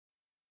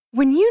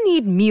When you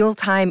need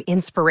mealtime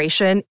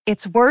inspiration,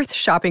 it's worth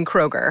shopping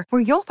Kroger,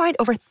 where you'll find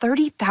over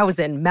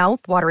 30,000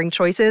 mouth-watering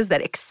choices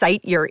that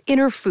excite your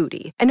inner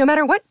foodie. And no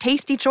matter what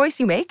tasty choice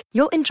you make,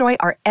 you'll enjoy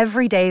our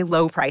everyday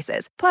low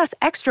prices, plus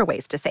extra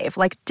ways to save,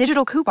 like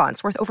digital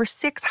coupons worth over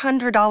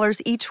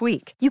 $600 each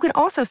week. You can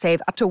also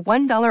save up to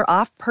 $1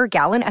 off per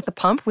gallon at the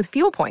pump with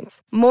fuel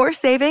points. More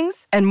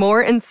savings and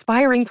more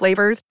inspiring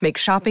flavors make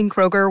shopping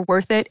Kroger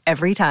worth it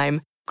every time.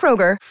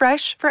 Kroger,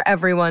 fresh for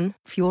everyone.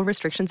 Fuel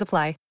restrictions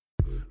apply.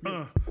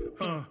 Yeah,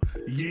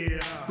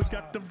 we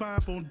got the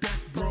vibe on deck,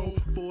 bro.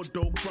 Four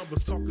dope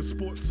brothers talking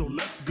sports, so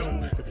let's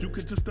go. If you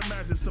could just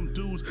imagine some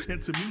dudes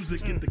into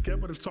music get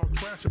together to talk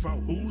trash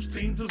about whose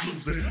team is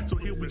losing. So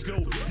here we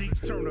go.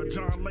 Deke Turner,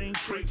 John Lane,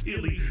 Trey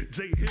Illy,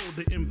 Jay Hill,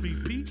 the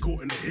MVP,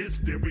 according to his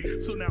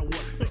theory. So now what?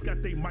 They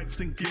got their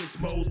mics and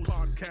gizmos.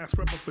 Podcast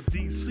rapper for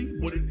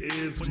DC, what it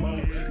is,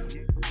 Mo.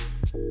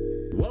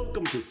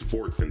 Welcome to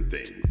Sports and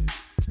Things,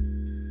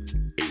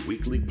 a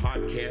weekly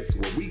podcast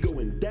where we go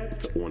in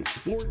depth on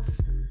sports,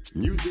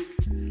 music,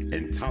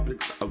 and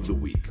topics of the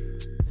week.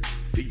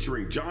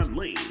 Featuring John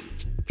Lane,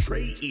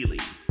 Trey Ely,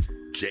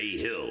 Jay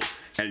Hill,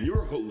 and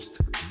your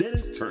host,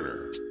 Dennis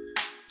Turner.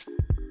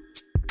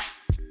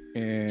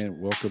 And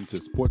welcome to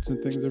Sports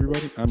and Things,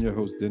 everybody. I'm your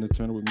host, Dennis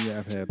Turner. With me,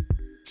 I've had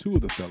two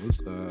of the fellas,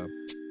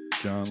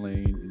 John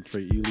Lane and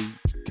Trey Ely.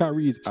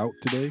 Kyrie's out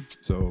today,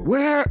 so...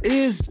 Where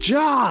is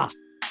Ja?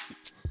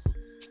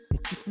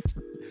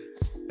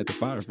 At the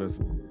Fire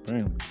Festival,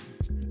 apparently.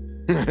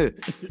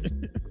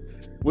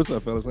 What's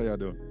up, fellas? How y'all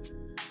doing?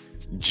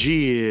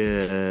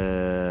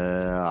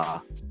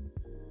 Yeah.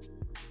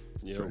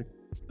 Trey?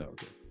 Oh,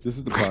 okay. This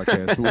is the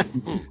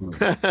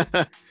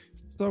podcast.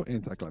 So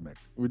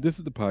anticlimactic. This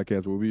is the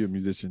podcast where we are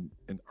musicians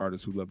and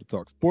artists who love to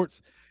talk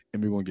sports,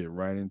 and we're going to get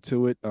right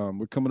into it.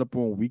 We're coming up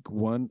on week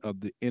 1 of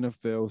the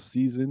NFL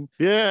season.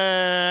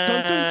 Yeah.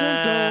 Dun, dun, dun,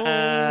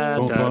 dun.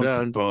 Dun, dun,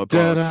 dun,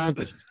 dun.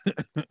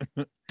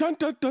 Dun,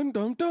 dun, dun,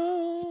 dun,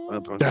 dun.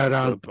 Dun,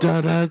 dun,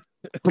 dun, dun.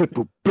 Blip,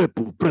 boop, blip,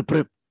 boop, blip,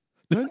 blip.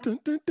 Dun, dun,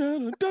 dun,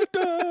 dun, dun,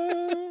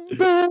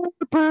 dun.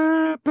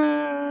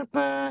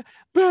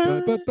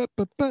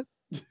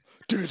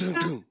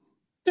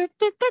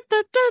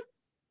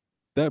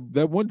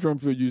 That one drum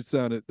fill you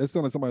sounded like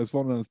somebody was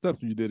falling down the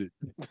steps when you did it.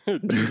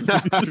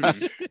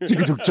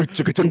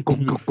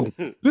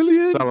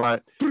 Lillian,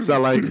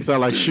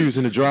 sound like shoes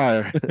in the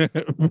dryer.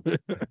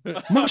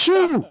 My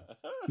shoe.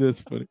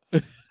 That's funny.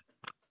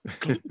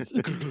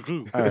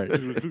 All right.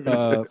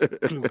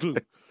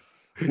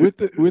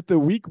 With the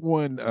week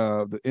 1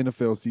 the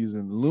NFL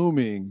season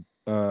looming,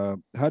 how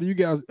would you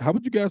guys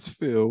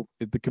feel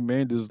if the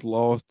Commanders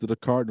lost to the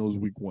Cardinals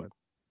week 1?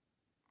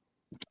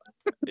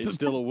 It's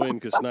still a win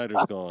because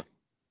Snyder's gone.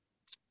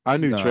 I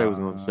knew Trey was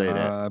going to say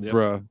that. Yep.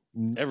 Bruh.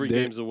 Every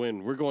game's a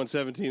win. We're going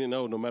 17-0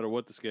 no matter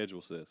what the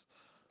schedule says.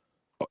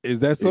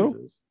 Is that so?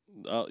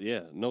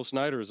 Yeah. No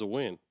Snyder is a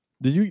win.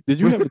 Did you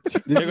have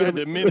They're going to have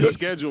to amend the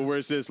schedule where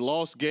it says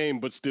lost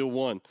game but still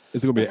won.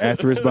 It's going to be an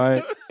asterisk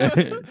by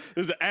it?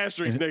 There's an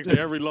asterisk next to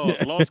every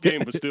loss. Lost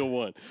game but still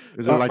won.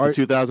 Is it like the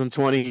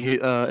 2020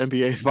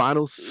 NBA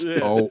Finals? Yeah.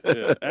 Oh,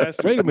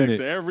 asterisk wait a minute. next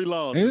to every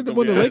loss. Ain't it the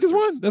one the Lakers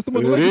won? That's the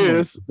one the It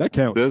Lakers is. won. That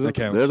counts. That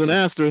counts. There's an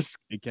asterisk.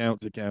 It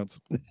counts. It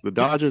counts. The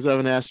Dodgers have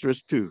an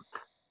asterisk too.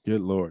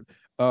 Good Lord.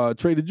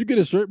 Trey, did you get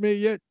a shirt made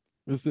yet?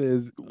 It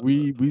says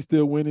we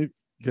still winning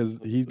because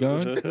he's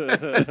gone.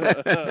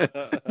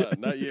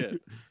 Not yet.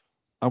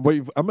 I'm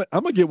waiting. I'm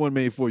gonna get one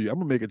made for you. I'm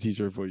gonna make a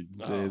T-shirt for you. It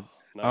says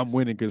nice. I'm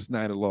winning because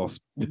Snyder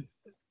lost.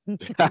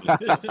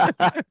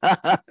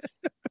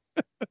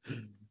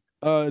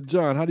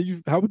 John, how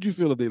would you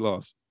feel if they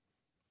lost?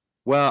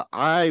 Well,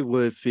 I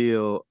would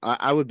feel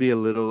I would be a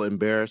little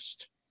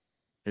embarrassed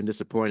and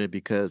disappointed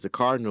because the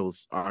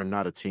Cardinals are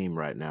not a team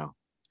right now.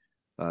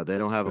 They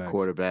don't have a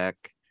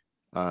quarterback.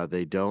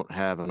 They don't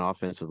have an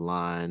offensive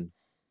line.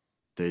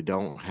 They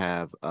don't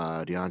have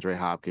DeAndre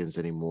Hopkins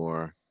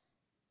anymore.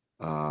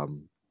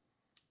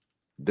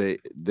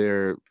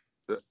 They're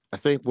I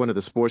think one of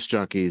the sports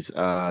junkies,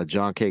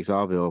 John Cakes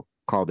Alville,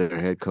 called their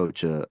head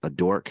coach a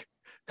dork.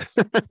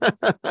 Wow.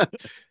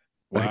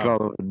 I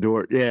call him a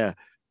dork. Yeah.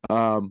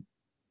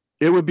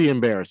 It would be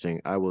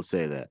embarrassing, I will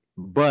say that.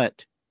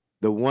 But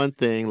the one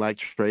thing, like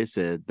Trey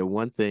said, the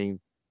one thing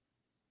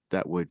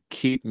that would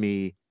keep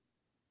me,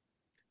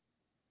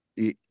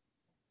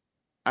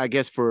 I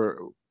guess for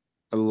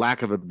a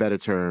lack of a better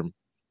term,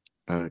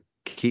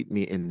 keep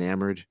me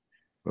enamored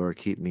or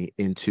keep me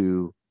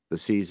into the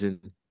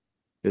season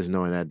is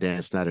knowing that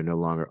Dan Snyder no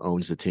longer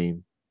owns the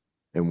team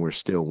and we're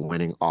still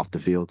winning off the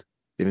field,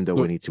 even though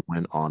we need to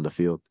win on the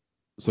field.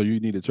 So you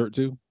need a shirt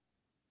too?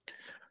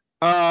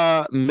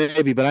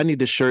 Maybe, but I need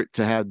the shirt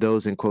to have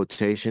those in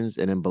quotations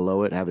and then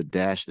below it have a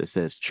dash that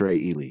says Trey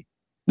Ely.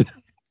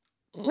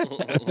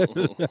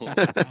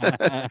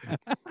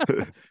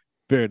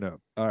 Fair enough.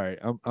 All right.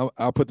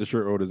 I'll put the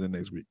shirt orders in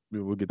next week.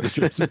 We'll get the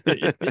shirts.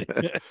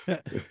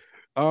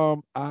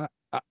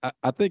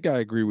 I think I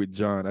agree with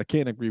John. I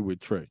can't agree with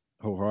Trey.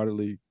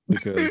 wholeheartedly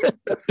because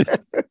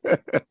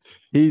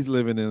he's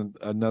living in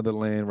another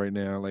land right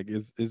now. Like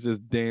it's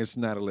just Dan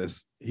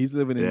Snyderless. He's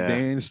living in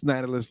Dan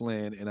Snyderless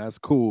land, and that's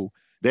cool.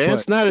 Dan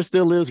Snyder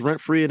still lives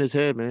rent free in his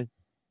head, man.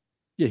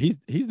 Yeah, he's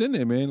in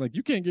there, man. Like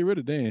you can't get rid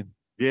of Dan.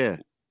 Yeah,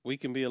 we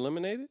can be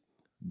eliminated.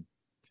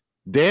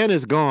 Dan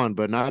is gone,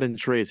 but not in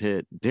Trey's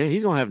head. Dan,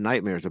 he's gonna have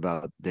nightmares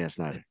about Dan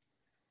Snyder.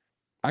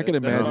 I can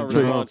imagine. That's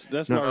my response.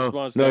 That's my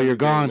response. No, you're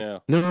gone.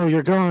 Now. No,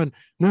 you're gone.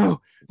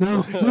 No,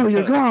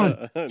 you're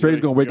gone.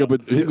 Trey's gonna wake up.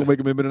 He's gonna wake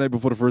up in the night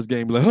before the first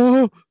game. Like,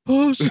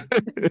 oh, shit.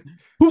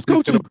 Who's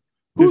coaching?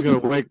 He's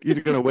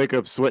gonna wake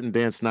up sweating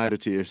Dan Snyder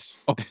tears.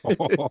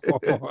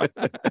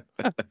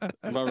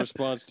 My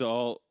response to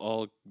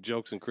all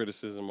jokes and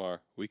criticism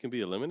are: we can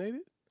be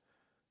eliminated.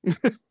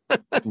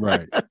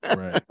 Right.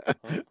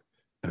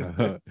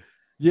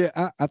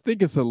 Yeah, I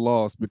think it's a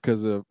loss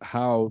because of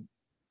how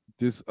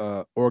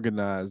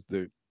organized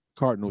the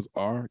Cardinals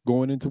are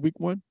going into week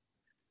 1.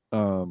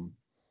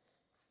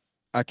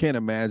 I can't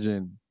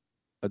imagine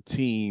a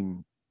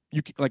team.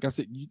 Like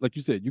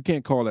you said, you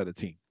can't call that a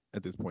team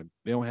at this point.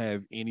 They don't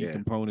have any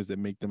components that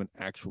make them an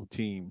actual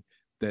team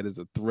that is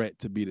a threat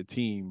to be the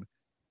team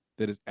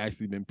that has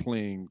actually been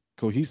playing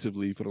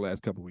cohesively for the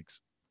last couple of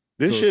weeks.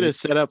 This shit is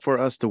set up for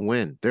us to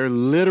win. They're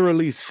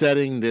literally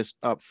setting this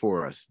up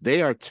for us.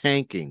 They are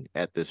tanking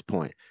at this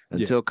point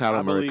until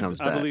Kyler Murray comes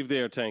back. I believe they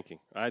are tanking.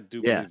 I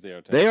do believe they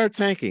are tanking. They are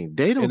tanking.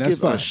 They don't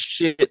give a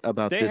shit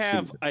about this season. They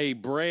have a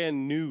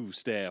brand new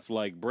staff,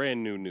 like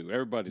brand new.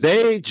 Everybody's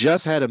They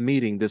just had a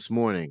meeting this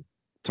morning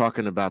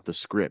talking about the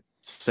script,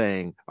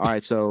 saying, all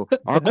right, so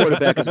our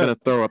quarterback is going to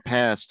throw a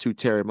pass to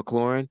Terry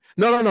McLaurin.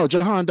 No,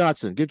 Jahan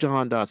Dotson. Give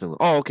Jahan Dotson.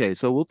 Oh, okay,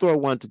 so we'll throw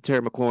one to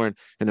Terry McLaurin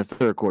in the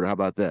third quarter. How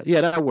about that? Yeah,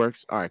 that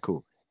works. All right,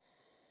 cool.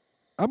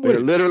 They're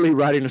literally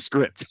writing a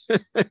script.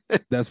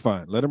 That's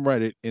fine. Let them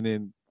write it. And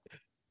then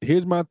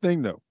here's my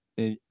thing, though.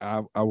 And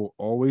I will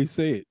always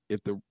say it. If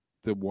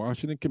the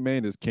Washington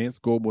Commanders can't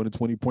score more than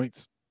 20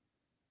 points,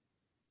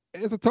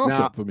 it's a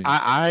toss-up for me.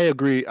 I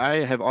agree.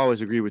 I have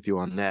always agreed with you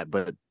on that,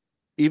 but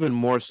even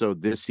more so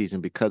this season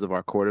because of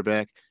our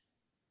quarterback.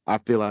 I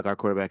feel like our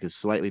quarterback is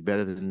slightly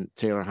better than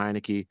Taylor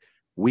Heineke.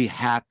 We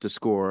have to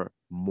score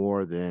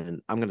more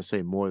than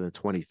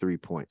 23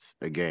 points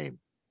a game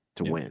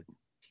to win.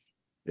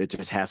 It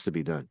just has to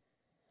be done.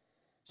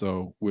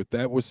 So with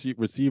that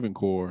receiving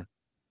core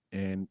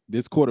and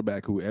this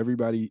quarterback who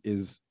everybody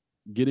is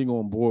getting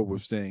on board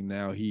with saying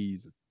now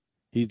he's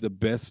the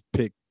best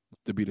pick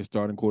to be the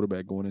starting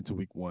quarterback going into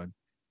week 1.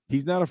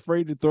 He's not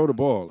afraid to throw the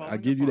ball. I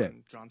give you that.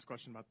 John's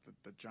question about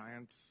the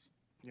Giants,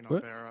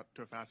 they're up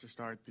to a faster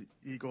start. The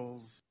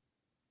Eagles.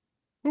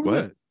 What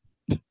was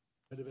that?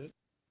 I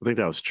think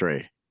that was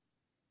Trey.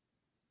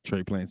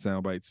 Trey playing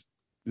sound bites.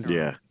 This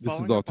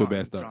is off to a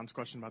bad start. John's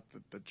question about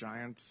the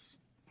Giants,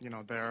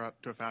 they're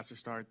up to a faster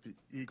start. The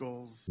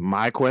Eagles.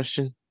 My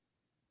question?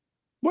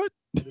 What?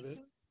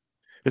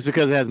 It's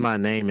because it has my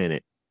name in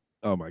it.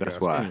 Oh my god.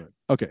 That's why. Anyway.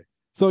 Okay.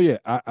 So yeah,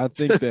 I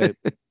think that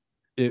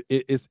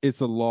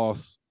it's a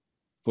loss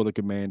for the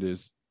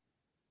Commanders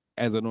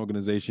as an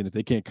organization if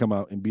they can't come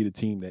out and beat a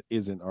team that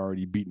isn't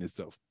already beating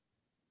itself.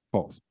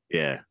 Pause.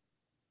 Yeah.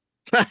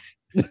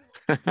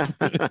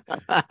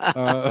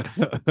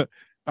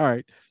 All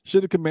right.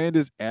 Should the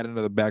Commanders add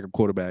another backup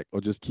quarterback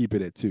or just keep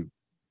it at 2?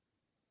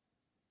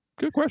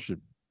 Good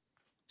question.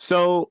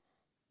 So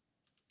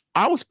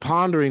I was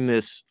pondering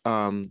this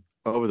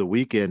over the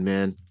weekend,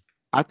 man.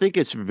 I think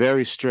it's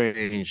very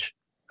strange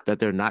that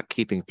they're not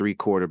keeping 3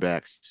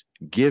 quarterbacks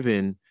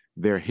given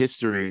their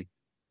history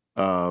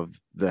of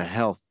the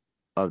health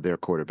of their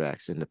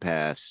quarterbacks in the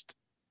past,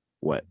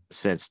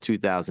 since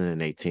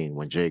 2018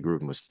 when Jay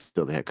Gruden was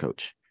still the head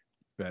coach.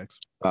 Facts.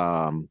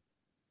 I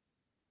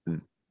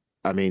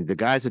mean, the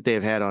guys that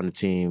they've had on the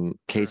team,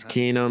 Case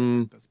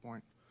Keenum. At this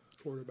point,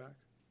 quarterback.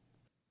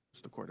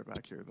 It's the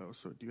quarterback here, though.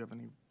 So do you have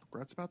any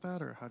regrets about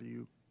that, or how do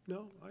you?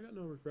 No, I got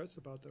no regrets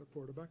about their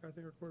quarterback. I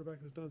think our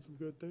quarterback has done some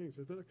good things.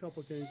 There's been a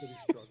couple of games that he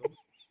struggled.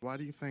 Why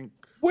do you think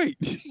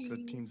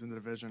the teams in the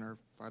division are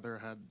farther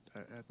ahead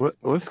at this point?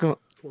 What's going?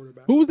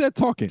 Quarterback. Who was that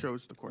talking?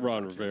 Chose the quarterback.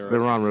 Ron Rivera. The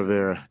Ron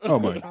Rivera. Oh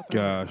my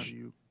gosh.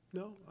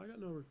 No, I got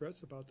no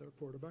regrets about their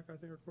quarterback. I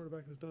think our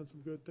quarterback has done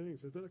some good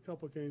things. There's been a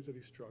couple of games that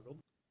he struggled.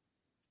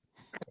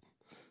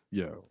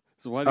 Yo.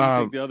 So why do you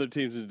think the other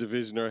teams in the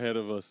division are ahead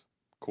of us?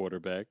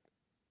 Quarterback.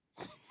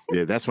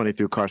 Yeah, that's when they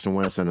threw Carson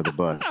Wentz under the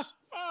bus.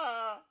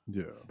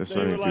 Yeah. That's they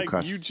when were they threw like,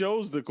 Carson. you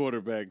chose the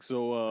quarterback,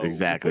 so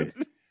exactly.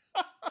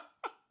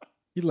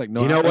 He's like,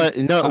 no. You know what?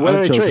 No,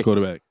 I chose the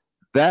quarterback.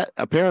 That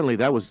apparently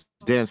that was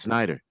Dan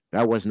Snyder.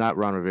 That was not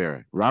Ron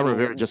Rivera. Ron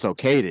Rivera just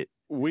okayed it.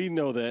 We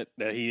know that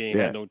he ain't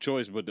had no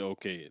choice but to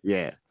okay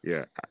it.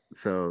 Yeah.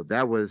 So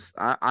that was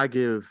I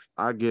give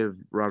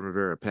Ron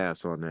Rivera a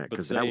pass on that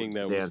because that was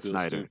Dan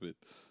Snyder. Stupid.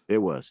 It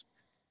was,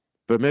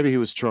 but maybe he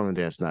was trolling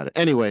Dan Snyder.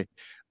 Anyway,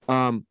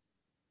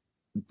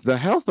 the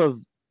health of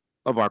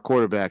our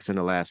quarterbacks in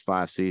the last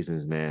 5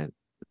 seasons, man,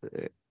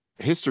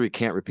 history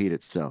can't repeat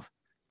itself.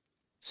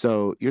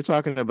 So you're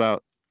talking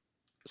about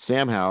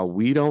Sam Howell.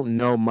 We don't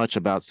know much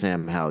about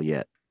Sam Howell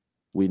yet.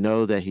 We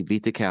know that he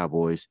beat the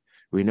Cowboys.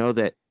 We know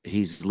that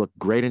he's looked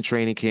great in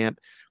training camp.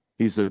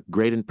 He's looked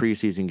great in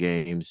preseason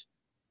games.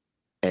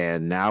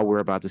 And now we're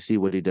about to see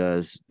what he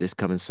does this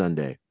coming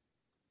Sunday.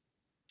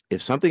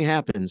 If something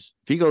happens,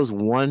 if he goes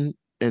 1-3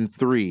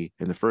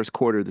 in the first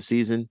quarter of the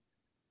season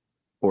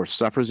or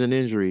suffers an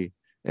injury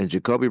and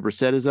Jacoby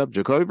Brissett is up,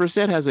 Jacoby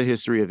Brissett has a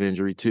history of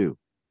injury too.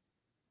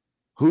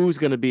 Who's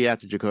going to be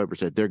after Jacoby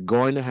Brissett? They're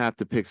going to have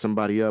to pick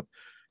somebody up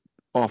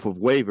off of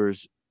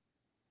waivers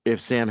if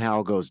Sam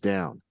Howell goes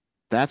down.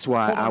 That's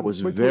why I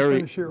was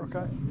very. Here,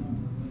 okay?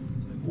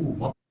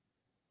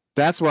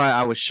 That's why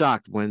I was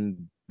shocked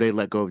when they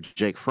let go of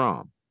Jake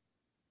Fromm,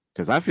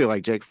 because I feel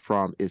like Jake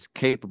Fromm is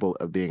capable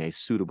of being a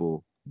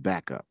suitable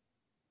backup.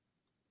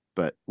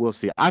 But we'll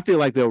see. I feel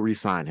like they'll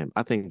re-sign him.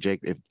 I think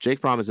if Jake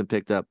Fromm isn't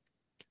picked up,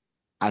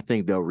 I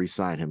think they'll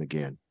re-sign him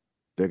again.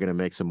 They're going to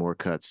make some more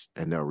cuts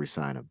and they'll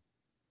re-sign him.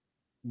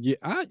 Yeah,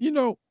 I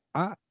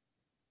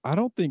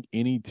don't think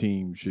any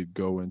team should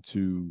go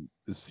into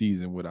the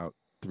season without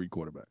 3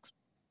 quarterbacks.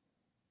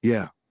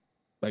 Yeah.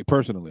 Like,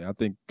 personally, I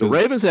think the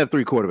Ravens have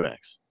 3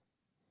 quarterbacks.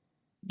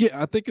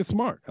 Yeah, I think it's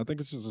smart. I think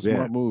it's just a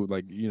smart move.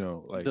 Like,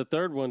 like the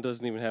third one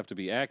doesn't even have to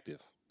be active,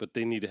 but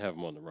they need to have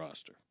him on the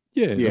roster.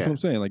 Yeah, that's what I'm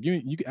saying. Like,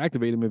 you can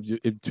activate him if 2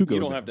 goes. You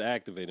don't down. have to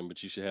activate him,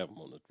 but you should have him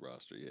on the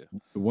roster. Yeah.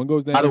 If 1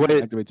 goes down, by the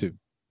way, activate 2.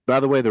 By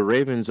the way, the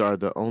Ravens are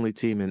the only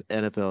team in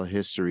NFL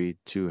history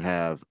to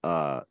have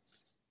all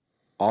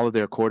of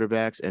their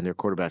quarterbacks and their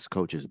quarterbacks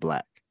coaches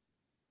black.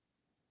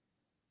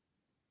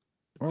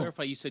 To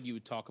clarify, you said you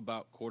would talk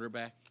about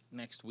quarterback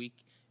next week.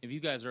 If you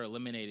guys are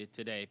eliminated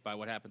today by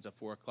what happens at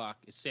 4:00,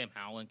 is Sam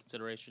Howell in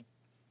consideration?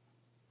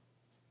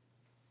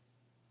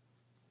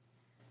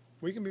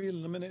 We can be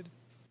eliminated.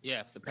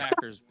 Yeah, if the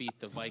Packers beat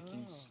the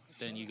Vikings,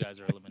 then you guys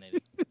are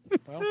eliminated.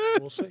 Well,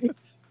 we'll see.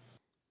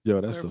 Yo,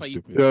 that's so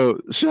stupid. Yo,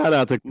 shout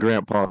out to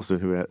Grant Paulson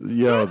who had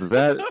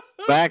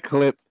that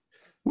clip.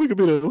 We could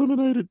be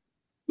eliminated.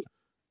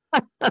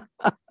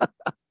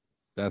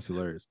 That's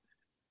hilarious.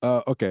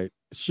 Okay.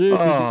 You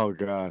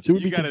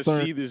gotta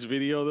see this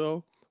video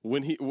though.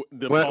 When he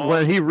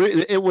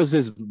it was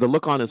the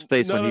look on his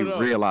face when he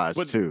realized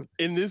but too.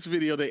 In this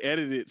video, they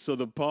edited it so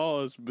the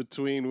pause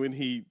between when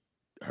he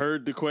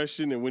heard the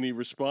question and when he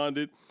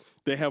responded,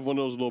 they have one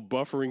of those little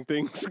buffering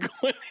things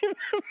going.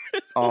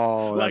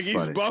 Oh, that's like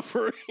he's funny.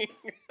 buffering.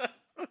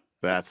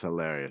 That's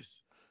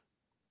hilarious.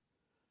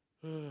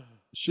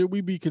 Should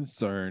we be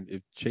concerned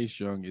if Chase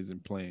Young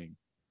isn't playing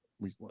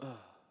week 1?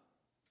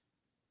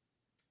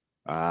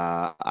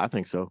 I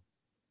think so.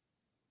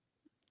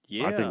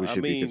 Yeah, I think we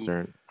should be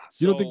concerned.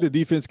 You don't think the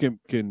defense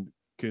can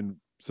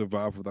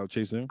survive without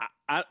Chase Young?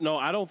 No,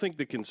 I don't think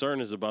the concern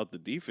is about the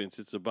defense.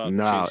 It's about Chase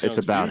Young's it's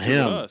about future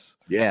him. with us.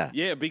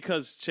 Yeah,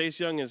 because Chase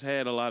Young has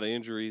had a lot of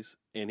injuries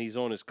and he's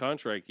on his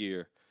contract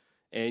year.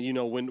 And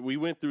when we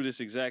went through this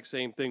exact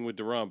same thing with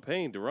Deron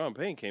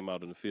Payne came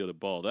out in the field and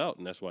balled out,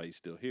 and that's why he's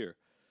still here.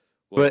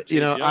 Well, but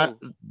Young,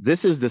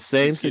 this is the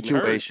same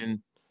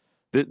situation.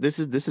 This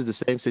is the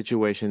same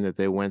situation that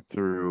they went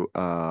through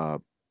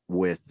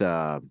with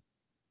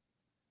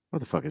what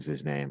the fuck is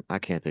his name? I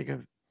can't think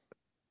of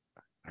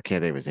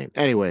his name.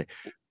 Anyway,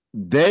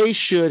 they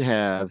should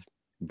have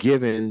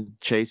given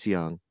Chase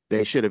Young.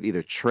 They should have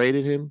either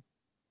traded him,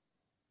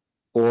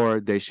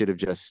 or they should have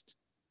just,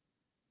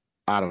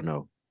 I don't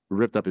know,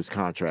 ripped up his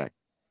contract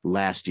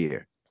last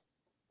year.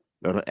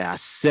 I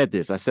said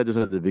this at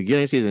the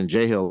beginning of the season.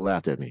 Jay Hill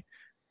laughed at me.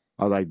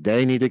 I was like,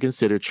 they need to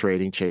consider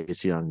trading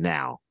Chase Young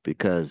now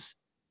because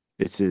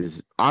it's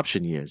his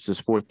option year. It's his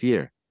 4th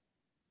year.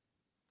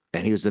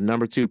 And he was the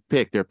number 2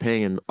 pick. They're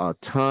paying him a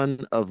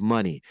ton of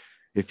money.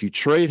 If you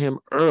trade him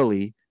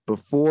early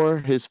before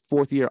his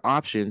 4th year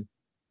option,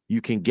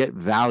 you can get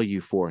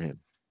value for him.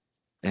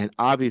 And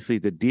obviously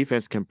the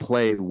defense can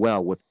play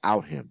well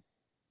without him.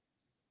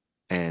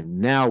 And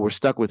now we're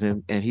stuck with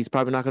him, and he's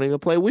probably not going to even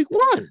play week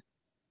 1.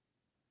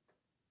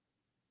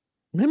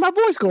 Man, my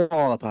voice go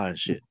all up high and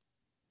shit.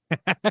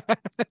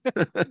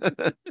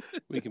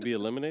 We can be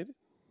eliminated.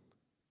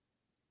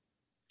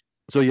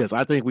 So yes,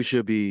 I think we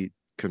should be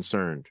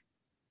concerned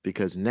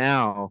because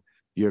now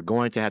you're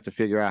going to have to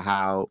figure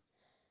out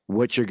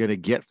what you're going to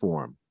get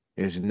for him.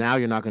 Is now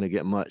you're not going to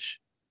get much.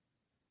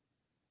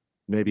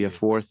 Maybe a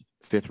 4th,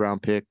 5th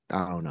round pick.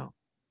 I don't know.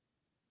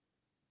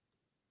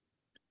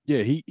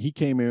 Yeah, he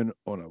came in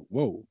on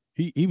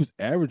he was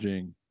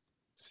averaging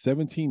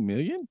 17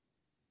 million.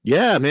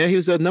 Yeah, man, he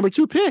was a number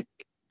 2 pick.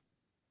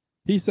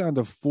 He signed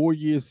a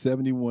 4-year,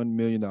 $71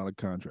 million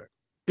contract.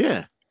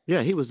 Yeah,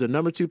 he was the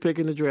number 2 pick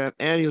in the draft,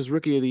 and he was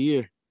Rookie of the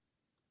Year,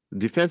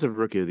 Defensive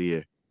Rookie of the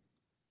Year.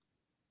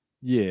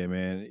 Yeah,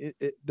 man,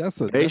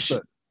 they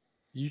should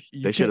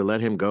have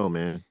let him go,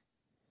 man.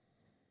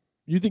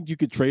 You think you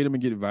could trade him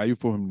and get value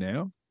for him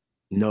now?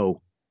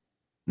 No,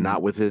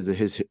 not with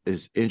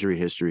his injury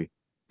history.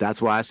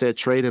 That's why I said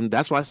trade him.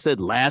 That's why I said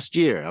last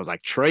year. I was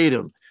like, trade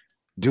him.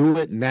 Do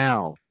it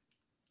now.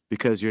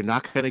 Because you're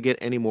not going to get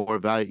any more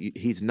value.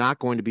 He's not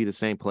going to be the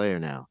same player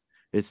now.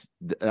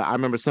 I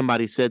remember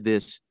somebody said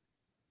this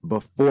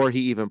before he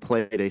even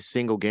played a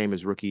single game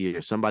his rookie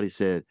year. Somebody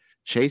said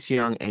Chase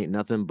Young ain't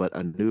nothing but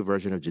a new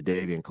version of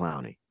Jadeveon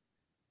Clowney.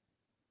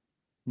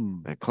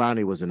 And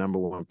Clowney was the number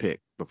 1 pick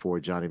before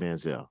Johnny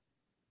Manziel.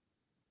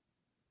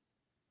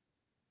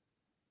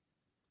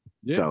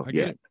 Yeah, So I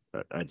get it.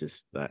 I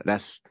just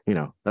that's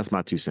that's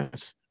my 2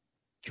 cents.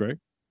 Trey.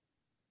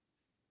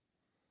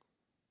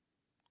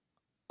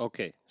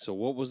 Okay, so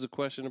what was the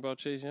question about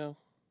Chase Young?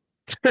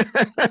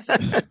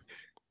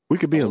 We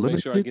could be I wanna eliminated.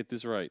 make sure I get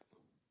this right.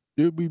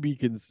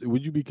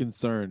 Would you be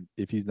concerned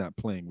if he's not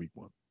playing week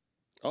 1?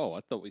 Oh,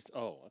 I thought we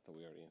already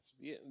answered.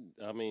 Yeah,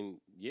 I mean,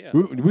 yeah.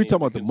 We're talking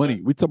about the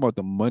money. We're talking about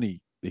the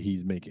money that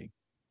he's making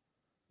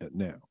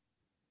now.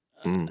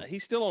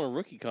 He's still on a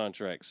rookie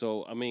contract,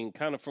 so I mean,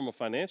 kind of from a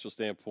financial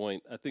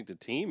standpoint, I think the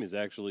team is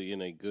actually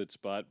in a good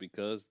spot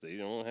because they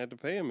don't have to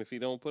pay him if he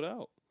don't put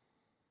out.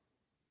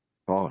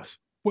 Pause.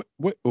 What?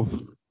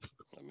 Oof.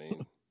 I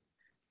mean,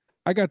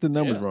 I got the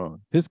numbers Yeah.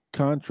 wrong. His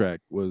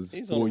contract was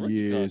He's on a 4 rookie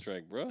years,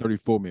 contract, bro.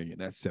 $34 million.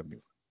 That's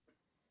 70.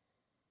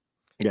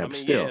 Yeah, I but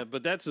mean, still. yeah,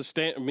 but that's a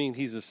stand. I mean,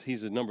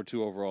 he's a number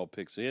 2 overall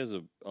pick, so he has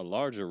a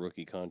larger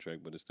rookie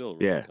contract, but it's still a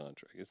rookie Yeah.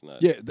 contract. It's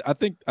not. Yeah, I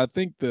think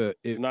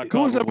It's not Who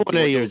was comparable number to 1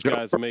 that what year? those Joe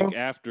guys Burrow? make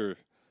after.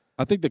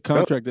 I think the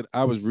contract that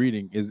I was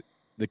reading is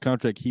the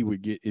contract he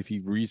would get if he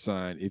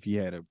re-signed, if he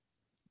had a.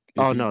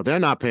 Oh no, they're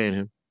not paying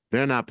him.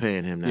 They're not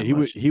paying him that Yeah,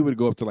 much. he would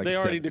go up to like. They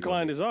already 70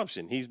 declined his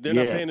option. They're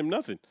not paying him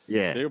nothing.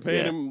 Yeah, They're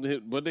paying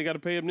him what they got to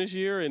pay him this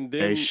year, and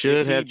then They should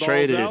if he have balls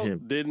traded out,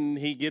 him. Then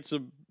he gets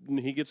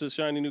a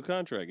shiny new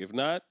contract. If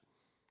not,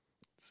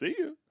 see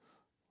you.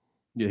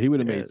 Yeah, he would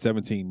have made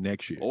 17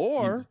 next year.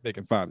 Or He's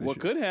making 5 this what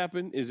year. could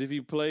happen is if he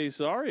plays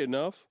sorry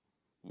enough,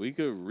 we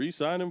could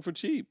re-sign him for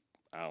cheap.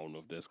 I don't know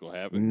if that's gonna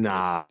happen.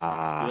 Nah,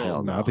 Still,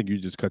 hell no. I think you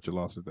just cut your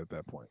losses at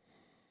that point.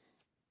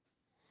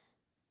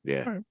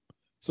 Yeah. All right.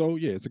 So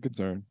yeah, it's a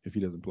concern if he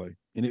doesn't play,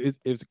 and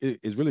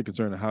it's really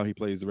concerning how he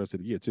plays the rest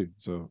of the year too.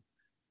 So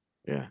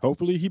yeah,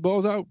 hopefully he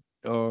balls out.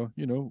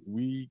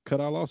 We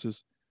cut our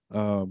losses.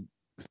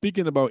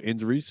 Speaking about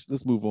injuries,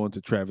 let's move on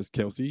to Travis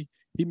Kelce.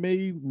 He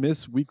may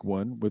miss week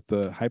 1 with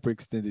a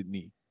hyperextended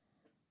knee.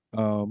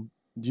 Do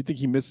you think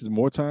he misses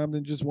more time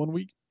than just 1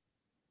 week?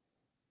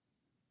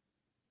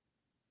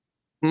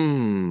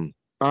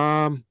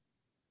 I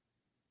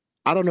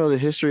don't know the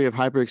history of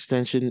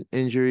hyperextension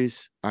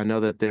injuries. I know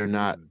that they're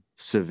not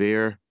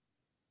severe.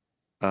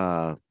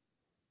 But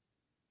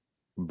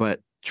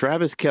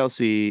Travis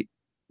Kelce,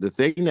 the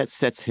thing that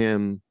sets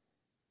him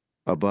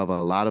above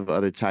a lot of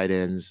other tight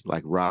ends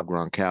like Rob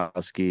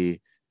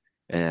Gronkowski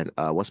and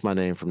what's my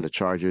name from the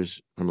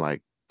Chargers from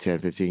like 10,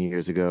 15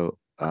 years ago?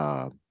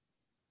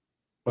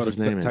 What's his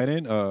name? Tight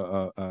end?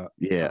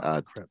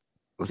 Crap.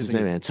 What's his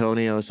name?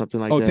 Antonio or something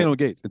like that? Antonio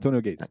Gates.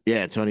 Antonio Gates. Yeah,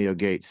 Antonio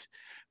Gates.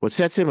 What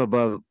sets him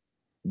above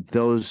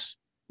those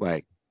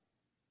like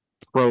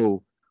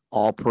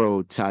all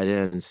pro tight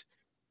ends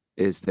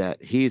is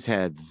that he's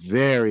had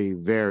very,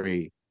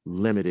 very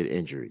limited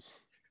injuries.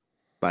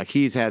 Like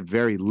he's had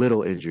very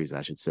little injuries,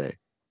 I should say.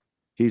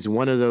 He's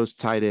one of those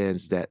tight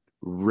ends that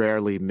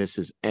rarely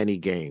misses any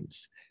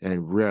games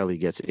and rarely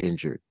gets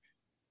injured.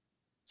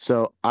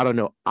 So I don't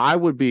know. I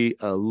would be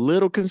a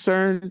little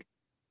concerned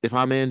if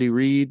I'm Andy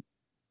Reid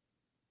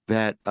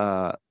that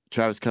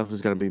Travis Kelce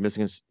is going to be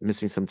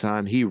missing some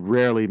time. He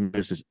rarely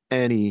misses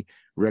any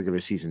regular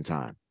season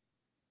time,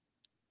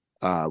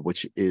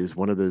 which is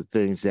one of the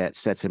things that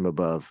sets him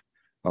above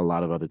a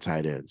lot of other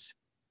tight ends.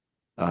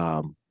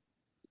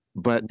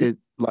 But it,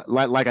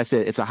 like I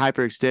said, it's a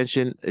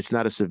hyperextension. It's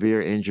not a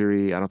severe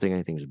injury. I don't think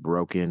anything's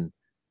broken.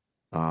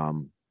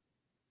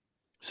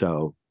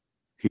 So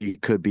he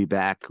could be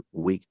back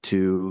week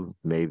 2,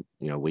 maybe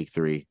week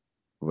 3,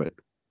 but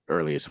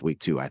earliest week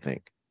 2, I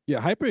think. Yeah,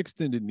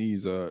 hyperextended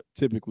knees are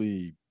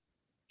typically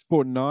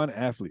for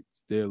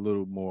non-athletes. They're a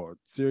little more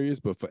serious,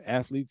 but for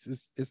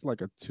athletes, it's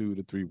like a 2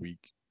 to 3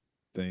 week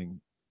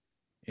thing.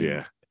 And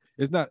yeah,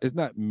 it's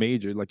not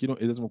major. Like it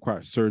doesn't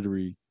require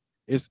surgery.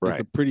 It's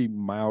a pretty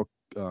mild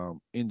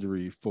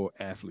injury for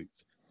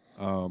athletes.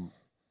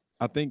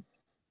 I think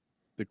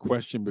the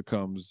question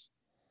becomes,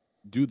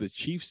 do the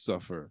Chiefs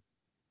suffer,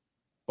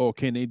 or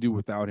can they do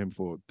without him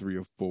for 3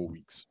 or 4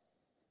 weeks?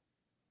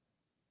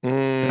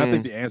 And I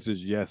think the answer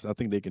is yes. I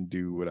think they can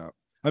do without.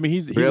 I mean,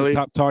 he's a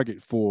top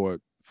target for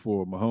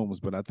Mahomes,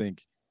 but I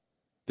think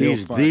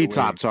he's the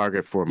top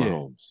target for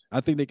Mahomes.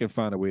 I think they can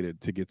find a way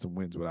to get some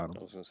wins without him.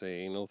 I was gonna say,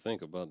 ain't no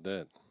think about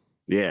that.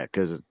 Yeah,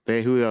 because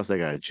who else they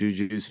got?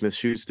 Juju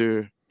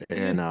Smith-Schuster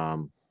and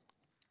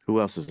who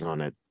else is on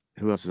that?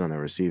 Who else is on the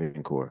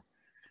receiving core?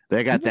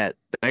 They got that.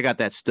 They got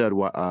that stud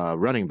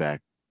running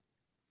back.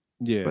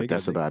 Yeah, but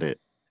that's about it.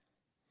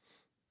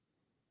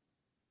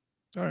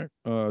 All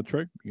right,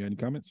 Trey, you got any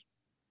comments?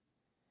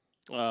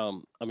 I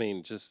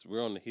mean, just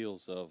we're on the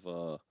heels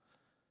of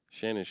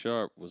Shannon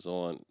Sharp was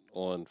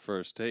on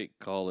First Take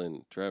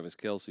calling Travis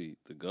Kelce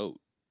the GOAT.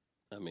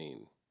 I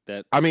mean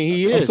that. I mean,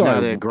 he is now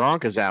that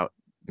Gronk is out.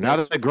 Now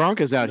that Gronk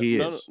is out, he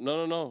is.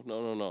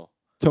 No.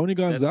 Tony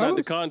Gonzalez. That's not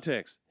the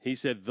context. He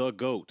said the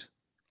GOAT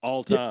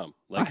all time.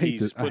 Like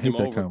he's putting him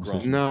over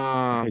Gronk. No,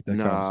 I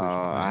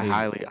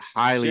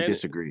highly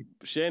disagree.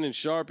 Shannon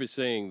Sharp is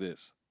saying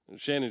this.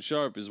 Shannon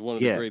Sharp is one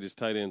of the greatest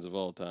tight ends of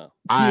all time.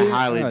 I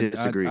highly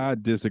disagree. I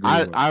disagree.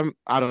 I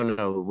don't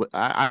know.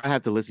 I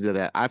have to listen to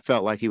that. I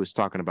felt like he was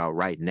talking about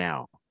right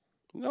now.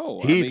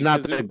 No, he's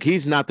not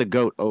the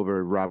GOAT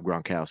over Rob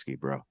Gronkowski,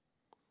 bro.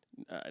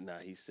 Nah,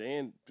 he's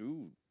saying,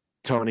 dude.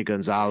 Tony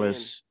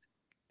Gonzalez.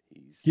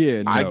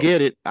 Yeah, no. I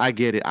get it.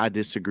 I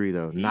disagree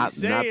though. He's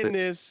saying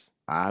this.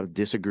 I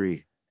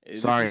disagree.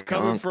 Sorry, this is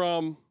coming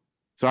from.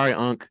 Sorry,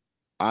 Unc.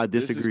 I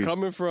disagree. This is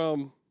coming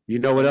from. You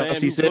know what else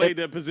he said? Played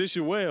that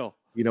position well.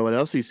 You know what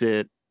else he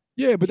said?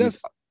 Yeah, but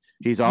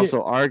he's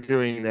also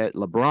arguing that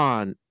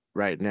LeBron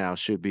right now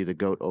should be the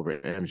GOAT over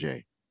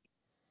MJ.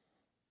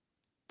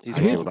 He's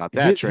wrong about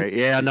that, Trey.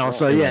 Yeah, no.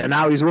 So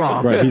now he's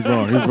wrong. Right, he's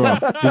wrong. He's wrong.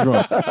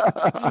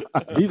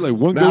 He's like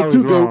one go,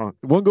 two go,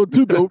 one go,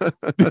 two go.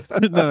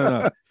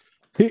 No.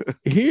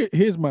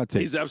 Here's my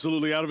take. He's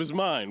absolutely out of his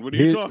mind. What are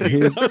you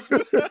talking about?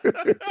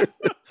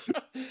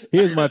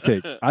 Here's my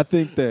take. I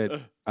think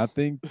that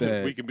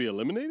we can be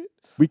eliminated.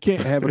 We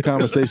can't have a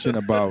conversation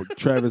about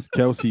Travis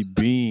Kelce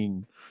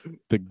being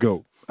the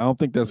GOAT. I don't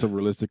think that's a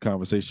realistic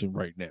conversation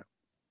right now.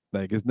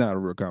 Like, it's not a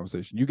real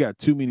conversation. You got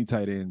too many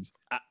tight ends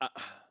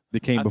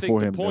that came before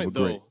him that were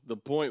great. The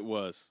point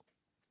was,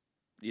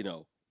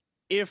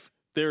 if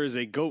there is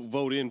a GOAT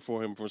vote in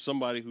for him for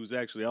somebody who's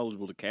actually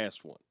eligible to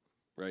cast one,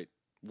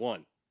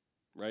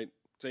 right?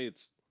 Say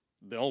it's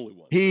the only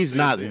one. He's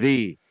not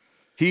the.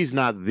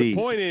 The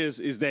point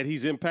is that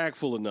he's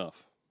impactful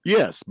enough.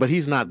 Yes, but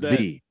he's not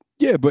the.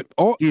 Yeah, but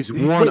he's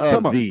one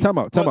of the. Time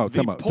out.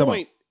 The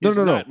point is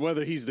not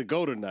whether he's the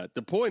GOAT or not.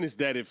 The point is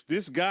that if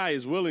this guy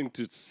is willing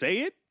to say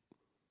it,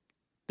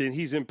 then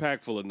he's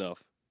impactful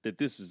enough that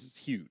this is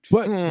huge.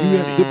 But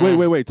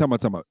wait. Time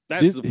out.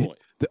 That's the point.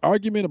 The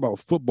argument about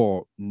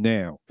football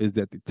now is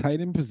that the tight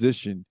end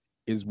position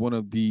is one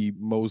of the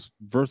most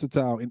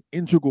versatile and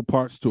integral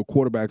parts to a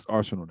quarterback's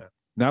arsenal now.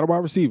 Not a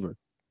wide receiver,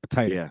 a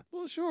tight end.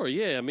 Well, sure,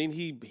 yeah. I mean,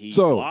 he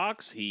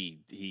blocks,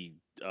 he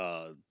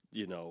goes.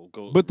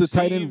 But the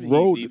tight end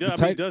role, he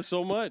does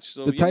so much.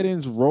 So, the tight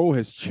end's role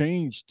has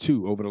changed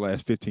too over the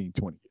last 15,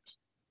 20 years.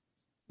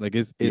 Like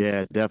it's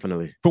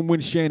definitely from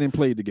when Shannon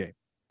played the game,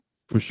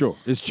 for sure.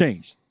 It's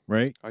changed,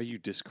 right? Are you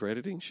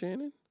discrediting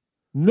Shannon?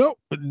 No,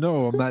 I'm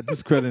not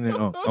discrediting.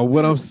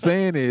 What I'm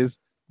saying is,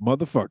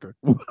 motherfucker.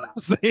 What I'm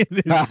saying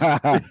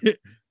is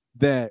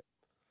that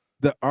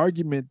the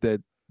argument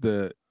that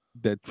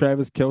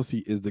Travis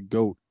Kelce is the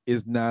GOAT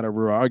is not a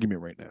real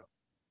argument right now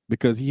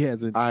because he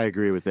hasn't. I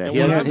agree with that. He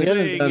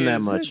hasn't done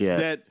that much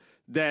yet.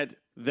 That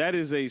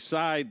is a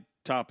side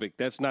topic.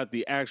 That's not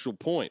the actual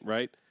point,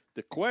 right?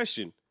 The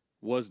question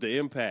was the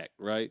impact,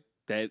 right?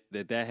 That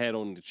had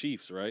on the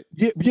Chiefs, right?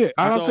 Yeah.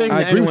 I don't think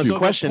anyone's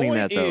questioning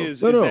that though. Is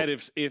that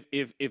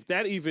if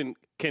that even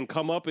can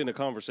come up in a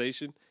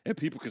conversation and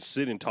people can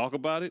sit and talk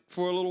about it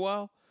for a little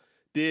while,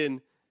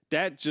 then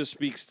that just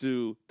speaks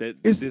to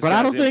that. But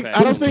I don't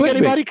think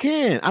anybody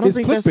can. I don't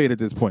think clickbait at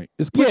this point.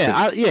 It's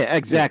clickbait. Yeah,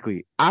 exactly.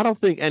 Yeah. I don't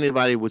think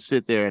anybody would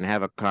sit there and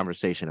have a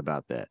conversation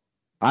about that.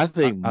 I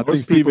think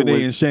Stephen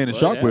A. and Shannon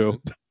Sharp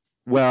will.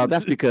 Well,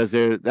 that's because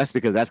that's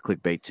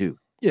clickbait too.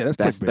 Yeah,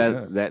 that's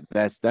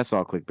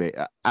all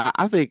clickbait.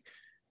 I think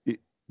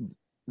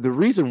the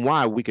reason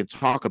why we can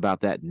talk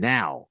about that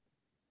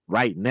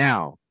right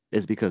now,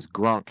 is because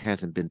Gronk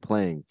hasn't been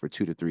playing for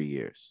 2 to 3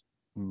 years.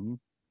 Mm-hmm.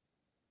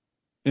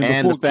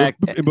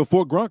 And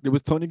before Gronk, it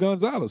was Tony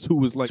Gonzalez, who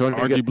was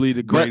arguably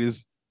the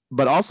greatest.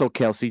 But also,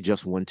 Kelce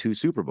just won 2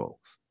 Super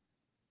Bowls.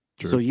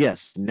 True. So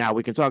yes, now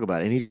we can talk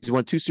about it. And he's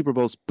won 2 Super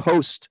Bowls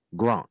post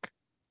Gronk.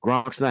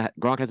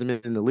 Gronk hasn't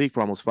been in the league for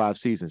almost 5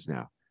 seasons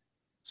now.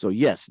 So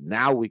yes,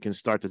 now we can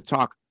start to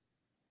talk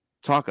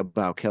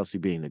about Kelce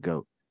being the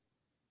GOAT.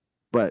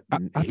 But I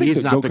think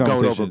he's not the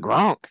GOAT over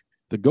Gronk.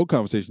 The GOAT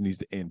conversation needs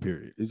to end,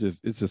 period.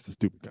 It's just a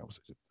stupid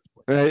conversation.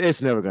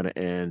 It's never going to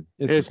end.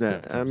 It's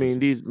not. I mean,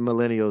 these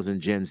millennials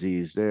and Gen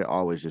Zs, they're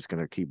always just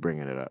going to keep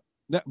bringing it up.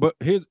 Now, but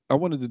I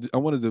wanted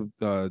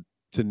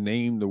to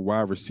name the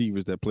wide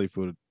receivers that play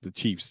for the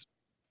Chiefs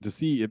to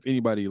see if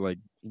anybody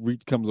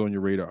comes on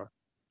your radar.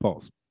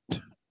 Pause.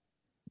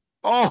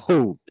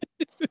 Oh,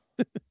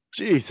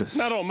 Jesus!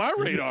 Not on my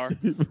radar.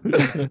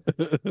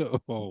 Oh,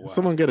 wow.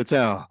 Someone get a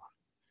towel.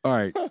 All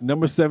right,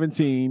 number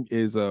 17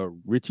 is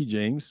Richie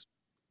James.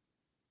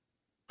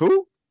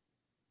 Who?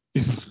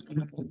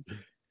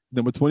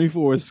 Number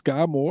 24 is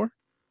Sky Moore.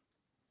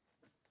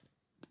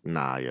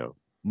 Nah, yo.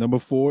 Number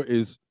 4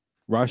 is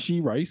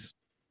Rashee Rice.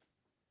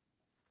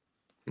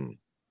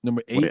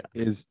 Number 8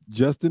 is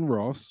Justin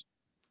Ross.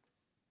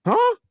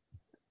 Huh?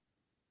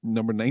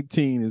 Number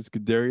 19 is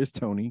Kadarius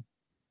Toney.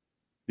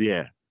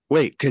 Yeah.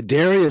 Wait,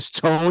 Kadarius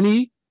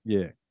Toney?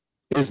 Yeah.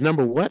 Is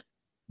number what?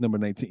 Number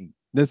 19.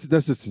 That's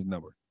just his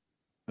number.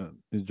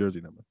 His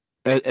jersey number.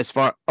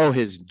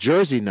 His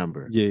jersey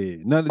number. Yeah.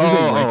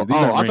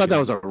 I thought that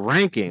was a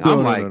ranking.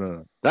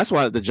 No. That's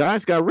why the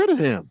Giants got rid of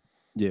him.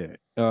 Yeah.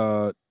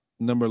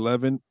 Number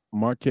 11,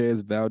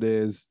 Marquez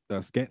Valdez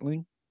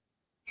Scantling.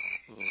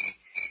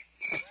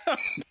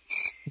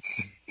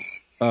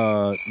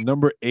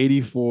 Number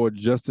 84,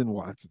 Justin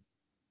Watson.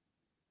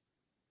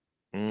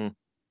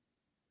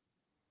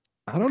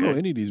 I don't know Okay.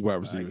 any of these wide I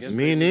receivers. guess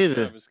Me they use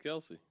neither. Travis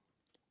Kelce.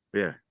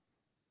 Yeah.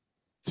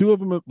 Three of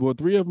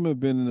them have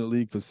been in the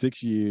league for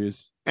 6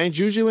 years. Ain't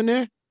Juju in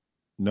there?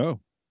 No,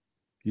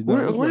 he's not.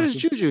 on this Where is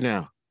roster. Juju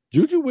now?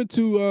 Juju went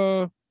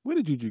to where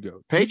did Juju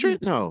go?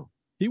 Patriot? No.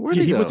 Where'd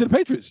He he went to go? the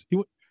Patriots. He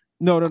went.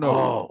 No.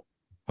 Oh.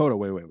 Hold on,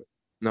 wait.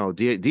 No,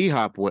 D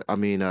Hop.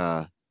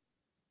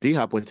 D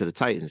Hop went to the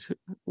Titans.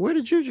 Where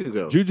did Juju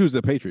go? Juju's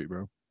a Patriot,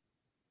 bro.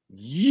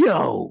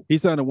 Yo. He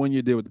signed a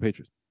 1-year deal with the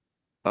Patriots.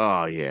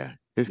 Oh yeah,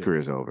 his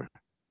career's over.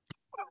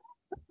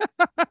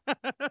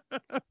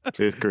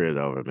 His career's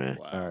over, man.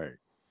 Wow.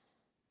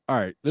 All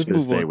right. Let's Should have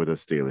move stayed on. with the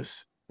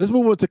Steelers. Let's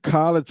move on to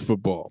college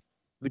football.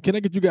 Can I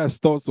get you guys'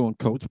 thoughts on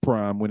Coach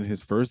Prime winning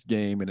his first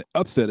game in an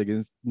upset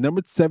against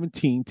number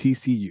 17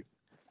 TCU?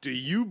 Do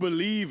you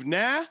believe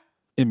now?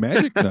 In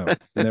Magic? No,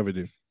 never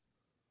do.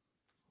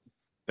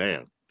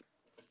 Damn.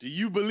 Do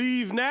you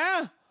believe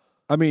now?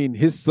 I mean,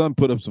 his son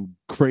put up some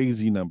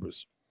crazy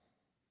numbers.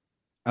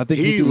 I think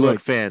He threw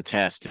looked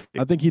fantastic.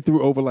 I think he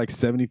threw over like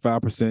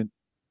 75%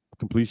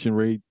 completion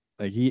rate.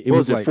 Like it What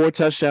was was it like 4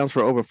 touchdowns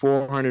for over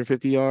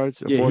 450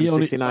 yards? Yeah, he only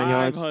 469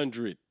 yards?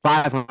 500.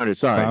 500.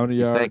 Sorry. 500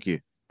 yards. Thank you.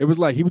 It was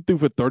like he threw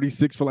for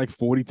 36 for like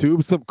 42. It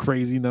was some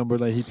crazy number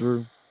that he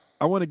threw.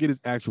 I want to get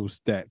his actual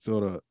stats.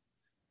 Sort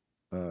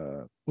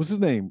of, what's his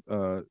name?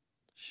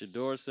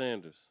 Shador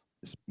Sanders.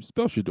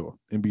 Spell Shador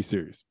and be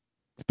serious.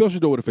 Spell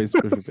Shador with a face.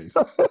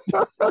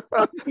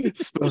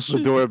 Special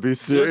door, be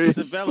serious.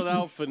 Just spell it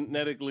out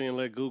phonetically and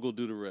let Google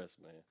do the rest,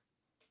 man.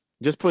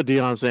 Just put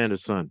Deion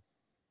Sanders' son.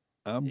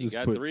 I'm He just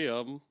got put. 3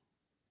 of them.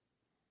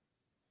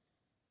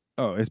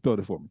 Oh, it spelled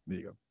it for me. There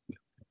you go.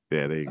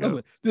 Yeah, there you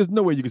go. There's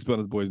no way you can spell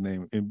this boy's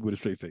name with a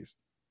straight face.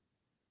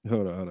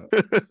 Hold on.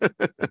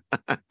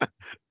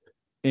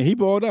 And he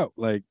balled out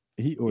like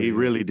he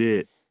really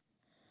did.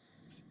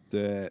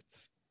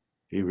 Stats.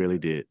 He really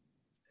did.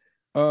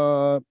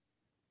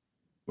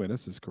 Wait,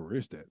 that's his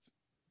career stats.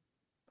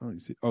 Oh, you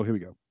see. Oh, here we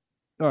go.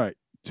 All right,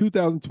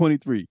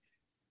 2023,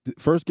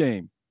 first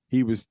game.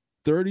 He was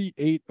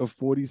 38 of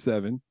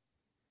 47.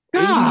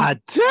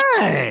 God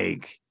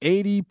dang!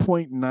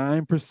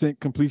 80.9%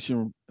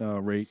 completion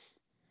rate,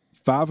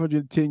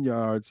 510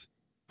 yards,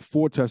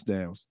 4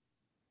 touchdowns.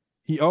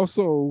 He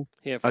also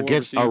He had 4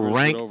 against a receivers with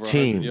ranked over 100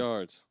 team.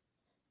 yards.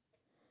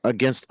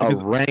 Against a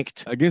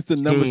ranked against the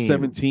number team.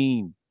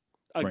 17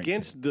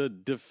 Against the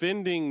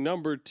defending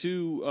number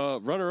 2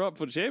 runner-up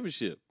for the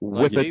championship.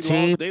 With a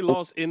team they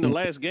lost in the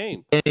last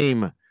game.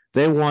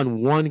 They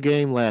won 1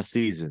 game last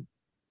season,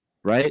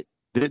 right?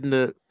 Didn't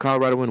the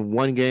Colorado win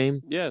 1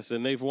 game? Yes,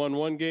 and they've won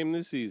 1 game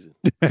this season.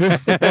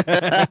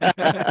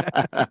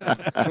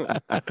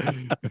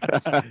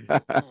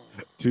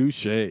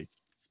 Touche.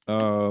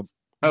 That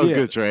was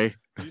good, Trey.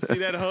 You see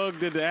that hug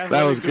that the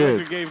That was athletic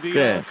good. director gave Deion?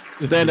 Yeah,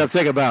 stand up,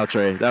 take a bow,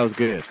 Trey. That was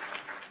good.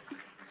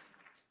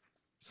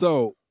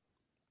 So,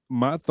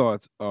 my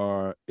thoughts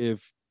are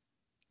if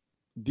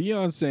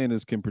Deion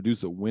Sanders can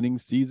produce a winning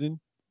season,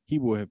 he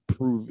will have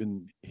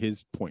proven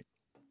his point.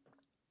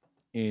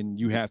 And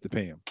you have to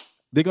pay him.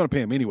 They're going to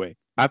pay him anyway.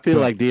 I feel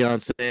like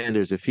Deion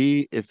Sanders, if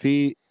he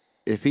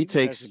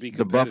takes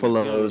the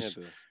Buffaloes,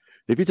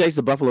 if he takes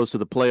the Buffaloes to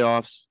the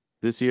playoffs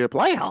this year,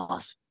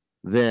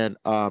 then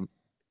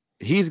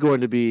he's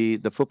going to be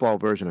the football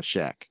version of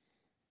Shaq.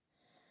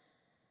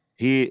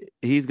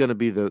 He's going to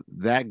be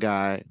that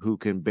guy who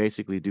can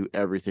basically do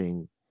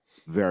everything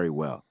very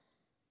well.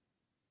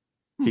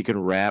 He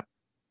can rap,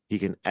 he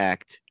can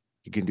act,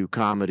 he can do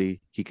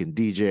comedy, he can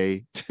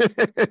DJ.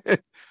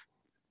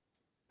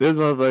 This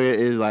motherfucker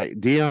is like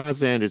Deion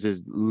Sanders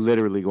is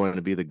literally going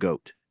to be the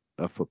GOAT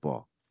of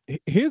football.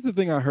 Here's the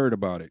thing I heard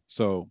about it.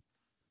 So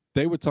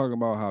they were talking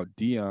about how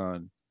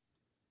Deion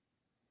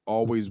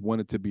always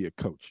wanted to be a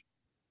coach.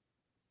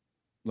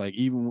 Like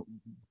even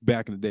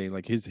back in the day,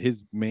 like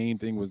his main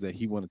thing was that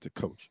he wanted to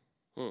coach.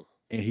 And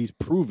he's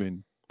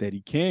proven that he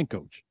can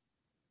coach.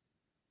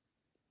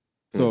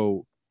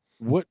 So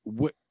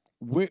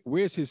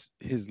where's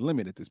his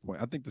limit at this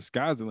point? I think the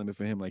sky's the limit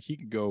for him. Like he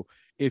could go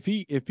if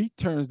he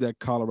turns that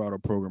Colorado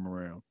program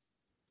around,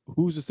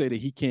 who's to say that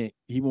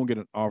he won't get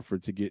an offer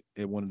to get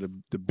at one of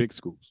the big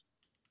schools?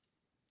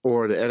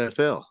 Or the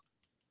NFL.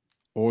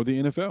 Or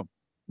the NFL.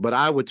 But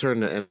I would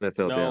turn the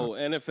NFL down. No,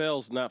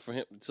 NFL's not for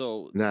him.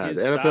 So the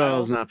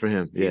NFL is not for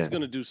him. Yeah. He's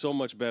going to do so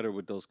much better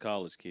with those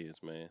college kids,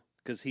 man,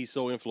 because he's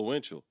so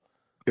influential.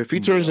 If he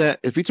turns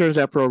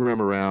that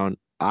program around,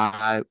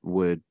 I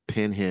would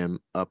pin him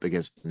up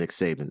against Nick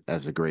Saban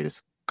as the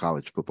greatest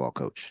college football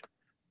coach.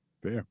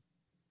 Fair.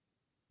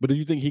 But do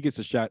you think he gets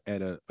a shot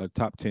at a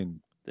top 10?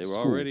 They were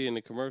school? already in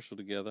the commercial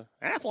together.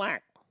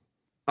 Aflac.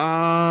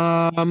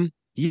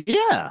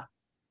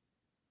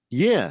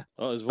 Yeah.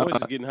 Oh, his voice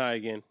is getting high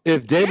again.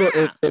 If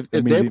Dabo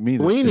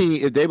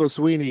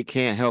Swinney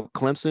can't help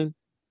Clemson,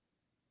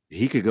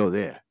 he could go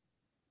there.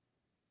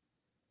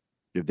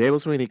 If Dabo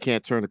Swinney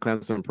can't turn the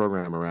Clemson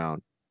program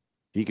around,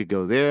 he could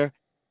go there.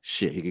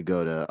 Shit, he could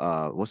go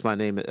to what's my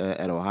name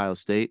at Ohio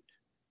State?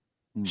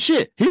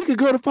 Shit, he could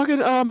go to fucking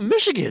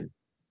Michigan.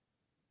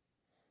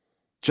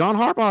 John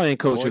Harbaugh ain't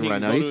coaching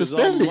right now. He's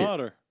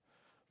suspended.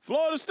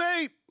 Florida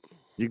State.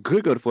 You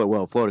could go to Florida.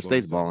 Well, Florida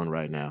State's balling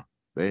right now.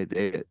 They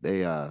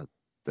upset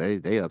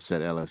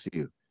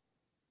LSU.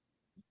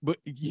 But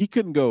he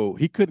couldn't go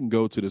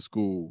to the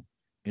school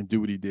and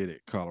do what he did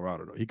at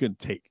Colorado though. He couldn't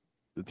take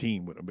the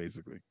team with him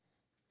basically.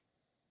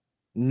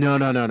 No.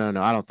 I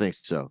don't think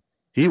so.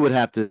 He would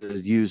have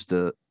to use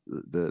the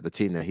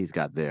team that he's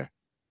got there.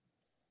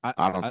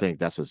 I don't think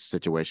that's a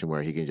situation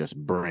where he can just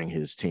bring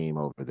his team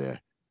over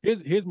there.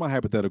 Here's my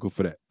hypothetical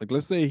for that. Like,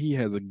 let's say he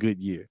has a good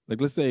year.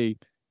 Like, let's say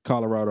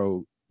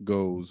Colorado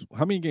goes.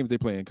 How many games they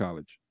play in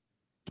college?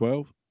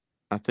 12?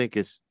 I think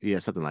it's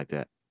something like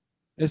that.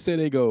 Let's say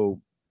they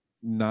go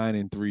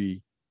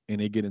 9-3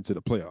 and they get into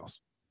the playoffs,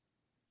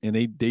 and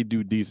they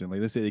do decent.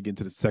 Like, let's say they get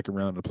into the second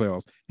round of the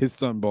playoffs. His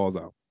son balls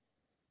out.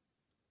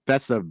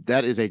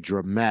 That is a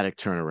dramatic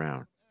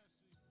turnaround.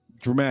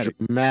 Dramatic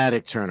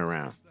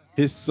turnaround.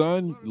 His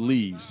son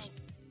leaves.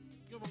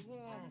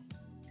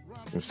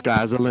 The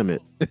sky's the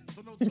limit.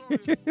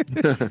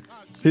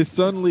 His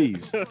son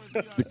leaves,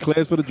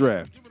 declares for the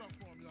draft.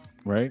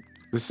 Right?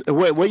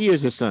 What year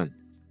is his son?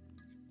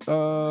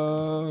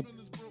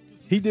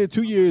 He did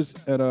 2 years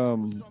at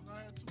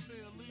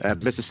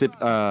Mississippi.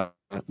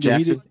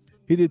 Jackson.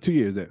 He did 2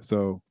 years there.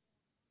 So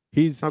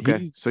he's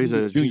okay. He's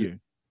a junior.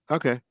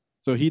 Okay.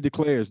 So he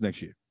declares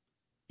next year.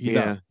 He's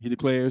out. He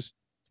declares.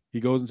 He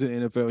goes into the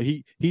NFL.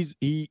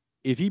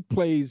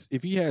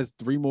 If he has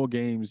 3 more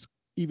games,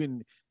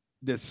 even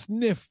the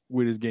sniff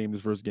with his game,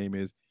 his first game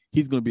is,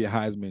 he's going to be a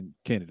Heisman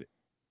candidate.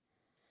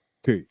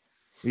 Period.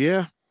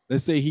 Yeah.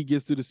 Let's say he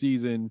gets through the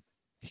season.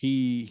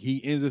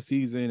 He ends the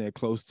season at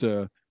close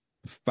to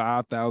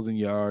 5,000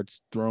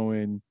 yards,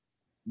 throwing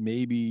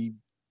maybe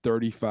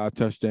 35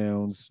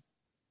 touchdowns,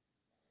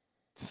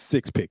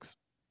 6 picks.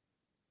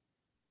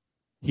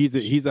 He's a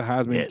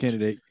Heisman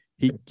candidate.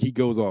 He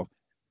goes off.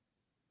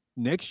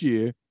 Next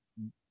year,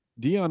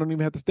 Deion don't even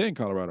have to stay in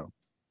Colorado.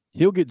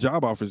 He'll get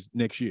job offers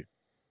next year.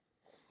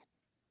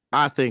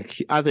 I think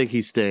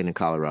he's staying in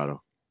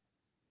Colorado,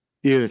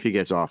 even if he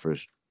gets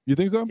offers. You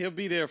think so? He'll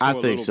be there for a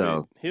little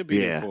bit. He'll be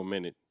there for a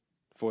minute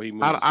before he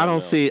moves. I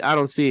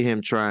don't see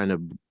him trying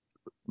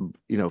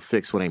to,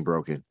 fix what ain't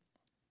broken.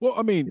 Well,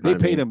 I mean, they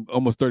paid him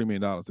almost $30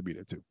 million to be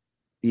there too.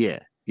 Yeah.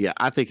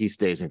 I think he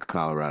stays in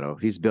Colorado.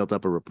 He's built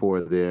up a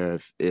rapport there.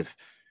 If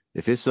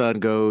his son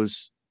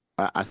goes,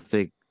 I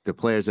think the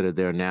players that are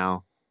there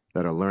now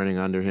that are learning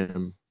under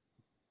him,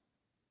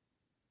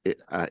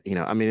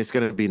 it's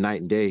going to be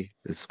night and day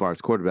as far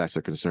as quarterbacks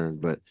are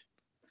concerned. But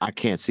I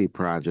can't see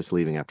Prime just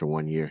leaving after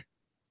 1 year.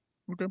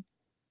 Okay.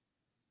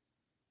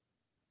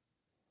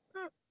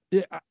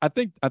 Yeah, I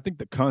think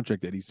the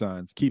contract that he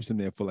signs keeps him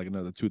there for like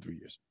another 2-3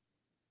 years.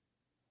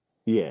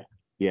 Yeah,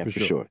 for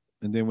sure.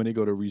 And then when they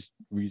go to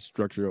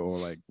restructure or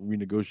like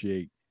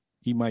renegotiate,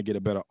 he might get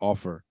a better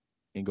offer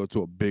and go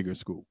to a bigger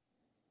school.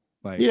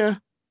 And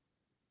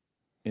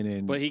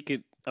then, but he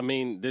could. I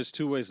mean, there's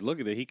 2 ways to look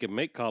at it. He could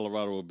make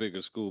Colorado a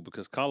bigger school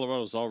because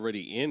Colorado's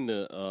already in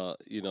the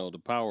the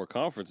power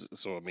conference.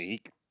 So I mean,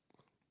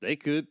 they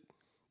could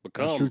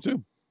become. That's true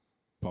too.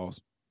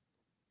 Pause.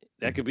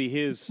 That could be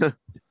his,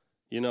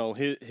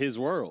 his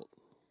world.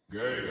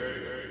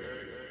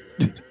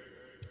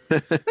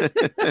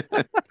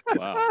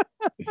 Wow.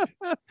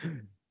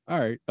 All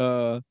right.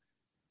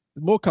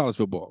 More college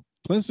football.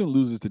 Clemson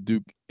loses to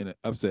Duke in an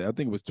upset. I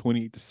think it was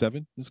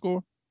 28-7 the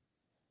score.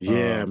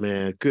 Yeah,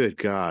 man. Good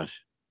God.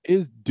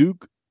 Is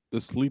Duke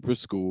the sleeper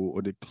school,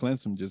 or did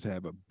Clemson just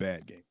have a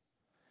bad game?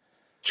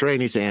 Trey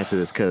needs to answer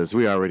this because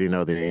we already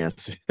know the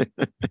answer.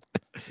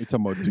 You're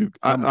talking about Duke.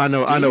 I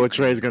know what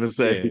Trey's going to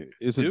say. Yeah,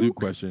 it's a Duke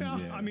question.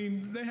 Yeah, I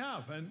mean, they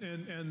have,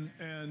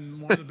 and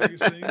one of the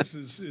biggest things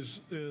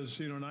is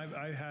and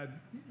I had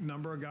a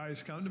number of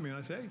guys come to me and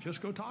I say, hey,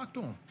 just go talk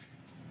to him.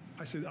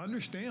 I said,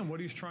 understand what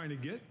he's trying to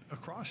get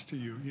across to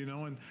you,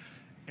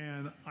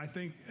 and I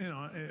think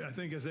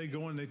as they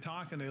go and they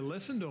talk and they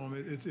listen to him,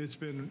 it's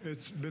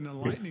been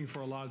enlightening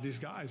for a lot of these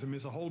guys. I mean,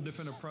 it's a whole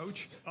different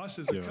approach. Us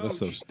as a coach, that's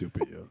so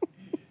stupid, yo.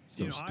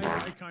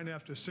 I kind of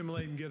have to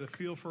assimilate and get a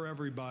feel for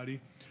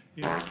everybody.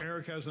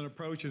 Eric has an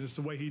approach, and it's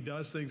the way he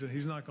does things, and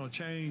he's not going to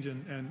change,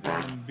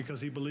 and because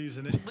he believes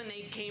in it. When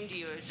they came to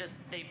you, it was just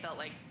they felt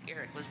like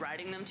Eric was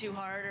riding them too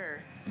hard,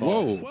 or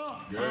whoa.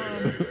 Well,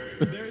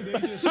 they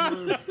just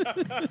were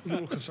a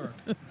little concerned.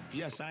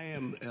 Yes, I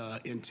am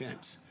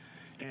intense,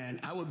 and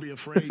I would be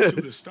afraid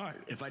to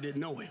start if I didn't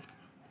know him.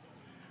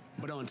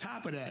 But on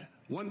top of that,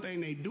 one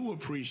thing they do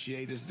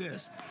appreciate is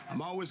this: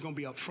 I'm always going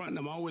to be upfront, and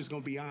I'm always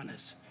going to be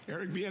honest.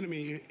 Eric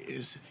Bieniemy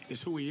is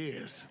who he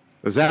is.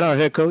 Is that our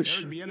head coach?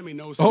 Eric Bieniemy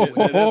knows who he is.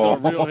 That's our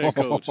real head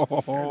coach. Eric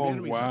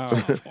Bieniemy's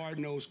a tough,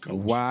 hard-nosed coach.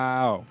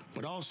 Wow.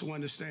 But also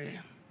understand,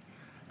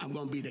 I'm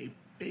going to be their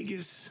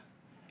biggest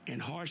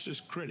and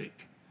harshest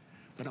critic,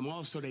 but I'm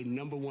also their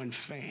 #1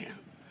 fan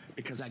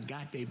because I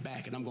got their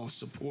back, and I'm going to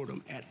support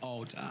them at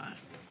all times.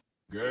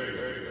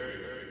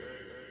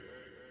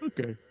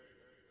 Okay.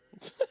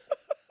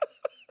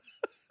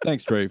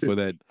 Thanks, Trey, for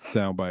that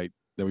soundbite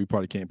that we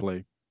probably can't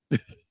play.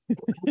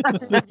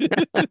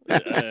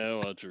 Yeah,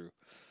 well, true.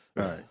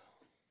 All right.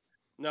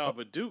 No,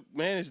 but Duke,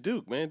 man, it's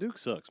Duke, man. Duke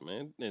sucks,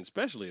 man, and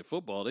especially at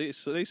football. They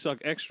suck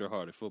extra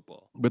hard at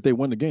football. But they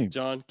won the game.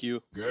 John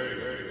Q.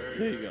 There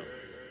you go.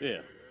 Yeah.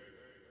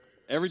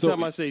 Every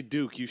time I say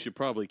Duke, you should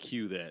probably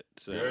cue that.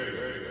 So,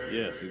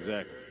 yes,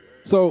 exactly.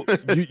 So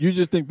you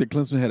just think that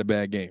Clemson had a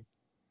bad game?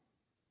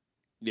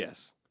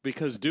 Yes,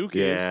 because Duke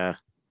Yeah.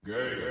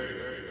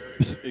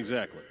 is.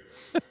 Exactly.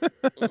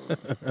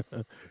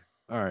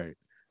 All right.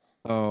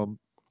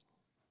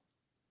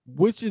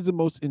 Which is the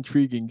most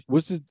intriguing?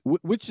 Which is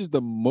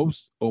the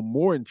most or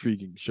more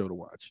intriguing show to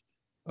watch?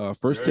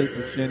 First Take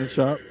with Shannon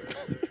Sharp,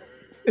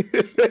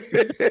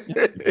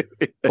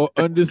 or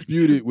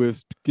Undisputed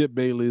with Skip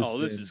Bayless? Oh,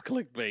 this is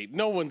clickbait.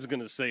 No one's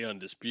gonna say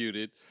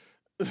Undisputed.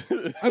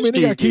 I mean,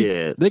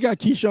 they got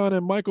Keyshawn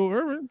and Michael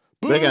Irvin.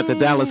 They got the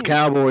Dallas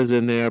Cowboys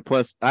in there.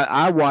 Plus,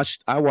 I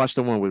watched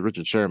the one with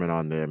Richard Sherman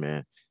on there,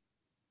 man.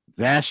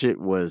 That shit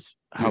was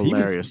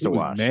hilarious to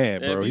watch.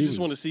 Mad, bro. If you just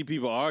want to see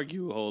people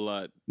argue a whole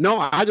lot. No,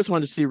 I just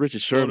wanted to see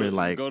Richard Sherman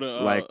crack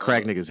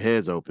niggas'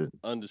 heads open.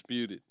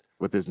 Undisputed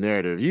with his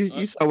narrative.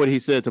 You saw what he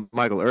said to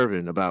Michael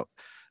Irvin about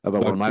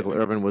when Michael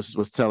Irvin was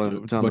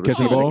telling the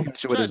catching the ball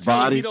with his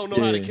body. He don't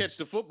know how to catch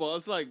the football.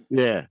 It's like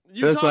you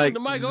talking like, to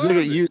Michael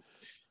Irvin.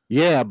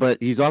 Yeah, but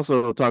he's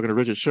also talking to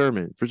Richard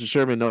Sherman. Richard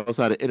Sherman knows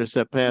how to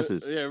intercept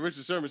passes. Yeah,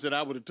 Richard Sherman said,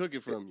 I would have took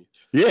it from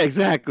you. Yeah,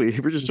 exactly.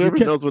 Richard Sherman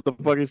knows what the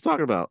fuck he's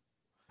talking about.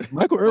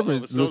 Michael Irvin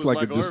looks like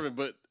Michael Irvin,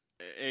 but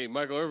hey,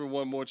 Michael Irvin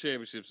won more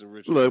championships than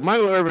Richard. Look,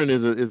 Michael Irvin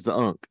is the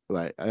unk.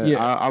 Like, I'm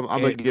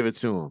gonna give it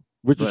to him.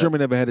 Richard Sherman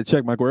never had to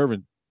check Michael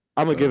Irvin.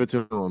 I'm gonna give it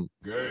to him.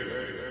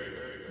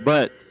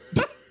 But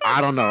I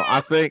don't know.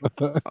 I think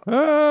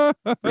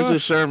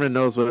Richard Sherman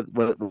knows what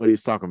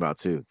he's talking about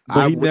too.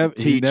 But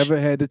he never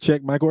had to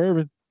check Michael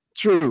Irvin.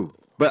 True,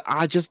 but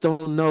I just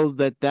don't know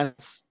that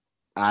that's.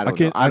 I don't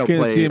know. I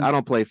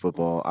don't play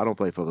football. I don't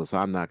play football, so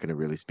I'm not going to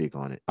really speak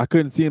on it. I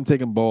couldn't see him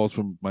taking balls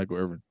from Michael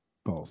Irvin.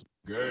 Pause.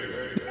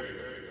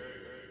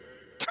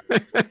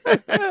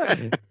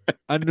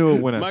 I knew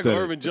it when I said Michael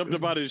Irvin jumped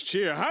up out of his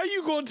chair. How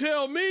you gonna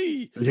tell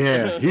me?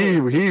 Yeah,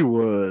 he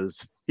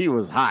was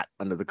hot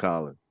under the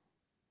collar.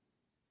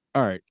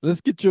 All right,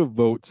 let's get your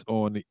votes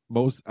on the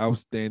most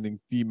outstanding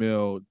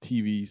female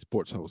TV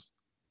sports host.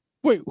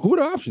 Wait, who are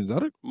the options?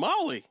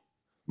 Molly.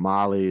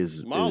 Molly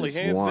is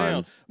hands one.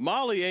 down.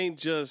 Molly ain't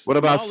just. What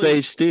about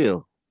Sage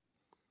Steele?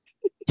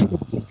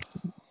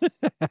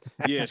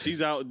 Yeah,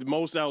 she's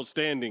most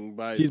outstanding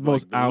by. She's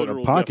most out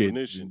of pocket.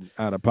 Definition.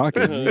 Out of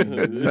pocket.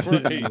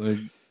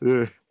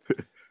 Right.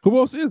 Who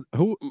else is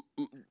who?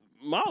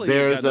 Molly.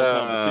 There's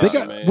they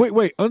got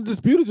wait.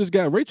 Undisputed just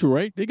got Rachel,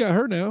 right? They got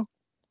her now.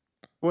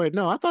 Wait,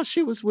 no, I thought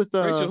she was with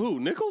Rachel who?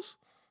 Nichols?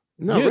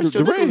 No, yeah, Rachel the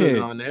Nichols redhead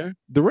is on there.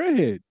 The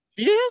redhead.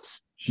 She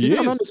is. She's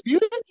not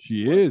Undisputed.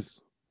 She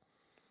is.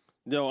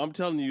 No, I'm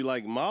telling you,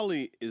 like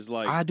Molly is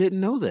like. I didn't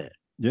know that.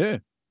 Yeah.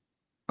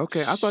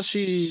 Okay, I thought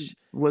she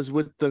was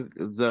with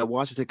the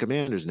Washington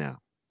Commanders now.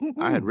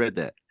 Mm-hmm. I had read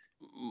that.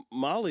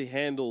 Molly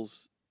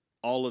handles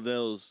all of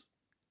those,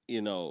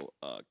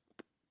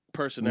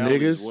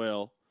 personalities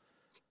well.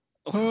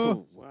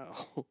 Oh,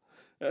 wow.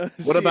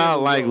 What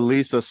about like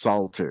Lisa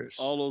Salters?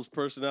 All those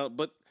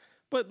personalities,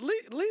 but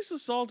Lisa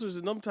Salters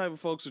and them type of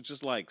folks are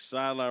just like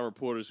sideline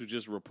reporters who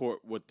just report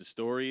what the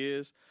story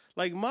is.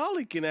 Like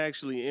Molly can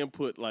actually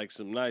input like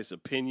some nice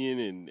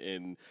opinion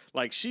and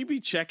like she be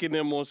checking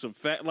them on some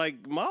fact.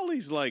 Like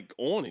Molly's like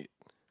on it.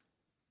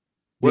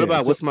 What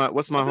about what's my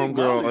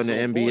homegirl in the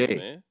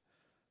NBA?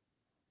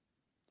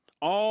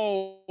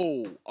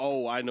 Point,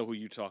 oh, I know who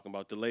you're talking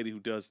about. The lady who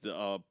does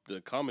the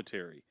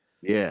commentary.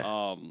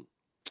 Yeah.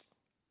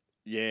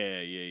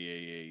 Yeah.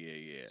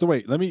 So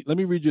wait, let me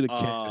read you the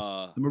cast.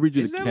 Let me read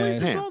you the cast.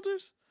 Is that Lisa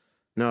Salters?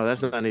 No,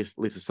 that's not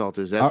Lisa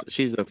Salters.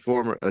 She's a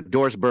former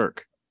Doris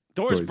Burke.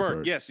 Doris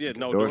Burke, yes, yeah,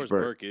 no, Doris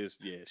Burke is,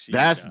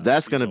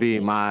 that's gonna be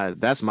my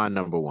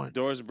number one.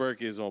 Doris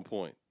Burke is on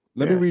point.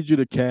 Let me read you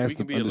the cast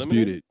of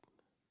Undisputed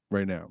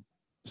right now.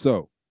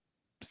 So,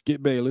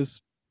 Skip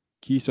Bayless,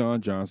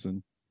 Keyshawn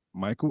Johnson,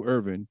 Michael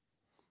Irvin,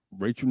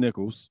 Rachel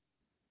Nichols,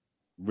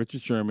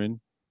 Richard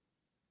Sherman,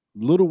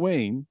 Lil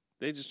Wayne.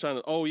 They just trying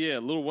to. Oh yeah,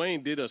 Lil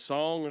Wayne did a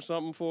song or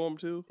something for him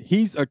too.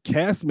 He's a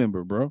cast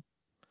member, bro.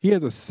 He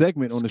has a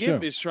segment on the show.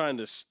 Skip is trying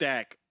to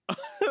stack.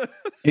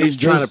 He's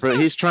trying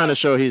to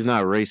show he's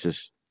not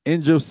racist.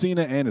 And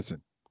Josina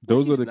Anderson.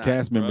 Those are the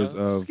cast members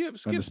of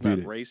Skip's Undisputed.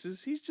 not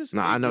racist. He's just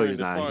I know he's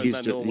not.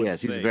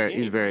 He's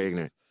very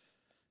ignorant.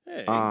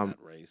 Hey,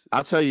 not racist.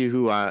 I'll tell you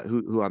who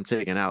I'm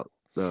taking out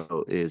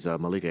though is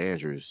Malika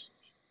Andrews.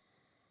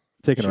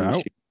 Taking her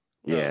out?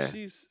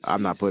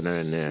 I'm not putting her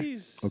in there.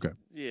 Okay.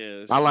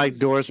 Yeah. I like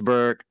Doris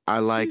Burke. I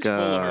like she's full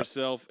of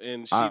herself,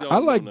 and she I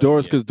like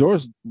Doris because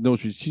Doris knows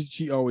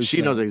she always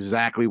knows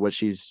exactly what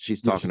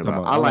she's talking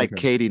about. I like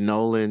Katie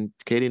Nolan.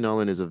 Katie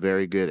Nolan is a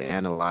very good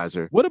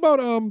analyzer. What about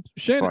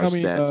Sharon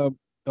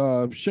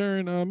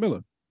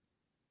Miller?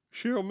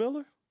 Cheryl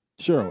Miller?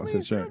 Cheryl, I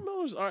said Sharon. Cheryl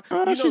Miller's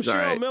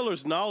Cheryl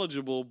Miller's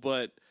knowledgeable,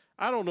 but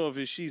I don't know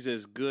if she's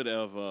as good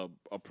of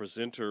a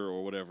presenter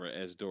or whatever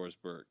as Doris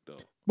Burke, though.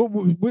 But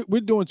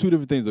we're doing two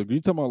different things. Like, you're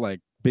talking about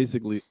like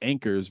basically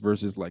anchors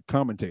versus like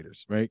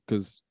commentators, right?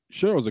 Because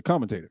Cheryl's a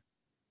commentator.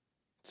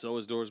 So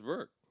is Doris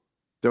Burke.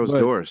 That was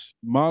Doris.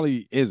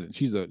 Molly isn't.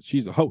 She's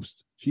a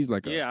host. She's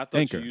like a I thought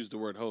anchor. you used the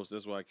word host.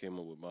 That's why I came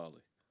up with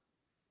Molly.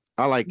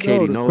 I like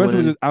Katie the Nolan. question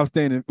was just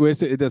outstanding. Well,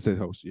 it does say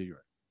host. Yeah, you're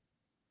right.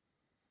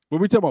 But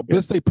we're talking about,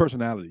 let's say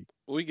personality.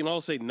 Well, we can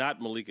all say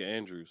not Malika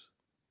Andrews.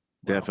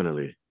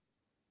 Definitely.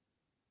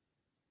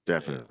 Yeah.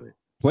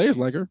 Players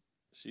like her.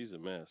 She's a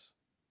mess.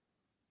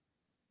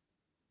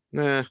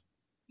 Nah.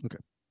 Okay.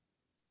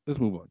 Let's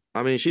move on.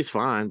 I mean, she's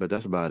fine, but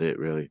that's about it,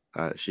 really.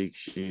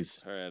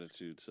 She's her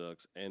attitude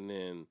sucks. And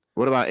then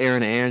what about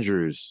Erin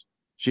Andrews?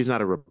 She's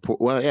not a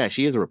reporter. Well, yeah,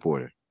 she is a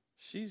reporter.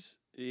 She's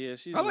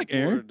I like a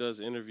reporter, Erin. does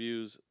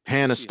interviews.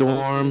 Hannah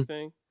Storm.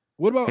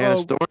 What about Hannah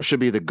Storm? Should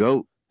be the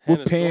GOAT.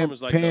 Hannah Storm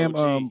is like the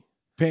OG.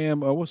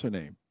 Pam. What's her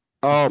name?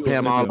 Oh,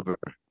 Pam Oliver.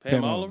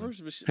 Pam Oliver.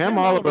 Pam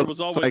Oliver was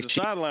always like a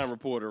sideline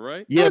reporter,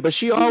 right? Yeah, but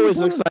she always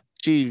looks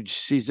like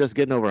she's just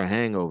getting over a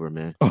hangover,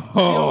 man. She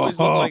always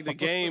looked like the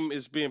game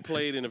is being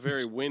played in a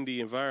very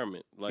windy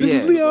environment. Like, this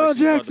is Leon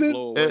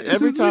Jackson.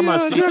 Every time I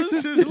see her,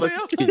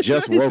 she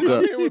just woke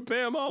up. Here with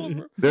Pam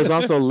Oliver. There's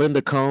also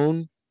Linda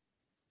Cohn.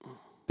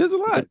 There's a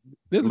lot.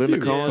 There's Linda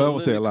a few. Cohn. I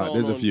won't say a lot.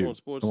 There's a few. I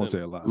Sports won't say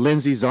Center. a lot.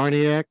 Lindsay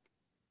Zarniak.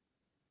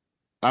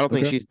 I don't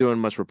think Okay. she's doing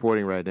much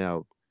reporting right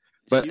now.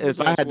 But She if was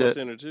on I had Sports to,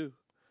 Center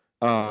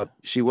too.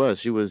 she was.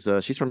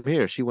 She's from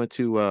here. She went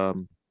to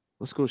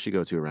what school did she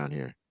go to around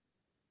here?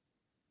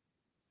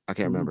 I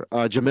can't remember.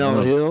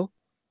 Jamel Hill.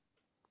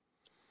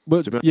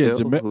 But Jamel yeah, Hill,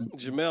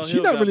 Jamel she's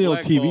Hill not got really on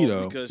TV blackballed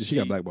though. because She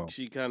got blackballed.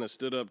 She kind of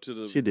stood up to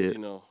the. She did. You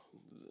know,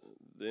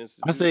 the I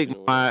institution think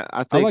or my. whatever.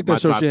 I I like that my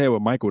show top- she had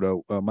with Michael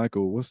though.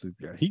 Michael, what's the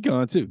guy? He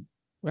gone too.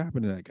 What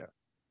happened to that guy?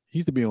 He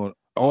used to be on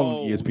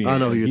all of ESPN. I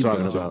know who you're He's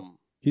talking gone, too. about.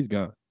 He's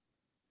gone.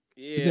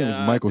 Yeah, name was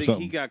Michael I think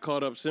something. he got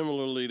caught up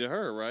similarly to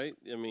her, right?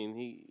 I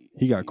mean,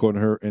 He got caught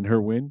in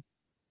her win.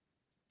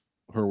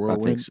 Her I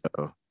whirlwind. think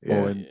so.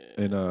 Or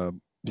Yeah.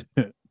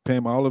 in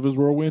Pam Oliver's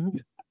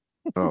whirlwind.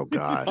 Oh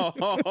God.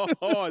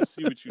 Oh, I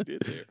see what you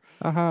did there.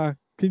 Aha,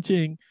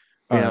 ching.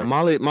 Yeah,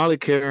 Molly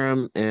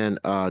Karam and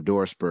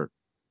Doris Burke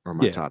are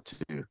my top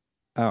two.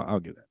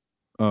 I'll get that.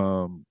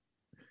 All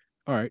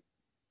right.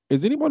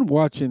 Is anyone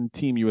watching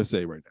Team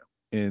USA right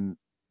now? And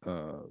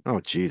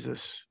oh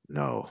Jesus,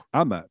 no.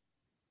 I'm not.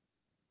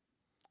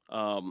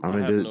 I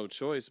mean, have no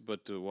choice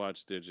but to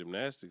watch their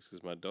gymnastics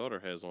because my daughter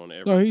has on No,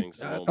 everything.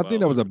 I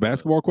think that was a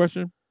basketball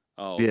question.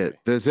 Oh, Yeah. okay.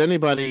 Does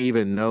anybody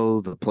even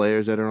know the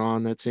players that are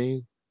on that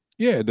team?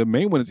 Yeah, the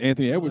main one is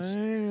Anthony Edwards.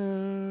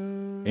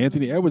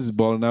 Anthony Edwards is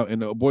balling out,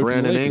 and the boy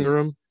Brandon from the Lakers,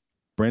 Ingram,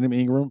 Brandon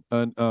Ingram,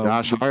 and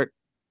Josh Hart,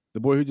 the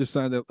boy who just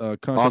signed that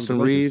contract Austin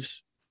with the Lakers-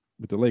 Reeves,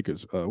 with the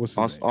Lakers. What's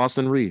his name?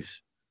 Austin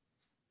Reeves.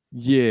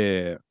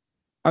 Yeah,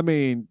 I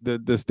mean the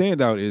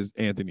standout is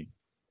Anthony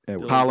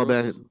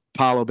Edwards.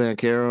 Paulo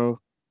Banchero.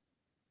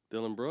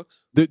 Dylan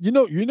Brooks. You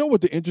know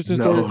what the interesting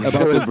No, story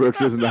about Dylan the,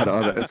 Brooks is not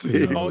on that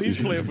team. Oh, he's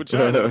playing for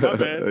China. My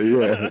bad.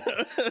 Yeah.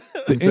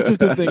 the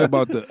interesting thing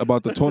about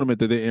the tournament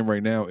that they're in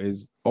right now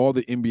is all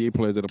the NBA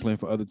players that are playing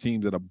for other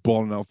teams that are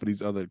balling out for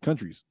these other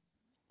countries.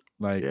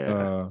 Like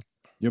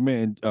your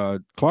man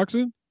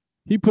Clarkson,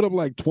 he put up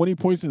like 20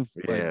 points in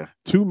like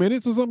 2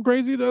 minutes or something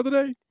crazy the other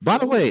day. By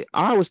the way,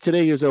 I was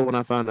today years old when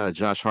I found out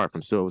Josh Hart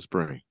from Silver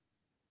Spring.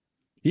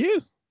 He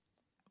is.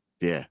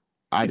 Yeah,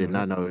 I did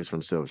not know he was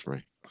from Silver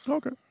Spring.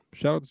 Okay.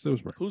 Shout out to Silver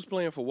Spring. Who's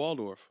playing for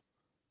Waldorf?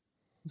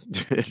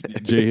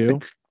 Jay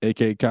Hill,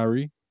 aka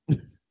Kyrie.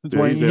 That's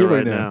why he's he's there here right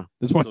right now. now.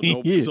 That's why So he's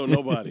no- here. so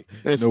nobody.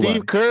 And Nobody.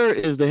 Steve Kerr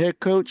is the head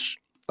coach.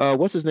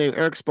 What's his name?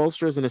 Eric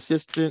Spoelstra is an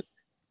assistant.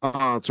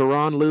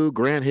 Teron Lue,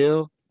 Grant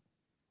Hill.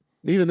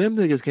 Even them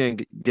niggas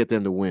can't get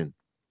them to win.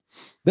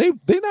 They're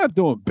not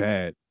doing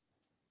bad.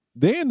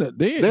 They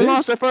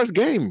lost their first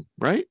game,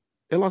 right?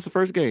 They lost the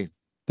first game.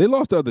 They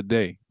lost the other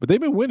day, but they've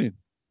been winning.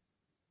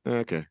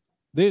 Okay.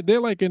 They're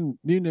like in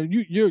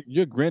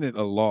you're granted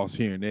a loss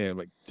here and there,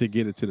 like to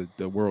get it to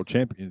the world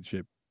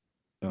championship.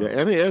 Yeah,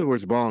 Anthony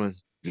Edwards balling.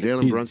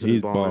 Jalen Brunson he's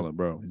is balling.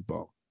 bro. He's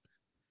balling.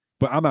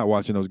 But I'm not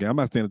watching those games. I'm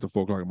not staying up to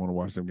 4 o'clock. I'm gonna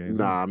watch them games.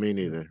 Nah, me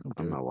neither.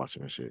 I'm not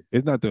watching that shit.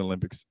 It's not the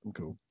Olympics. I'm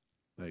cool.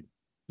 Like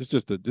it's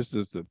just the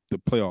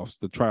playoffs,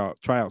 the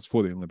tryouts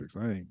for the Olympics.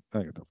 I ain't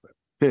got time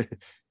for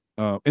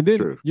that. And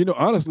then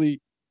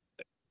honestly,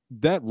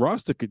 that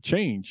roster could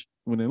change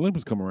when the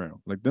Olympics come around.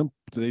 Like them,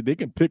 they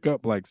can pick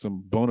up like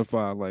some bona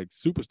fide like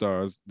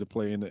superstars to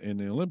play in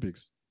the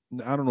Olympics.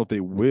 I don't know if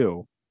they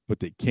will, but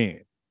they can.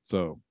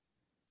 So,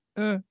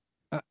 I'm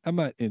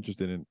not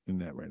interested in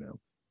that right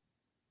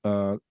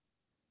now.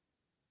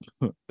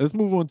 Let's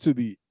move on to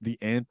the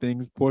and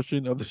things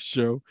portion of the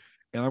show,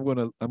 and I'm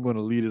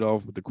gonna lead it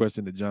off with the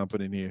question that John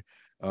put in here.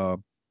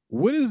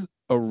 What is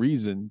a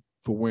reason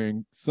for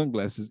wearing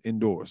sunglasses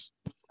indoors?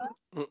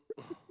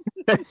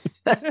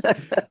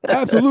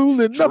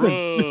 Absolutely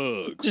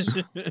nothing.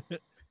 Drugs.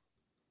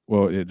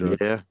 Well, yeah, drugs.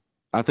 Yeah.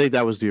 I think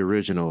that was the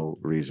original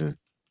reason.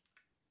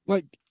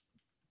 Like,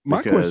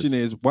 my Because- question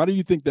is, why do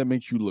you think that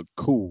makes you look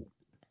cool?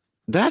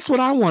 That's what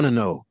I want to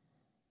know.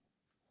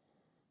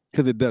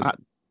 Because it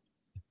doesn't.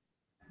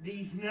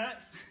 These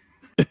nuts.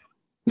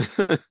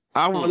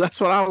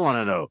 That's what I want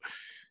to know.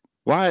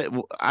 Why?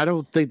 I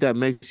don't think that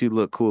makes you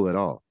look cool at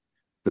all.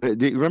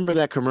 Do you remember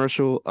that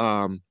commercial?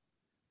 I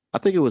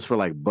think it was for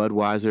like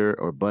Budweiser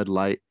or Bud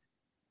Light,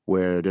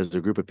 where there's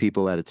a group of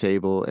people at a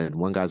table and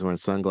one guy's wearing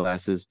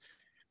sunglasses,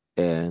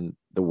 and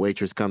the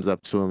waitress comes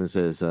up to him and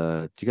says,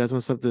 "Do you guys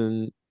want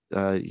something?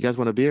 You guys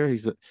want a beer?"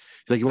 He's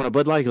like, "You want a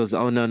Bud Light?" He goes,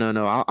 "Oh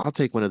no, I'll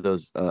take one of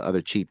those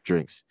other cheap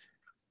drinks."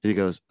 He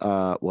goes,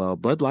 "Well,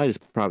 Bud Light is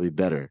probably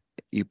better.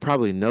 You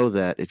probably know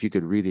that if you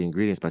could read the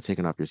ingredients by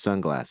taking off your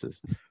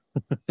sunglasses."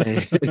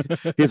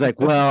 He's like,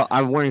 "Well,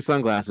 I'm wearing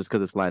sunglasses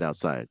because it's light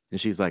outside."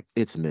 And she's like,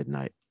 "It's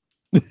midnight."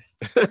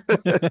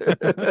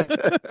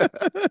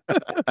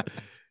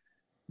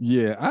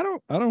 Yeah,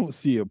 I don't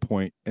see a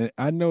point. And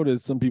I know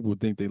that some people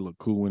think they look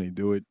cool when they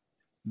do it,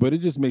 but it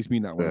just makes me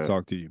not want to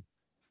talk to you.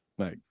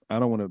 Like, I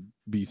don't want to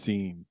be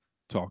seen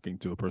talking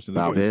to a person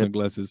that's wearing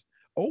sunglasses.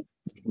 Oh.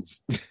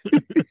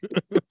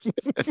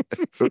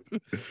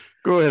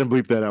 Go ahead and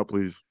bleep that out,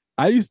 please.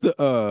 I used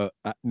to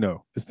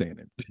no, it's staying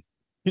in.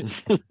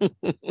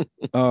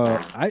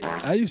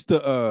 I used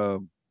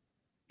to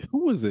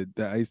who was it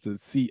that I used to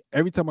see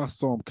every time I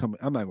saw him coming?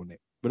 I'm not gonna name,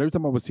 but every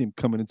time I would see him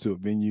coming into a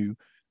venue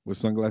with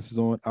sunglasses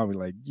on, I would be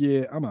like,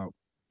 yeah, I'm out.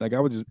 Like I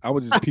would just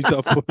peace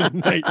out for the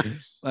night.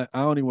 Like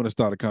I don't even want to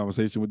start a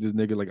conversation with this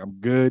nigga. Like I'm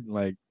good.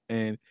 Like,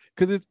 and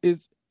because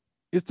it's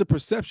the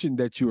perception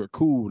that you are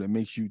cool that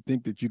makes you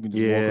think that you can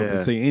just walk up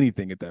and say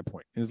anything at that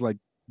point. It's like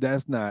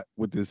that's not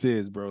what this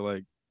is, bro.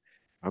 Like,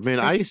 I mean,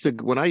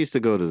 when I used to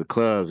go to the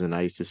clubs and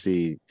I used to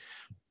see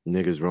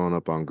niggas rolling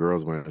up on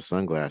girls wearing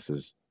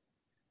sunglasses,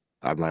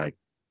 I'm like,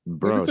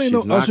 bro,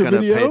 she's not gonna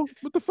pay.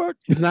 What the fuck?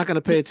 She's not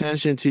gonna pay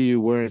attention to you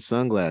wearing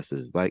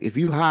sunglasses. Like, if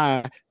you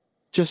high,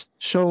 just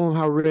show them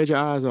how red your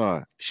eyes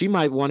are. She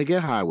might want to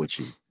get high with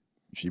you.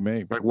 She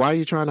may. Like, why are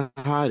you trying to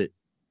hide it?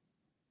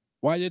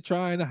 Why you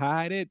trying to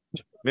hide it?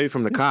 Maybe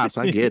from the cops.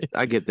 I get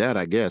that,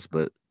 I guess,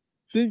 but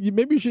then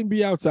maybe you shouldn't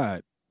be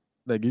outside.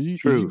 Like,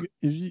 if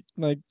you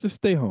like, just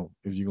stay home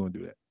if you're gonna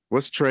do that.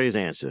 What's Trey's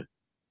answer?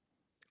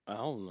 I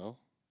don't know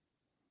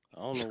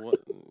what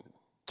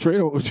Trey.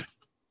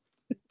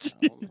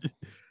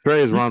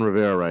 Trey is Ron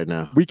Rivera right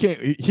now. He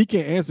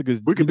can't answer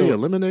because we could be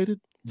eliminated.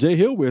 Jay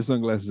Hill wears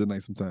sunglasses at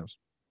night sometimes.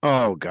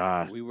 Oh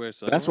God, we wear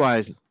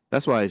sunglasses.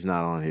 That's why he's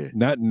not on here.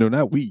 Not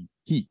we.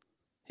 He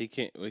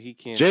can't. He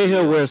can't. Jay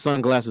Hill wears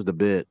sunglasses to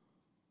bed.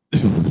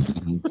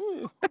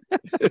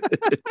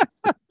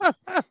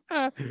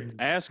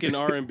 Ask an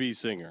R&B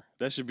singer.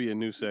 That should be a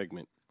new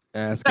segment.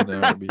 Ask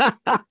an R&B.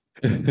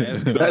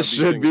 That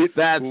should be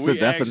that's a new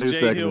Jay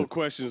segment. Hill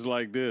questions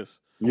like this.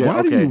 Yeah,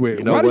 why do you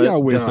wear? Why do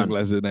y'all wear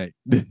sunglasses at night?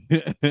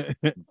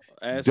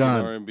 Ask an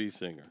R&B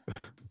singer.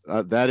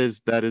 That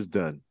is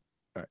done.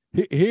 All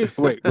right.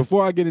 Wait,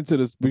 before I get into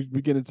this, we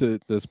get into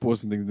the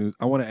sports and things news.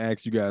 I want to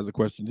ask you guys a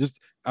question.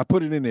 I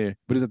put it in there,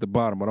 but it's at the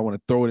bottom. But I want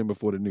to throw it in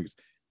before the news.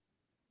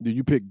 Do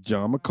you pick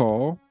John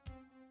McCall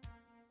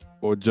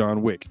or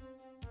John Wick?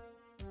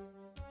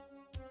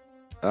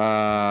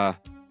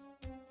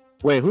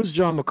 Wait, who's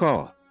John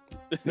McCall?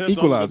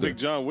 Equalizer. I pick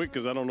John Wick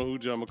because I don't know who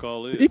John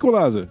McCall is. The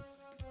Equalizer.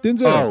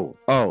 Denzel.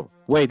 Oh,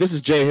 wait, this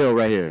is Jay Hill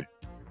right here.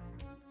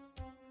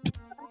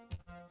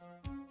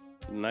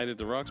 Night at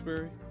the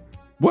Roxbury.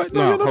 What?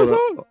 No, you know the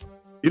song?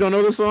 You don't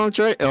know the song,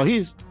 Trey? Oh,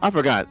 I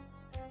forgot.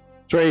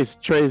 Trey's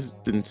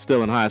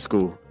still in high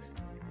school.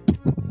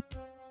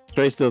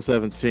 Trey's still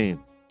 17.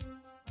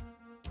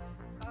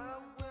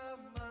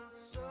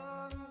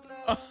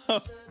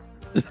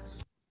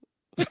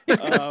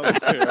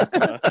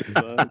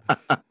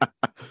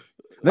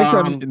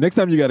 Next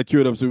time you got to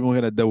cue it up so we won't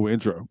hear that double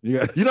intro.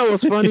 You know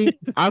what's funny?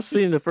 I've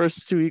seen the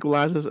first two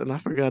Equalizers and I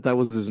forgot that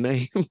was his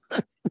name.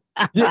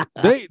 Yeah,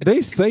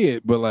 they say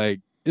it, but like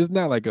it's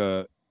not like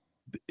I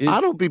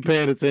don't be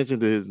paying attention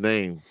to his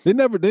name. They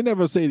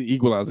never say the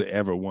Equalizer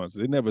ever once.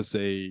 They never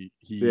say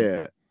he's.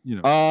 Yeah.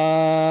 You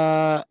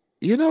know.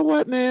 You know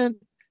what, man?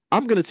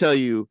 I'm gonna tell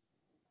you.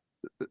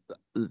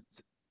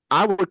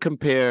 I would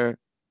compare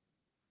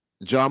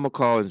John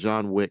McCall and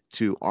John Wick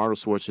to Arnold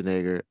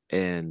Schwarzenegger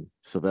and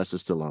Sylvester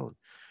Stallone.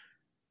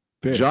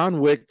 Fair. John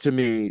Wick to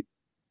me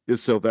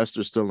is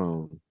Sylvester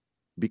Stallone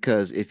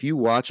because if you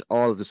watch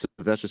all of the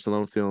Sylvester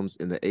Stallone films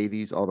in the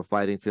 80s, all the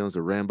fighting films,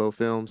 the Rambo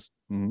films,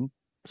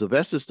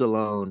 Sylvester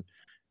Stallone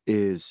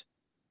is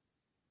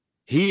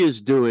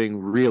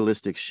doing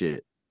realistic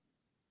shit.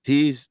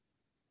 He's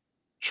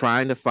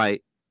trying to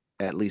fight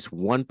at least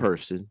one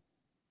person.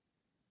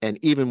 And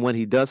even when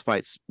he does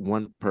fight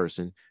one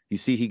person, you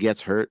see he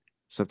gets hurt.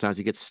 Sometimes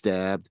he gets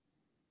stabbed.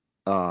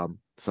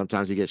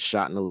 Sometimes he gets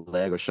shot in the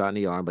leg or shot in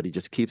the arm, but he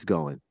just keeps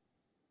going.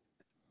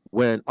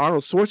 When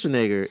Arnold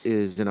Schwarzenegger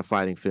is in a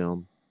fighting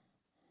film,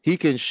 he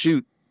can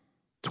shoot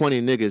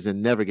 20 niggas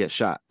and never get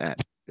shot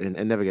at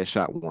and never get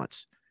shot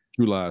once.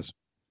 True lies.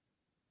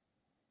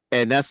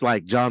 And that's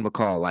like John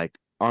McCall. Like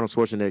Arnold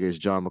Schwarzenegger is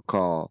John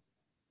McCall,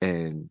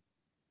 and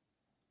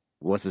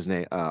what's his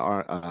name?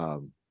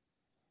 John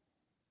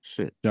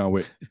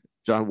Wick.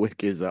 John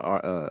Wick is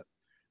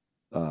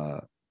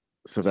Sylvester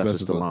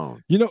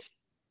Stallone. You know,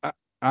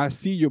 I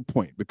see your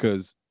point,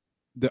 because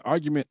the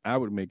argument I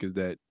would make is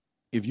that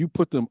if you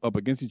put them up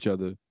against each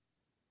other,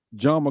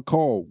 John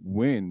McCall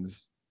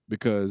wins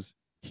because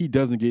he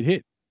doesn't get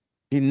hit.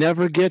 He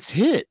never gets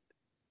hit.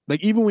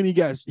 Like, even when he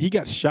got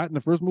shot in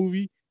the first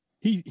movie,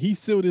 he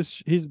sealed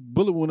his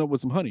bullet wound up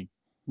with some honey.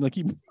 Like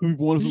he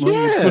wanted some honey.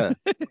 Yeah.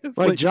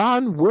 like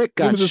John Wick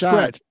got shot,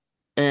 scratch.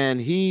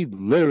 and he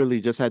literally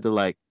just had to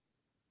like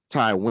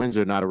tie a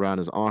Windsor knot around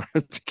his arm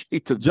to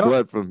keep the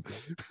blood from.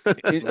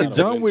 in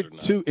John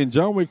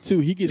Wick 2,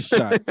 he gets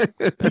shot.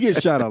 He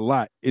gets shot a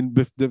lot. And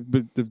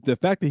the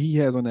fact that he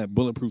has on that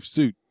bulletproof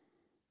suit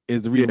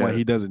is the reason why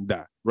he doesn't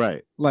die.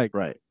 Right. Like,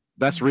 right.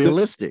 That's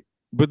realistic.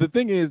 But the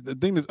thing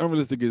that's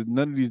unrealistic is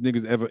none of these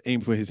niggas ever aim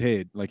for his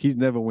head. Like, he's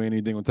never wearing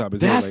anything on top of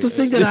his That's head. That's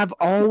the thing that I've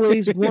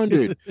always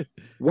wondered.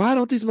 Why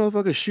don't these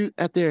motherfuckers shoot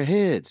at their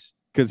heads?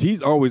 Because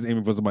he's always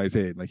aiming for somebody's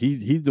head. Like,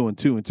 he's doing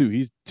 2 and 2.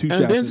 He's 2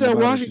 shots. And Denzel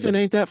Washington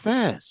ain't that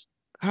fast.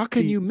 How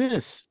can you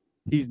miss?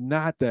 He's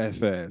not that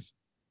fast.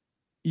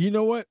 You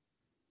know what?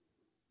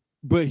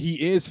 But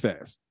he is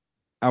fast.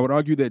 I would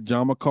argue that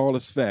John McCall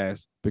is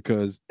fast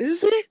because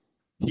is he?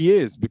 He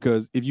is,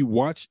 because if you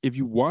watch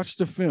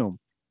the film,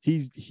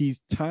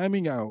 he's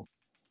timing out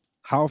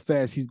how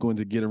fast he's going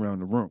to get around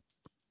the room.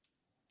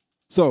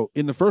 So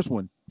in the first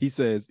one, he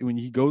says, when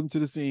he goes into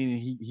the scene and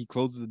he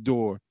closes the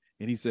door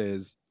and he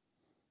says,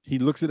 he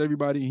looks at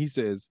everybody and he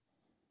says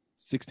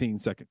 16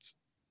 seconds.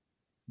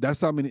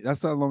 That's how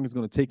long it's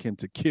going to take him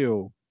to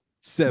kill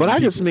 7 But I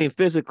people. just mean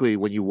physically,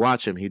 when you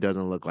watch him, he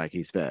doesn't look like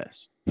he's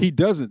fast. He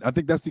doesn't. I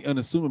think that's the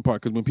unassuming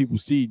part, because when people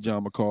see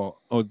John McCall,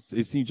 or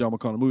they see John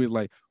McCall in the movie, it's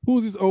like,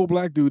 who's this old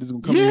black dude that's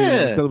gonna come in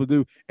and tell him to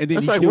do? And then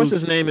that's like, what's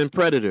his name in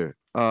Predator?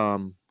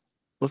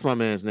 What's my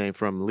man's name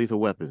from Lethal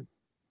Weapon?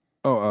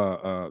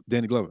 Oh,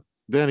 Danny Glover.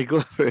 Danny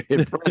Glover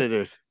in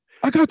Predator.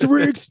 I got the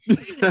rigs.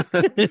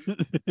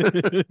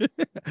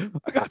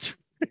 I got you.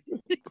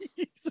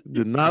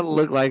 Did not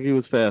look like he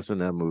was fast in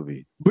that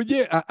movie. But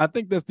yeah, I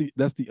think that's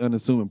the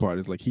unassuming part.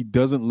 It's like, he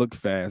doesn't look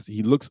fast.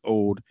 He looks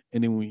old,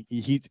 and then when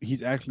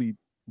he's actually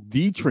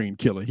the trained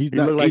killer. He's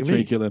not a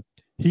trained killer.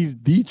 He's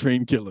the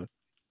trained killer.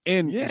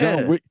 And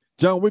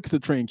John Wick's a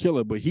trained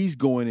killer, but he's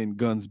going in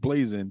guns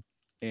blazing.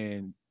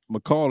 And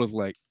McCall is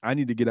like, I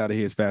need to get out of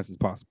here as fast as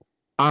possible.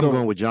 I'm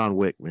going with John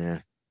Wick,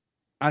 man.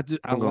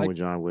 I'm going with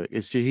John Wick.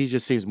 He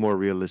just seems more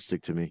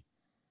realistic to me.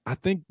 I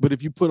think, but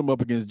if you put him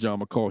up against John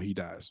McCall, he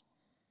dies.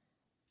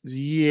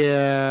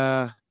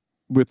 Yeah.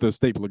 With a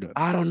stapler gun.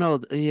 I don't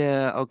know.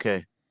 Yeah,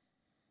 okay.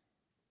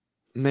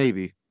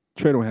 Maybe.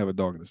 Trey don't have a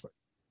dog in this fight.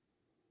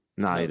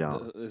 No, he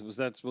don't. Was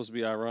that supposed to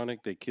be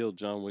ironic? They killed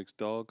John Wick's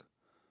dog?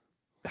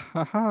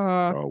 Ha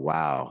ha. Oh,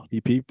 wow.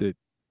 He peeped it.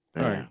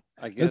 Yeah. All right.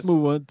 I guess let's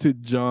move on to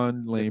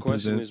John Lane. The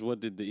question is, what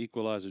did the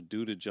Equalizer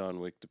do to John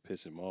Wick to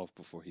piss him off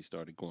before he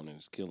started going on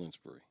his killing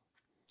spree?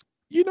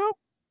 You know,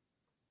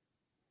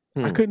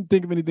 I couldn't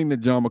think of anything that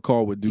John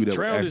McCall would do that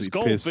would actually his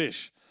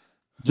goldfish.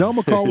 John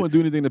McCall wouldn't do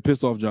anything to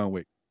piss off John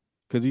Wick,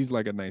 because he's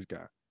like a nice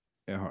guy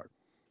at heart.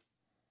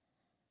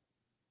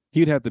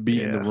 He'd have to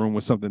be in the room when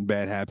something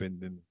bad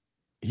happened, and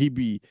he'd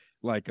be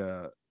like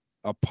a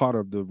part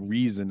of the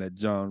reason that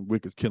John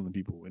Wick is killing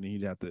people, and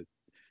he'd have to.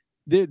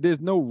 There's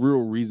no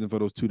real reason for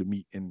those two to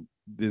meet in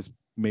this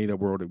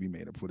made-up world that we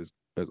made up for this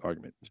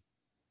argument.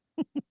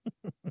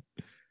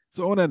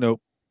 So on that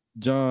note,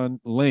 John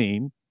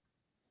Lane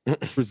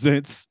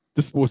presents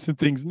the Sports and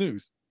Things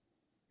news.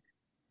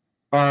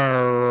 All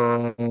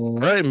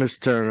right, Mr.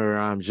 Turner,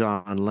 I'm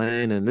John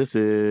Lane, and this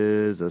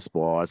is the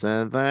Sports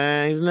and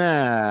Things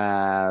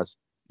news.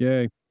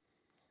 Yay.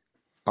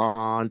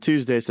 On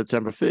Tuesday,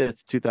 September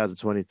 5th,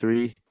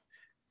 2023,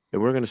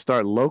 and we're going to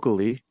start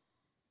locally.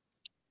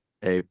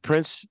 A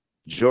Prince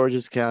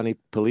George's County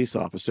police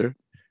officer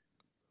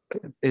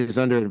is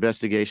under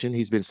investigation.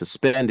 He's been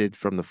suspended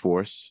from the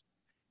force.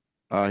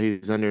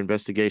 He's under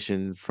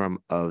investigation from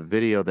a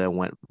video that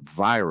went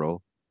viral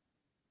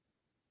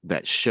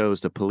that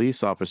shows the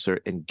police officer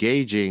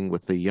engaging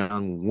with a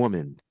young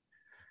woman.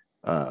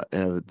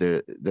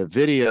 The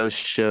video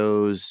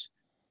shows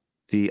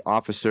the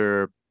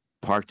officer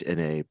parked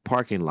in a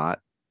parking lot,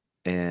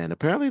 and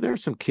apparently there are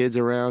some kids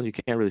around. You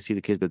can't really see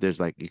the kids, but there's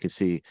like, you can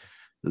see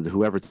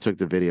whoever took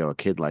the video, a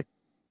kid like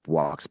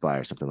walks by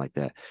or something like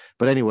that.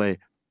 But anyway,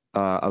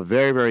 a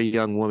very, very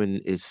young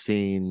woman is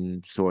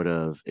seen sort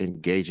of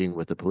engaging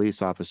with the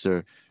police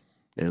officer.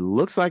 It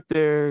looks like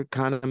they're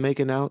kind of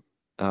making out.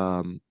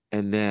 And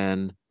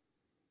then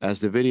as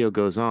the video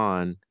goes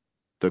on,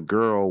 the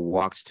girl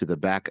walks to the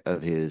back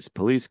of his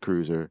police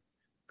cruiser,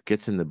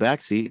 gets in the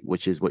back seat,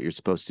 which is what you're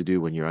supposed to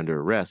do when you're under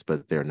arrest,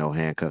 but there are no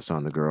handcuffs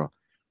on the girl.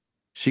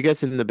 She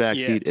gets in the back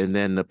seat, and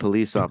then the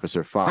police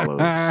officer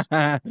follows.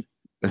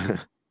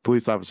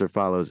 Police officer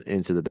follows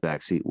into the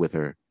back seat with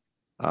her.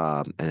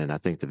 And then I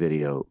think the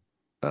video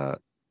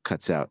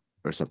cuts out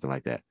or something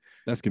like that.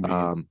 That's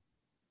convenient.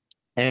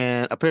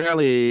 And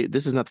apparently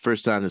this is not the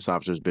first time this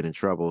officer has been in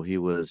trouble. He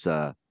was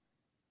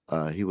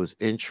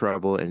in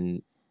trouble,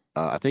 and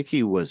I think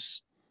he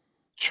was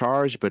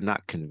charged but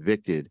not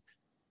convicted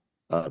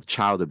of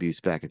child abuse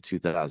back in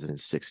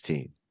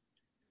 2016.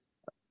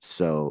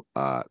 So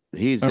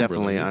he's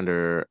definitely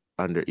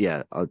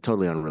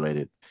totally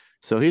unrelated.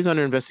 So he's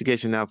under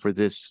investigation now for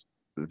this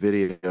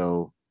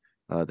video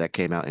that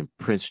came out in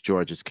Prince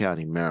George's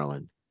County,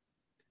 Maryland.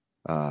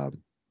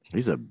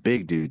 He's a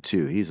big dude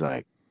too. He's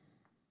like,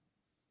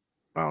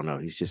 I don't know.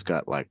 He's just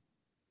got like,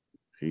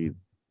 he's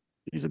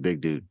a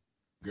big dude.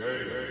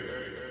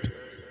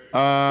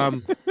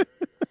 A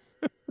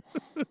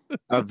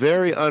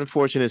very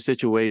unfortunate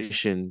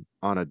situation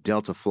on a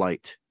Delta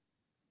flight.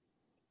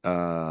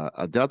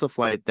 A Delta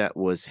flight that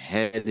was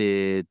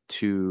headed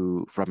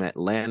from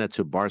Atlanta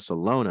to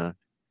Barcelona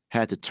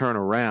had to turn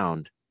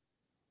around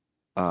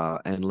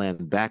and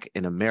land back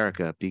in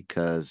America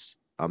because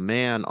a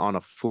man on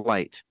a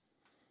flight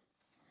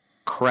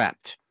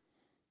crapped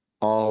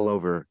all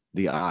over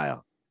the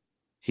aisle.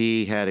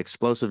 He had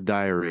explosive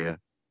diarrhea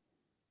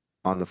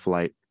on the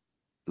flight,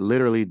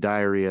 literally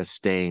diarrhea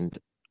stained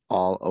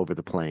all over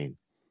the plane.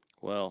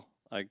 Well,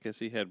 I guess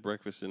he had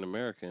breakfast in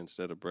America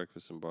instead of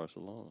breakfast in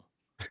Barcelona.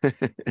 It's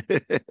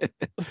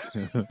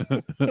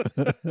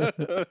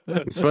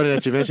funny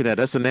that you mentioned that.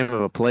 That's the name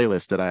of a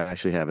playlist that I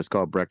actually have. It's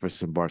called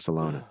Breakfast in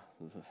Barcelona.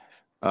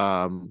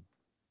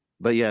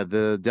 But yeah,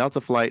 the Delta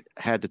flight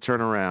had to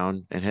turn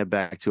around and head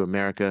back to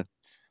America.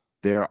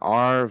 There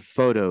are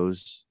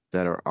photos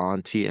that are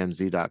on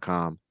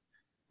TMZ.com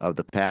of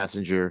the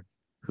passenger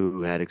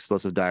who had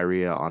explosive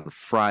diarrhea on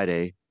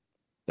Friday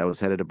that was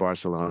headed to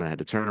Barcelona, had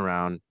to turn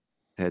around,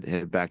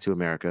 head back to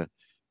America.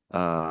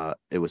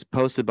 It was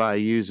posted by a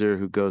user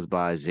who goes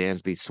by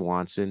Zansby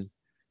Swanson.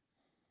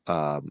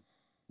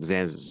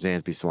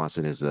 Zansby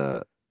Swanson is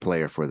a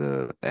player for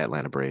the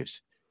Atlanta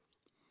Braves,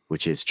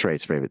 which is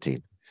Trey's favorite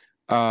team.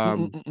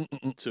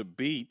 To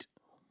beat.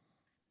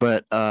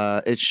 But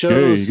it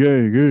shows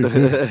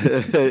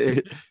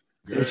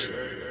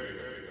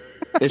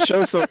it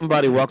shows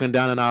somebody walking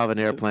down an aisle of an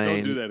airplane.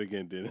 Don't do that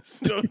again, Dennis.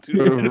 Don't do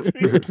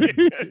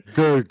that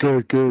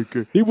again.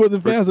 Good. He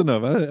wasn't fast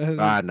enough.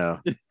 I know.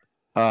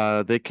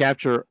 They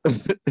capture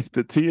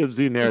the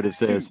TMZ narrative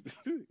says,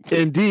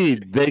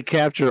 indeed, they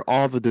capture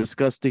all the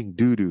disgusting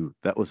doo-doo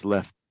that was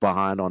left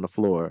behind on the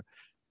floor.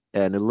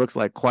 And it looks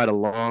like quite a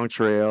long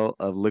trail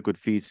of liquid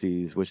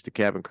feces, which the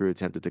cabin crew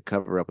attempted to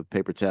cover up with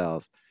paper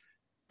towels.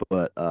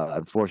 But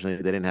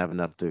unfortunately, they didn't have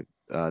enough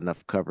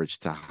coverage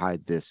to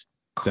hide this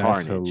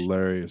carnage. That's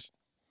hilarious.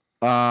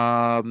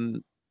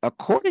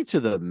 According to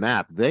the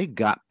map, they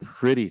got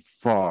pretty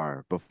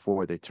far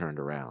before they turned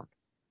around.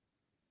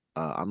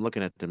 I'm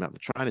looking at the map. I'm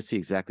trying to see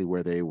exactly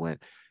where they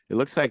went. It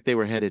looks like they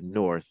were headed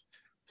north.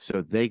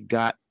 So they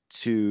got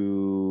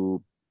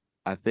to,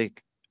 I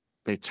think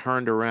they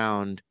turned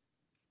around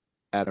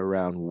at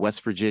around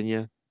West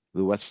Virginia,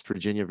 the West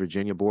Virginia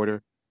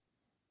border,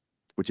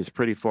 which is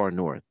pretty far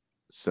north.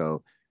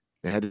 So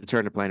they had to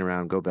turn the plane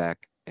around, go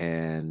back,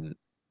 and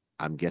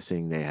I'm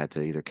guessing they had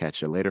to either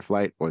catch a later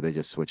flight or they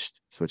just switched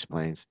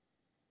planes.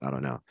 I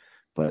don't know.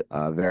 But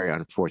a very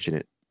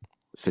unfortunate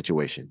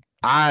situation.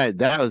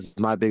 That was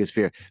my biggest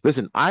fear.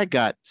 Listen, I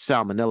got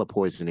salmonella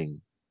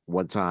poisoning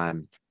one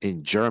time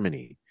in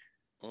Germany.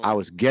 I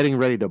was getting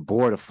ready to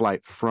board a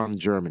flight from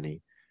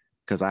Germany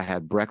because I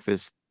had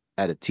breakfast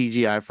at a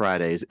TGI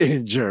Fridays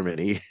in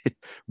Germany.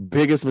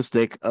 Biggest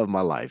mistake of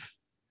my life.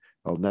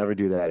 I'll never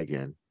do that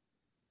again.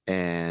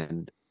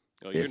 And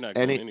you're not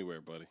going anywhere,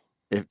 buddy.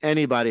 If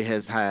anybody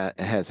has had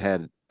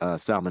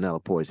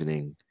salmonella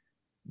poisoning,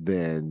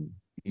 then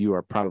you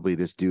are probably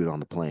this dude on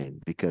the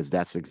plane, because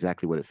that's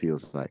exactly what it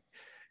feels like.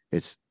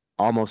 It's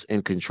almost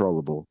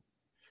uncontrollable.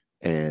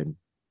 And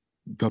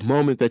the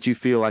moment that you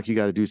feel like you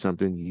got to do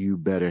something, you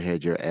better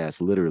head your ass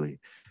into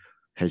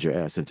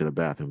the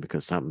bathroom,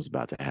 because something's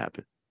about to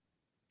happen.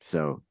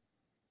 So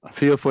I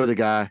feel for the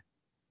guy.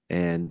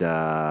 And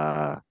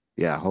I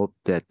hope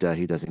that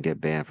he doesn't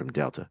get banned from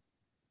Delta.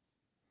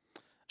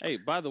 Hey,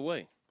 by the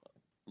way,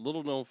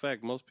 little known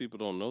fact, most people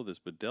don't know this,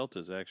 but Delta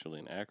is actually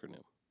an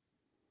acronym.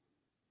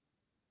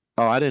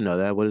 Oh, I didn't know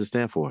that. What does it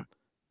stand for?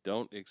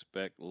 Don't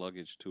expect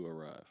luggage to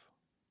arrive.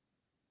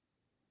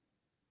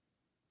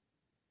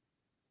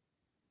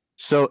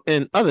 So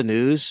in other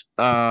news,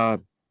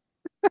 Bob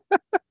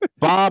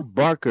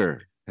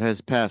Barker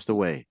has passed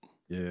away.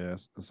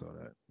 Yes, I saw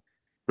that.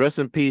 Rest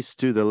in peace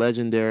to the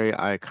legendary,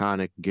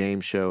 iconic game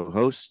show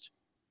host.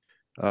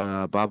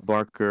 Bob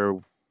Barker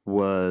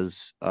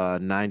was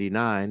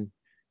 99,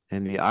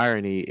 and the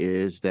irony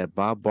is that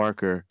Bob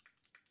Barker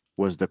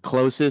was the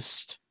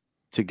closest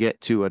to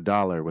get to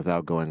 $1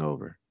 without going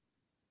over.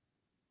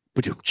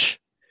 His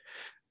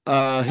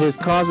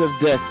cause of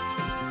death.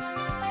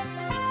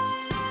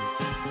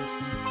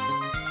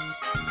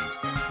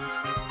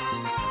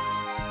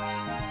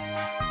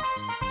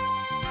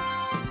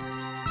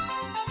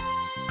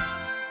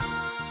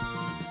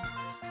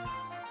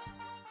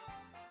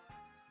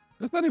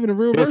 That's not even a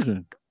real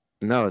version.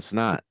 No, it's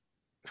not.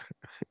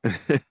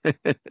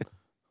 That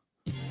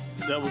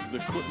was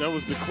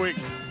the quick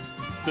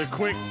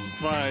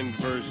find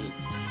version.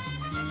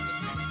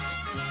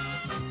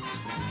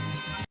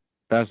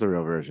 That's the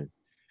real version.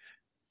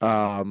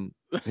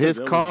 His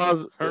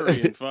cause.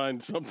 Hurry and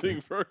find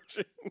something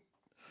version.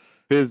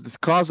 His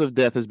cause of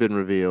death has been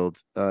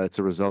revealed. It's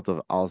a result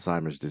of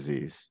Alzheimer's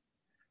disease.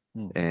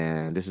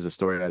 And this is a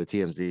story out of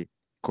TMZ.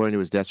 According to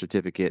his death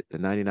certificate, the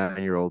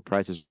 99-year-old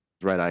Price is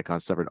Right icon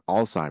suffered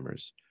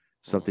Alzheimer's,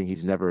 something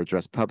he's never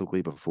addressed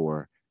publicly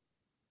before.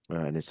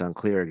 And it's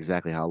unclear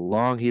exactly how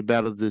long he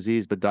battled the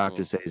disease, but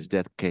doctors say his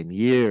death came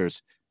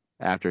years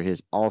after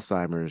his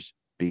Alzheimer's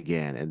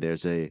began. And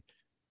there's a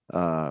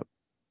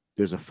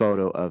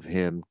photo of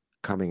him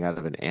coming out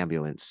of an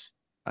ambulance.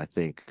 I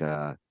think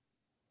I'm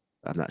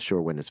not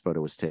sure when this photo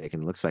was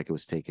taken. It looks like it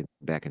was taken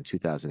back in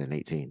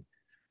 2018.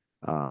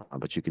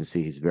 But you can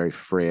see he's very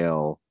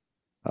frail,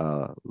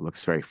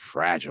 looks very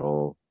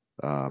fragile,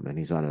 and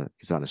he's on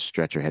a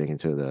stretcher heading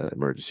into the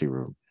emergency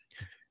room.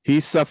 He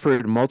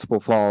suffered multiple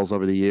falls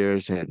over the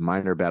years, had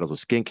minor battles with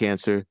skin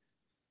cancer,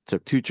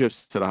 took 2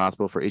 trips to the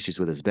hospital for issues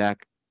with his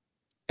back,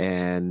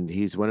 and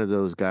he's one of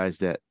those guys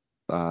that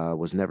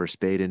was never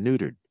spayed and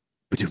neutered.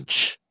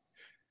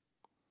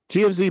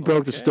 TMZ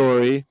broke the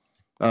story.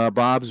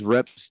 Bob's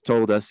reps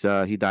told us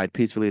he died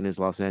peacefully in his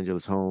Los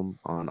Angeles home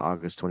on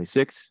August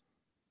 26th,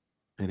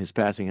 and his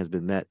passing has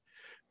been met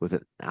with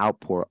an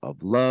outpour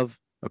of love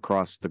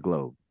across the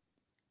globe.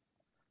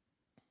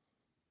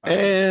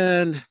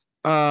 And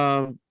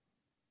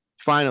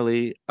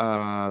finally,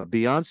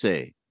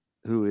 Beyonce,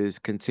 who is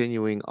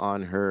continuing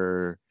on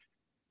her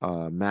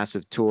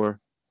massive tour,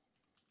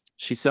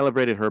 she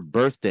celebrated her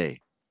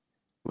birthday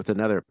with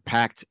another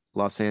packed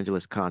Los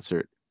Angeles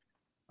concert.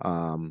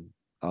 A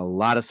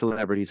lot of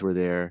celebrities were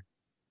there,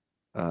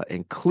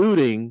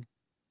 including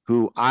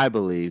who I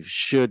believe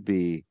should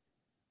be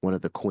one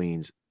of the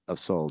queens of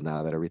soul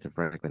now that Aretha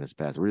Franklin has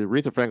passed.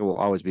 Aretha Franklin will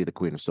always be the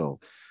queen of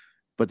soul,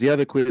 but the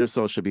other queen of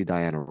soul should be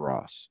Diana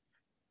Ross.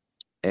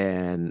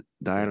 And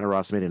Diana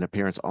Ross made an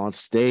appearance on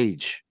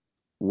stage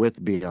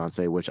with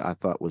Beyonce, which I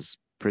thought was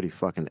pretty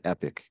fucking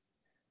epic.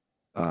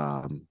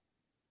 The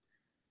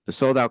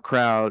sold-out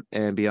crowd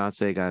and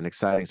Beyonce got an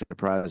exciting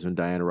surprise when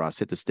Diana Ross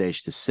hit the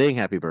stage to sing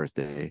Happy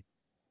Birthday,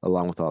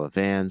 along with all the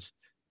fans.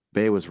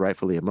 Bey was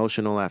rightfully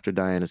emotional after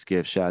Diana's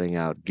gift, shouting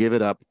out, "Give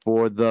it up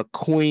for the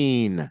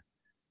Queen."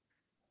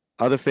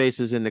 Other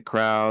faces in the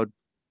crowd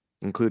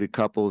included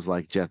couples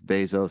like Jeff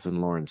Bezos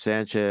and Lauren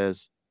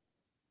Sanchez,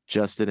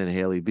 Justin and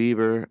Hailey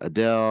Bieber,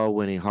 Adele,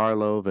 Winnie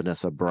Harlow,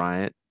 Vanessa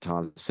Bryant,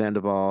 Tom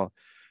Sandoval,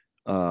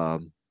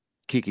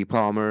 Keke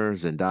Palmer,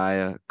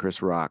 Zendaya,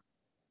 Chris Rock,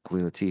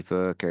 Queen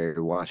Latifah, Kerry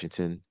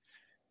Washington,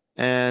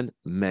 and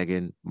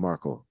Meghan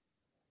Markle.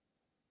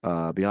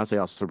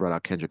 Beyonce also brought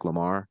out Kendrick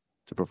Lamar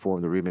to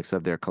perform the remix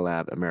of their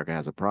collab, America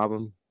Has a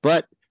Problem,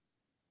 but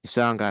the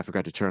sound guy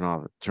forgot to turn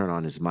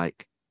on his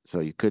mic, so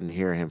you couldn't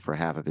hear him for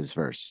half of his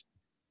verse.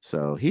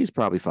 So he's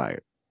probably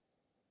fired.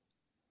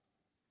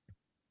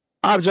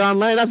 I'm John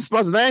Lane. That's the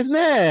sports things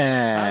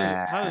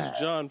now. How does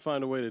John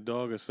find a way to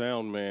dog a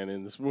sound man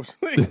in the sports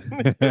league?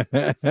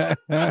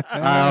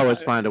 I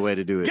always find a way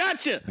to do it.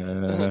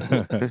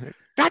 Gotcha.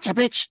 Gotcha,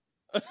 bitch.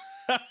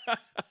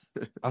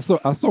 I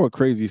saw a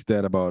crazy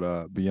stat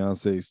about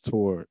Beyonce's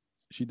tour.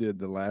 She did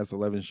the last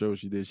 11 shows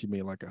she did. She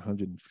made like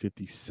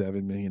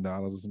 $157 million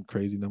or some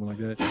crazy number like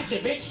that. Gotcha,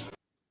 bitch.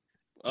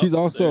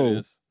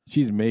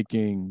 She's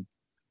making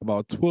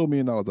about $12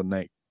 million a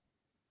night.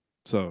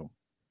 So,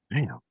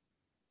 damn.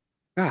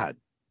 God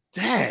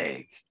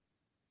dang.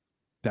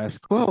 That's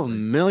 $12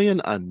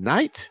 million a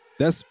night?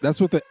 That's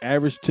with an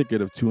average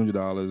ticket of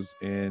 $200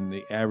 and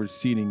the average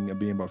seating of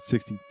being about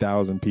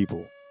 60,000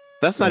 people.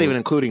 That's not even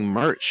including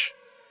merch.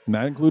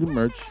 Not including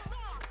merch.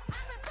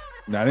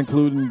 Not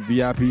including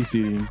VIP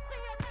seating.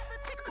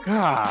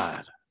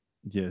 God.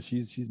 Yeah,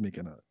 she's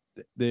making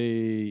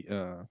they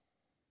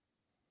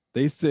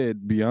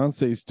said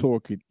Beyonce's tour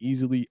could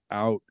easily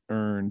out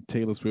earn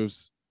Taylor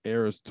Swift's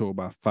Eras tour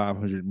by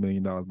 $500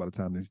 million by the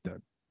time it's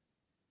done.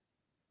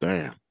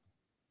 Damn.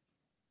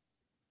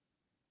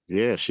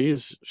 Yeah, she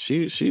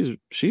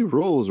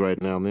rules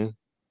right now, man.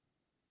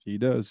 She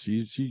does.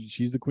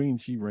 She's the queen.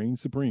 She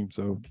reigns supreme.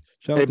 So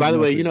hey, by the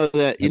way, you know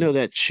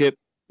that chip,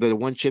 the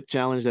one chip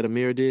challenge that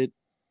Amir did?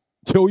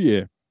 Oh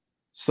yeah.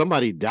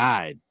 Somebody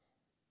died.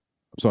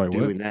 I'm sorry,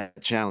 doing what?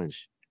 that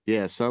challenge.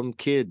 Yeah, some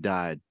kid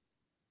died.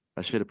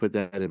 I should have put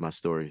that in my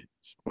story.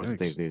 Sports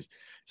Things News.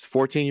 It's a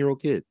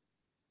 14-year-old kid.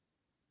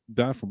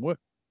 Died from what?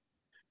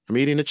 From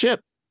eating a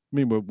chip. I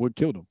mean, what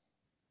killed him?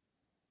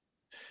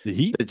 The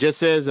heat? It just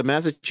says a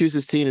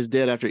Massachusetts teen is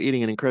dead after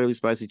eating an incredibly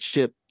spicy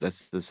chip.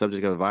 That's the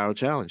subject of a viral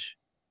challenge.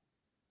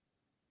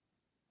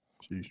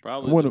 Jeez.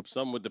 Probably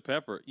some with the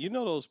pepper. You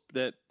know those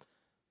that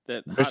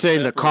they're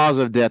saying the cause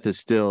of death is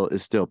still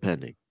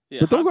pending.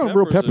 Yeah, but those aren't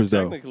real peppers,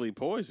 though. Technically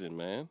poison,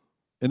 man.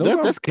 And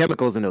that's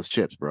chemicals in those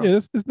chips, bro. Yeah,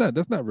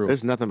 that's not real.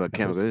 There's nothing but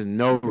chemicals. There's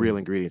no real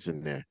ingredients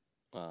in there.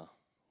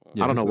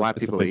 Yeah, I don't know why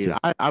people eat it.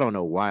 I don't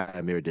know why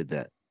Amir did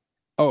that.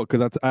 Oh,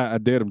 because I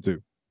dared him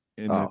to.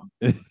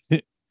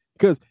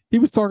 Because he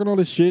was talking all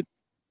this shit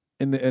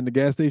in the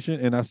gas station,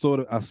 and I saw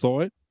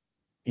it,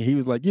 and he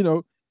was like,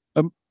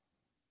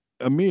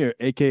 Amir,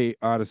 aka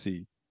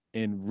Odyssey,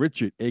 and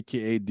Richard,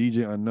 aka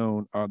DJ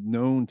Unknown, are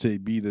known to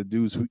be the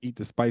dudes who eat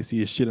the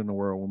spiciest shit in the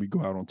world when we go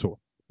out on tour.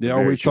 They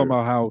always talk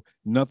about how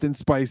nothing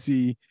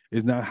spicy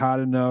is not hot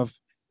enough,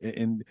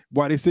 and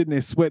while they sitting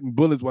there sweating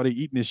bullets while they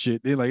eating this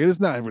shit, they're like, it's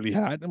not really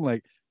hot. I'm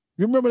like,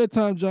 you remember that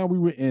time, John, we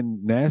were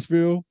in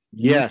Nashville?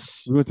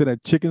 Yes. We went to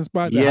that chicken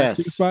spot, that hot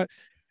chicken spot.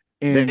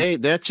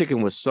 And that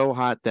chicken was so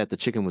hot that the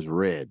chicken was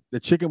red. The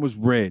chicken was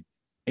red.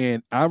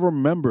 And I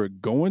remember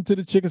going to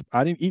the chicken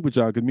spot. I didn't eat with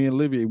y'all because me and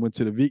Olivia went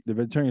to the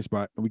vegetarian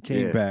spot and we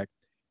came back.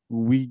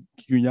 When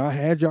y'all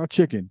had y'all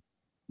chicken,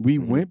 we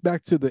went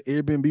back to the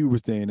Airbnb we were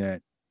staying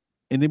at.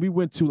 And then we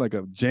went to like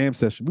a jam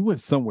session. We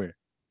went somewhere.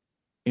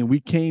 And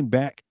we came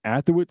back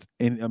afterwards,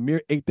 and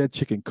Amir ate that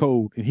chicken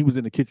cold, and he was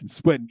in the kitchen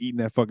sweating, eating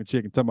that fucking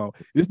chicken. Talking about,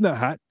 it's not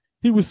hot.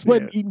 He was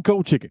sweating, eating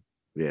cold chicken.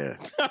 Yeah.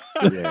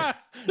 That's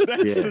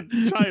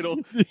the title.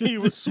 He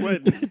was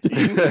sweating,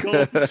 eating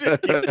cold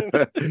chicken.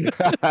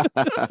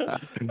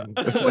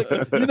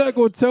 Like, you're not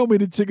going to tell me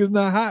the chicken's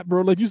not hot,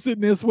 bro. Like, you sitting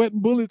there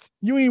sweating bullets.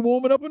 You ain't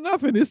warming up or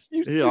nothing.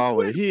 He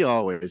always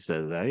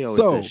says that. He always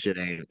says shit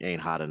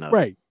ain't hot enough.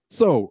 Right.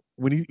 So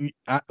when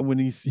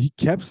he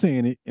kept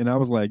saying it, and I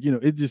was like,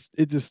 it just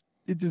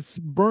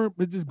burned,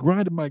 it just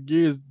grinded my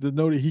gears to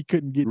know that he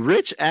couldn't get.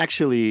 Rich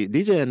actually,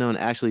 DJ Unknown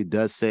actually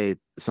does say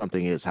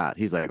something is hot.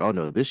 He's like, oh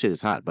no, this shit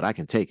is hot, but I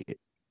can take it.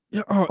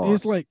 Yeah. Oh,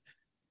 it's like,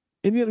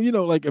 and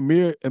like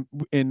Amir,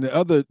 and the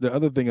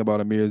other thing about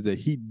Amir is that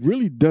he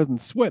really doesn't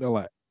sweat a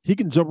lot. He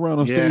can jump around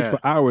on stage for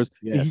hours,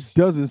 and he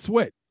doesn't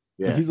sweat.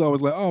 Yeah. Like, he's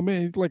always like, oh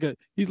man, he's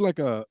like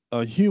a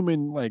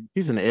human, like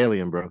he's an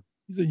alien, bro.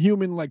 He's a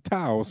human like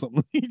towel or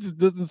something. He just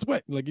doesn't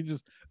sweat. Like he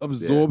just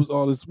absorbs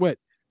all the sweat.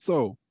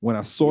 So when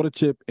I saw the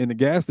chip in the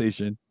gas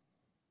station,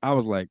 I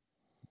was like,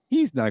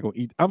 he's not gonna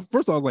eat.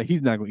 First I was like,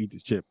 he's not gonna eat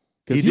this chip.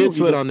 He did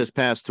sweat on this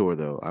past tour,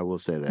 though. I will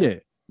say that. Yeah,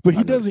 but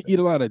he doesn't eat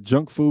a lot of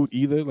junk food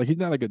either. Like he's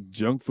not like a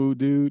junk food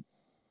dude.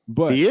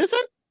 But he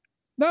isn't.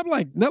 Not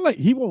like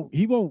he won't.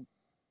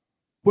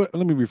 But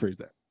let me rephrase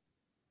that.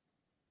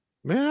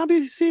 Man, I'll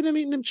be seeing him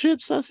eating them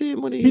chips. I see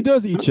him when he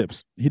does eat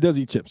chips. He does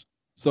eat chips.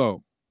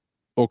 So.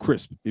 Or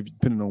crisp, if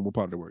depending on what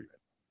part of the word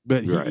you're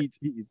at. But he eats.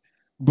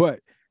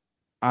 But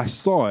I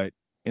saw it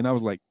and I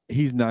was like,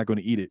 he's not going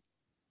to eat it.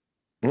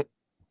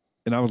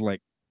 And I was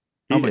like,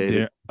 I'm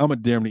a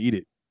damn to eat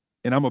it,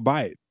 and I'm gonna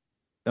buy it.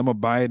 I'm gonna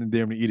buy it and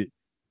damn to eat it.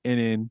 And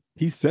then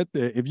he sat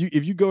there. If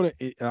you go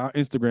to our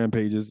Instagram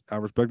pages,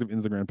 our respective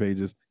Instagram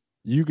pages,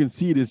 you can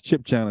see this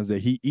chip challenge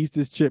that he eats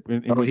this chip.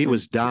 And he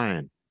was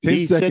dying.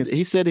 He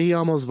said he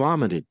almost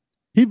vomited.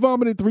 He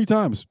vomited 3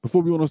 times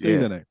before we went on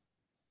stage that night.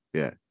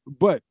 Yeah,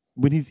 but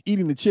when he's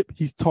eating the chip,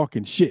 he's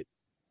talking shit.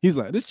 He's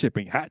like, this chip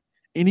ain't hot.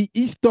 And he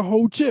eats the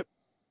whole chip.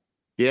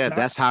 Yeah,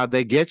 that's how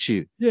they get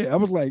you. Yeah, I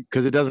was like...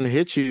 Because it doesn't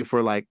hit you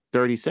for like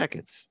 30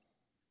 seconds.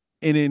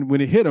 And then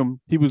when it hit him,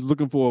 he was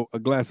looking for a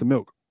glass of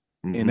milk.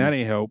 And that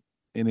ain't help.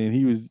 And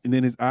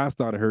then his eyes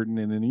started hurting.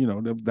 And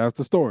then, that's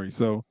the story.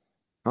 So...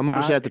 How much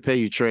I had to pay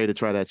you, Trey, to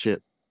try that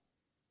chip?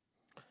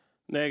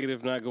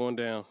 Negative, not going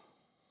down.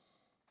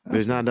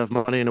 There's not enough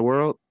money in the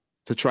world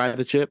to try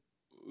the chip?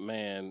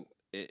 Man...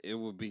 It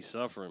would be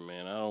suffering,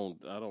 man. I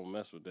don't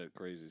mess with that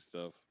crazy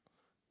stuff.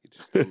 Get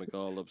your stomach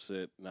all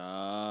upset.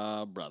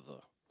 Nah, brother.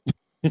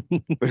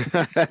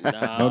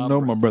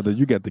 No, my brother.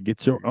 You got to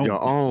get your own.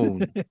 Your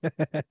own.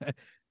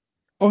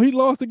 Oh, he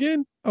lost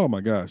again? Oh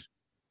my gosh.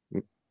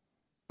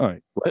 All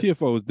right. What?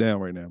 TFO is down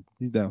right now.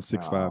 He's down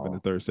 6-5 in the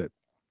third set.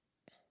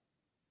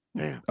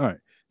 Damn. All right.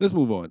 Let's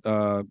move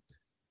on.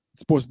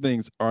 Sports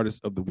Things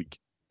Artist of the Week.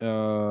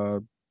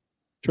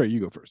 Trey, you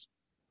go first.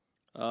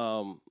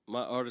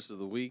 My artist of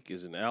the week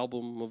is an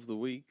album of the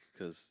week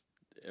because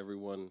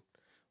everyone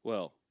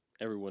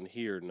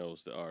here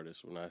knows the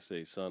artist when I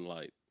say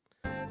Sunlight.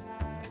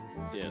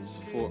 Yes,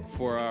 for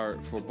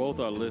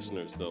both our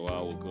listeners though, I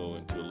will go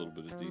into a little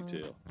bit of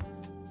detail.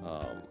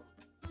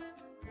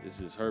 This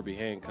is Herbie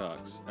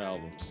Hancock's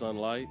album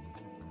Sunlight.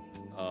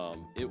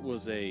 It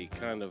was a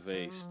kind of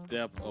a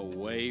step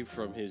away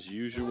from his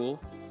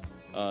usual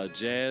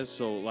jazz,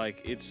 so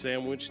like it's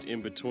sandwiched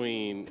in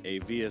between a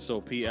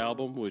VSOP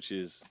album, which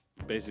is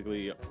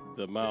basically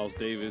the Miles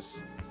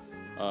Davis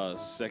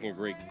second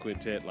great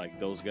quintet,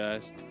 like those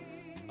guys,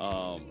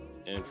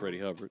 and Freddie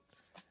Hubbard,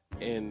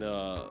 and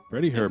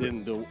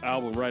then the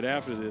album right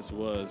after this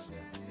was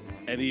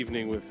An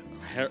Evening with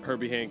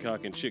Herbie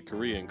Hancock and Chick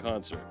Corea in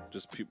concert,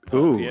 just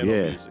piano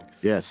music.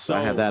 Yes, so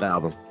I have that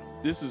album.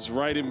 This is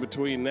right in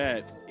between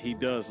that. He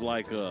does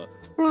like a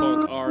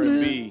funk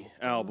R&B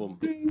album,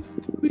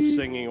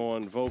 singing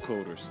on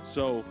vocoders.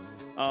 So,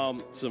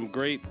 some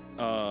great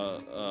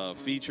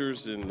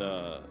features in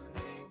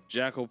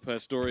Jaco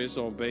Pastorius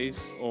on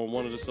bass on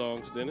one of the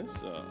songs, Dennis.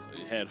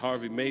 It had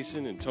Harvey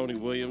Mason and Tony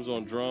Williams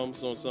on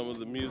drums on some of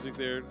the music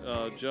there,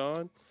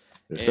 John.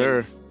 Yes,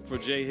 sir. For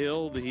Jay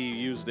Hill, he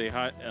used a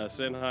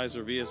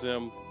Sennheiser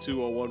VSM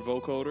 201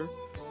 vocoder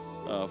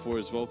for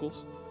his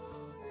vocals.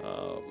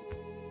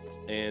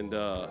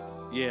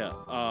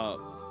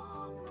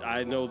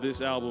 I know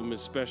this album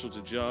is special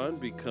to John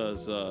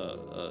because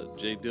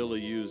Jay Dilla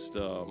used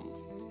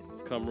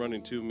Come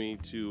Running to Me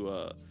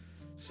to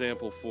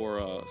sample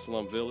for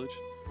Slum Village.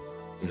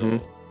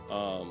 So,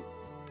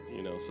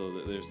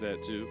 so there's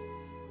that too.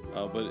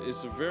 But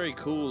it's a very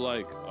cool,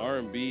 like,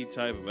 R&B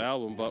type of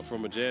album, but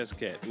from a jazz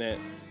cat. Now,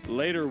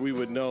 later we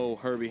would know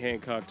Herbie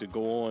Hancock to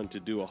go on to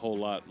do a whole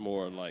lot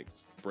more, like,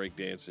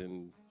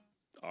 breakdancing,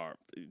 or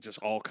just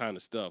all kind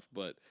of stuff.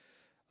 But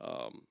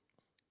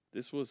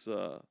this was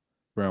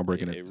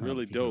groundbreaking. A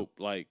really dope,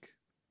 like,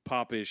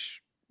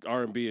 pop-ish,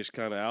 R&B-ish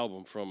kind of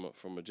album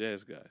from a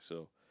jazz guy.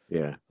 So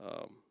yeah.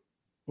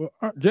 Well,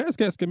 jazz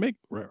cats can make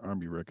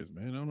R&B records,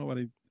 man. I don't know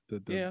why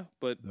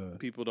but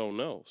people don't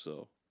know,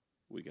 so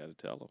we got to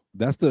tell them.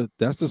 That's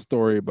the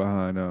story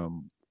behind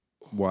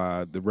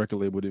why the record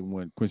label didn't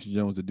want Quincy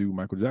Jones to do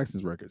Michael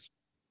Jackson's records.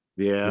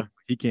 Yeah,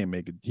 he can't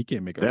make it. He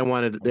can't make it. They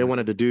wanted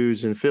the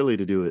dudes in Philly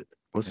to do it.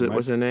 What's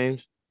their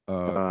names?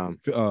 Huff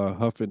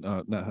and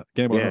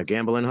Gamble. Yeah, Huff.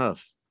 Gamble and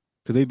Huff.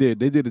 Because they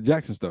did the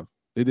Jackson stuff.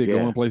 They did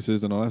Going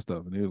Places and all that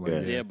stuff, and he was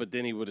like, yeah, but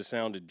then he would have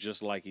sounded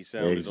just like he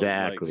sounded.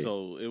 Exactly.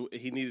 So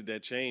he needed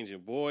that change,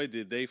 and boy,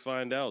 did they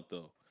find out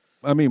though.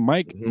 I mean,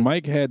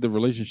 Mike had the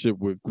relationship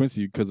with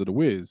Quincy because of the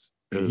Wiz.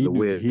 He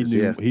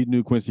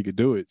knew Quincy could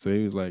do it, so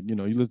he was like, you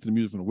listen to the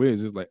music from the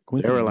Wiz, it's like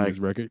Quincy can do his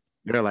record.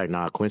 They're like,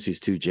 nah, Quincy's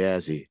too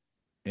jazzy.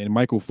 And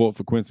Michael fought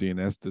for Quincy, and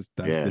that's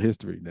the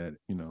history that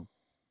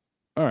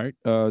All right,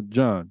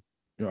 John,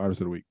 your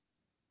artist of the week.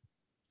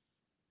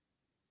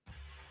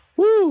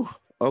 Woo.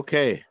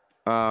 Okay.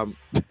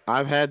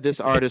 I've had this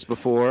artist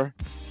before,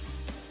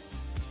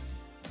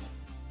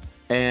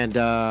 and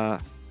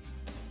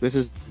this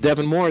is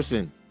Devin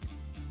Morrison.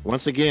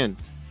 Once again,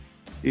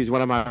 he's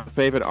one of my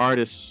favorite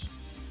artists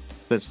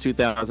since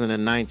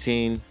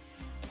 2019.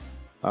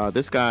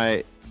 This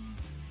guy,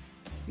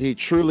 he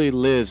truly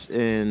lives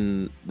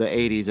in the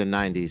 80s and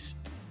 90s.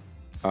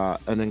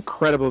 An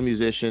incredible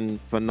musician,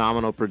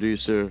 phenomenal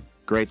producer,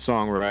 great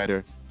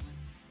songwriter.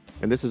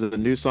 And this is a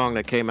new song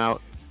that came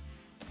out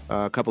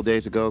a couple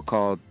days ago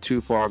called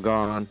Too Far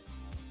Gone.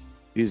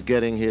 He's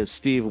getting his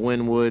Steve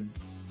Winwood,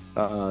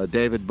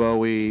 David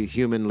Bowie,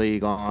 Human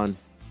League on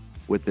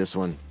with this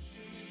one.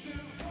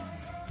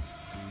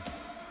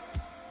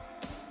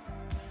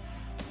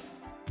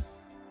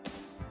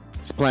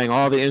 He's playing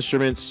all the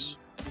instruments,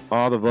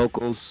 all the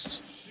vocals.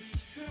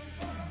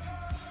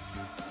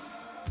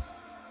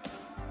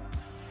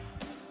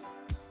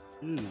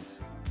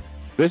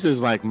 This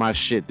is like my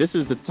shit. This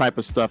is the type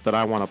of stuff that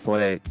I want to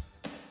play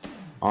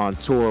on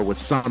tour with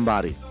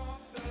somebody.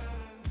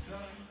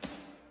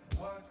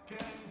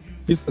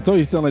 I told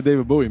you sound like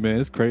David Bowie,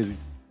 man. It's crazy.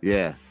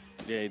 Yeah.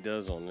 Yeah, he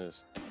does on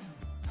this.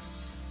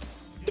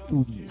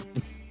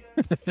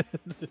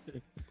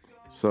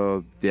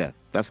 So, yeah,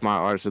 that's my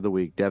artist of the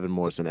week, Devin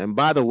Morrison. And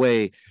by the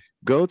way,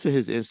 go to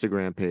his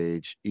Instagram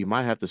page. You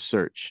might have to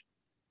search,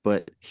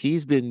 but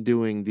he's been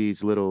doing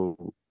these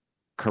little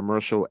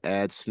commercial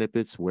ad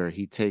snippets where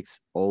he takes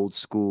old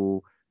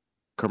school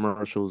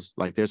commercials.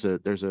 Like there's a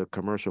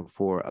commercial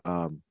for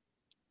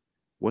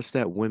what's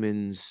that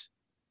women's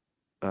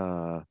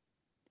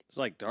it's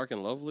like Dark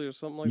and Lovely or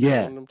something like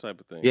that, one of them type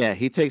of thing. Yeah,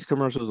 he takes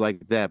commercials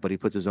like that, but he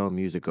puts his own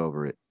music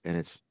over it, and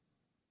it's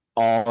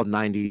all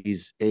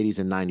 90s, 80s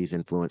and 90s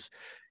influence.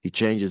 He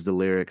changes the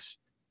lyrics,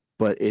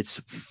 but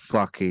it's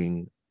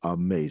fucking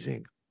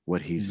amazing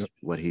what he's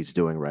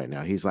doing right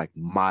now. He's like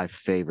my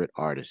favorite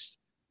artist.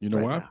 You know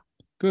right why?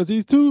 Because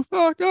he's too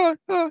far gone.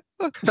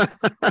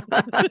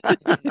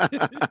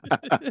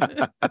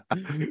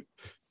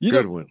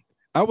 Good one.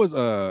 I was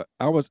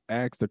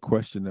asked a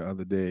question the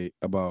other day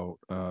about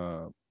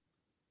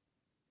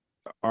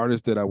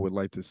artists that I would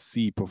like to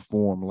see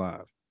perform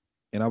live,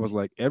 and I was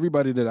like,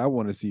 everybody that I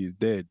want to see is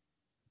dead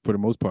for the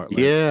most part. Like,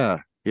 yeah.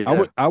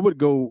 I would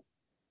go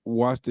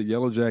watch the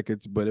Yellow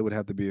Jackets, but it would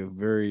have to be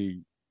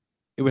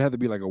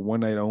like a one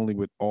night only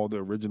with all the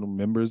original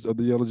members of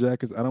the Yellow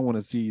Jackets. I don't want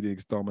to see the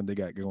installment they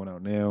got going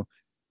out now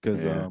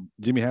because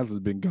Jimmy Hasler's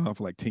been gone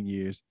for like 10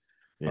 years.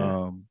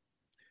 Yeah.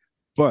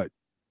 But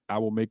I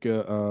will make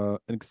an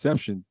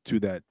exception to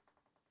that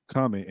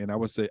comment, and I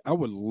would say I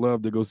would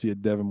love to go see a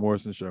Devin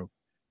Morrison show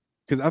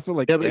because I feel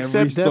like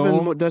except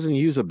Devin doesn't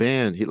use a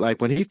band. He, like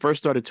when he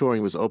first started touring,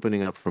 he was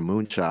opening up for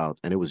Moonchild,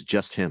 and it was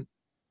just him.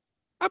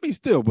 I mean,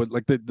 still, but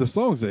like the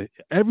songs that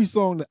every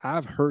song that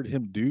I've heard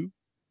him do,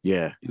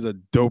 is a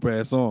dope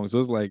ass song. So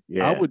it's like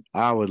I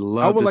would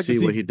love to see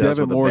what he does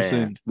Devin with Morrison a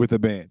band. With a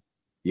band.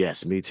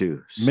 Yes, me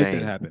too. Make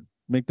that happen.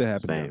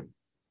 Same.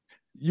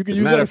 You can as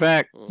a matter of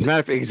fact,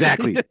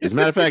 exactly. As a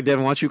matter of fact,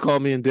 Devin, why don't you call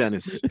me and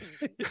Dennis?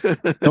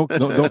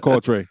 don't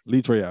call Trey.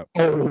 Leave Trey out.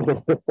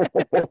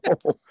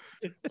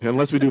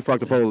 Unless we do fuck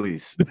the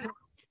police.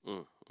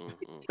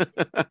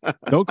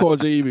 Don't call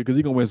Jay either because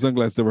he's gonna wear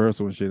sunglasses to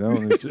rehearsal and shit.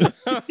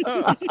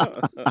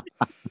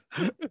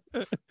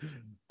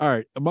 All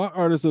right, my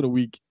artist of the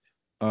week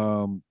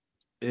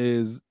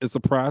is a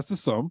surprise to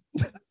some.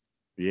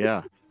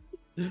 Yeah.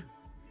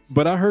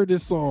 But I heard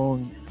this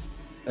song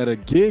at a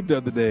gig the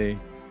other day,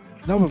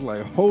 and I was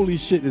like, holy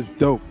shit, it's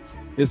dope.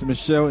 It's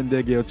Michelle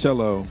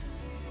Ndegeocello.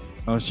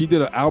 She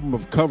did an album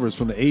of covers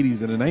from the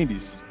 80s and the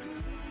 90s.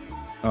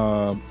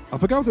 I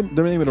forgot what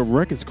the name of the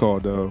record's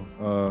called,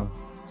 though.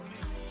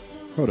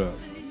 Hold up.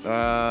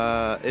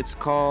 It's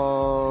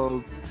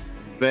called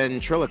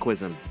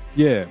Ventriloquism.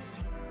 Yeah.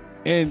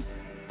 And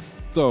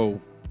so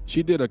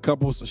she did a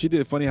couple. She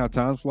did Funny How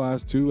Time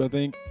Flies too, I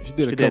think. She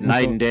did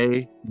Night and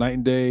Day. Night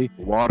and Day.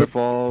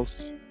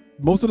 Waterfalls.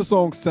 Most of the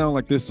songs sound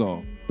like this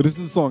song, but this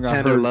is the song I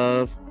Tender heard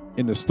Love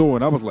in the store,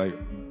 and I was like,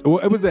 well,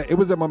 it was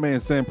at my man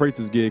Sam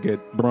Prather's gig at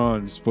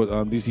Bronze for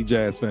DC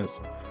Jazz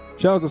Fest.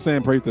 Shout out to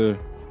Sam Prather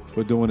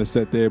for doing the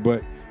set there,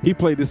 but he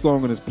played this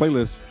song on his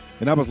playlist,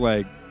 and I was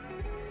like,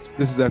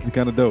 this is actually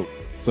kind of dope.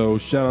 So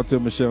shout out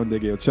to Michelle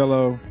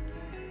Ndegeocello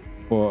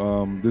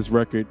for this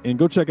record, and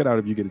go check it out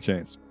if you get a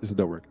chance. It's a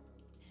dope record.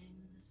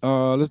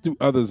 Let's do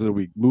others of the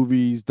week: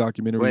 movies,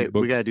 documentaries. Wait,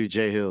 books. we gotta do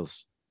Jay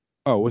Hills.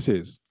 Oh, what's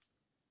his?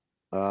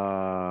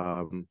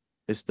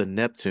 It's the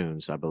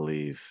Neptunes, I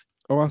believe.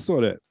 Oh, I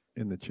saw that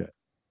in the chat.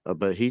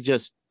 But he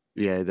just,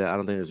 I don't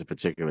think there's a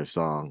particular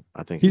song.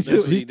 I think he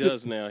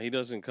does now. He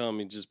doesn't come.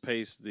 He just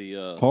pastes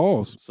the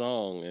pause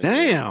song. And,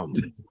 damn.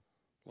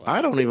 Wow.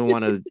 I don't even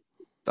want to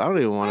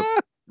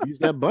use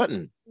that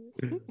button.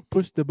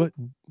 Push the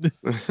button.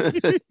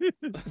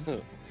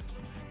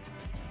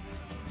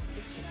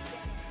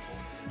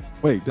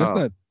 Wait, that's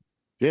not.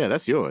 Yeah,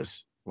 that's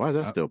yours. Why is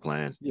that still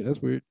playing? Yeah, that's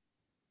weird.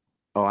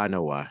 Oh, I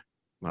know why.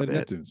 My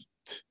bad. Neptunes.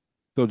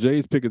 So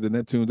Jay's pick is the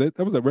Neptunes.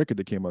 That was a record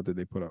that came out that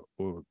they put out,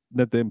 or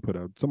not them put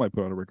out. Somebody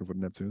put out a record for the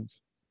Neptunes.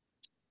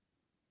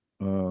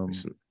 For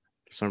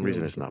some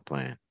reason, it's not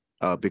playing.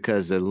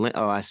 Because the link.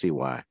 Oh, I see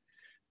why.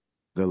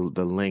 The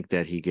link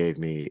that he gave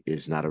me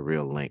is not a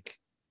real link.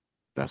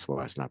 That's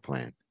why it's not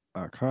playing.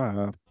 Oh,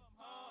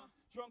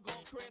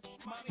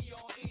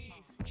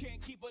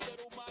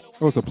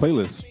 it's a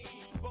playlist.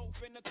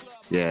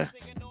 Yeah.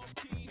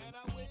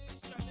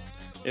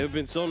 It would have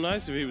been so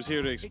nice if he was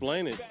here to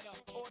explain it.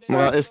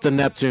 Well, it's the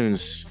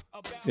Neptunes.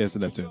 Yeah, it's the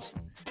Neptunes.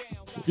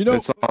 You know,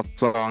 it's all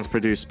songs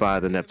produced by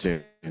the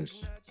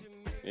Neptunes.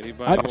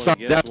 Anybody want to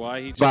guess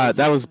why he chose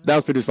that was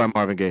produced by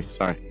Marvin Gaye.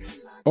 Sorry.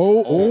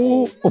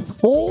 Oh.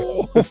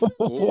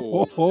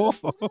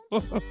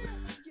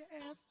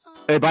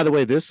 Hey, by the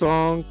way, this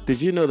song,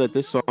 did you know that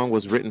this song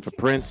was written for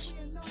Prince?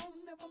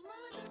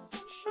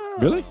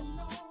 Really?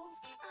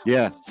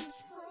 Yeah.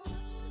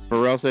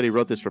 Pharrell said he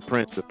wrote this for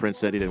Prince, but Prince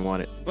said he didn't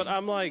want it. But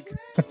I'm like,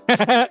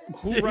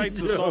 who writes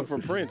a song for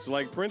Prince?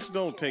 Like, Prince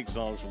don't take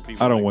songs from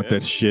people. I don't like want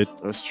that shit.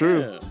 That's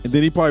true. Yeah. And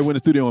then he probably went to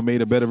the studio and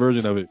made a better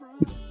version of it.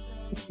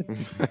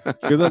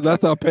 Because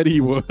that's how petty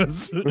he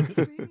was.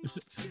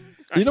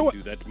 You know what? I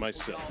do that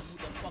myself.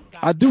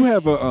 I do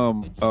have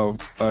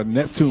a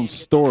Neptune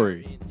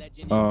story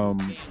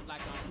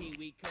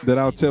that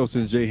I'll tell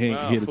since Jay ain't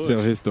here to tell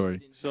his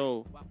story.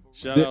 So,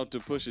 shout out to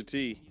Pusha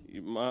T.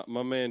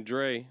 My man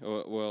Dre,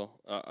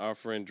 our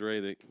friend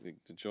Dre that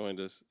joined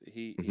us,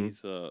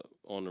 he's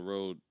on the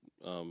road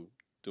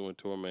doing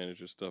tour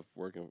manager stuff,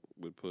 working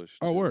with Push.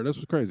 Oh, word, that's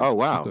what's crazy. Oh,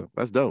 wow,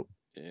 that's dope.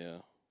 Yeah,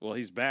 well,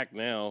 he's back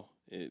now.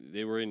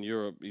 They were in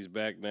Europe. He's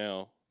back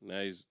now.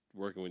 Now he's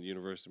working with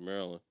University of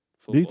Maryland.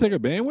 Football. Did he take a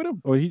band with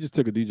him, or he just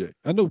took a DJ?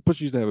 I know Push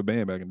used to have a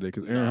band back in the day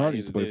because Aaron Hardy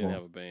used to play for him. They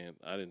didn't have a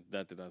band.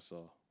 Not that I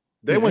saw.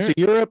 They went to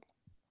Europe.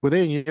 Were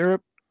they in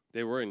Europe?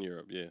 They were in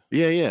Europe. Yeah.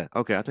 Yeah.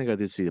 Okay, I think I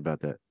did see about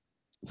that.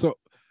 So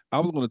I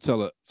was going to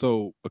tell her.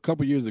 So a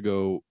couple years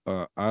ago,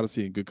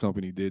 Odyssey and Good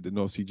Company did the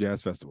North Sea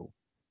Jazz Festival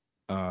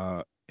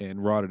in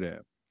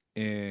Rotterdam,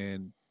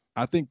 and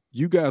I think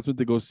you guys went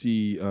to go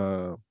see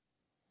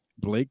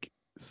Blake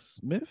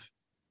Smith.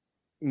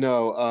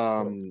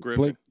 No,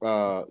 Griffin.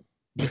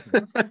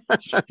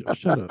 Shut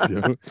up,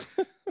 yo.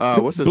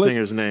 What's the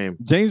singer's name?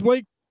 James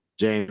Blake.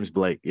 James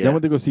Blake. Yeah, I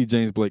went to go see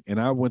James Blake, and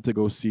I went to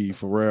go see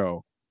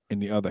Pharrell in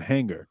the other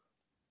hangar,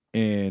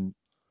 and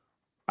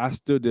I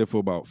stood there for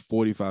about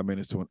 45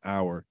 minutes to an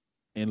hour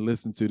and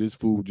listened to this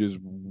fool just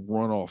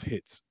run off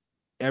hits.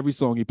 Every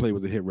song he played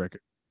was a hit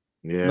record.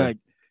 Yeah. Like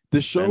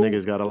the show, that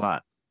nigga's got a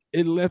lot.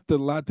 It left a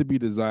lot to be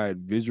desired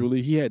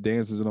visually. He had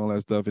dancers and all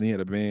that stuff, and he had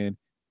a band,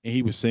 and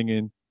he was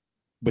singing,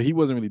 but he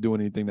wasn't really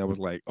doing anything that was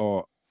like,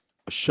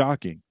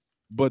 shocking.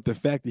 But the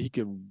fact that he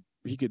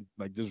could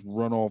like just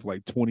run off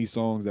like 20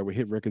 songs that were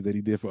hit records that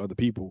he did for other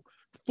people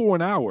for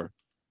an hour,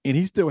 and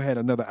he still had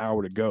another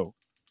hour to go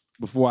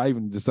before I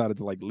even decided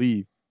to like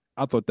leave.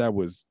 I thought that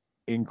was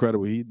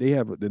incredible. They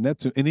have the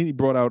Neptune, and then he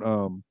brought out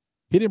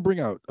he didn't bring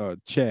out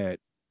Chad.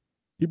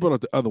 He brought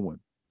out the other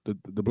one,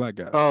 the black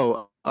guy.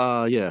 Oh,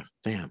 yeah.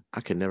 Damn, I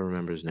can never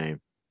remember his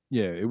name.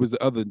 Yeah, it was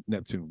the other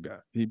Neptune guy.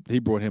 He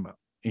brought him out,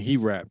 and he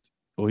rapped.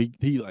 Or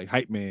he like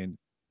hype man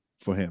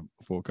for him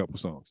for a couple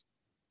songs.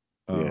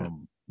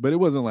 But it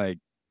wasn't like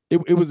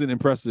it was an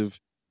impressive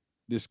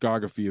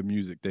discography of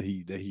music that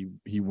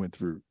he went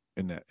through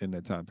in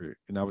that time period.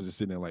 And I was just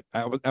sitting there like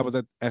I was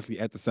actually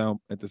at the sound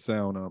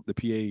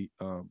the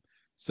PA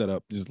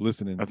setup just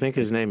listening. I think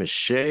his name is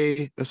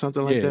Shay or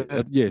something like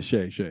that. Yeah,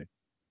 Shay.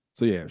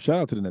 So yeah,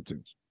 shout out to the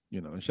Neptunes,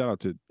 and shout out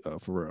to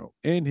Pharrell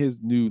and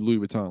his new Louis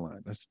Vuitton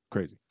line. That's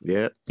crazy.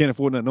 Yeah, can't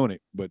afford nothing on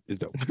it, but it's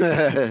dope.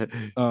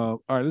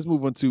 All right, let's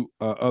move on to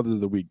others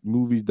of the week: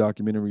 movies,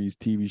 documentaries,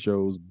 TV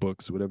shows,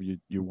 books, whatever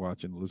you're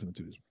watching, listening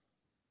to this.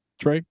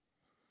 Trey,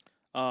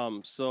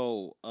 This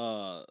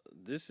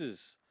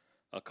is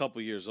a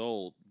couple years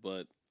old,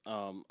 but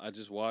I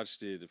just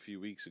watched it a few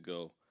weeks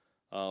ago.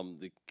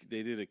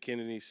 They did a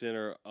Kennedy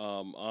Center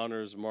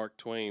honors Mark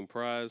Twain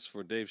Prize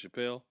for Dave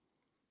Chappelle.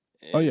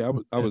 Oh yeah,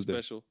 I was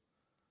special.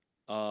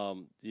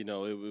 You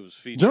know, it was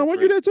featuring John,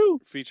 weren't you there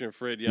too? Featuring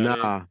Fred Yonnet.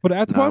 Nah, for the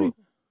after party?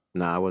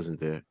 Nah, I wasn't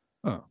there.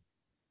 Oh,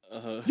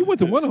 you went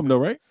to one of them though,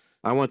 right?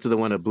 I went to the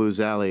one at Blues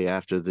Alley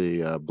after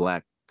the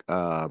Black.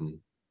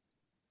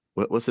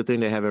 What's the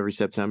thing they have every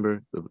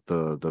September?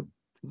 The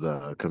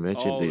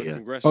convention. Oh, the the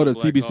Congressional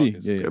Black CBC.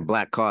 Caucus. Yeah.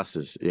 Black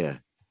Caucus. Yeah,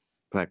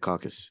 Black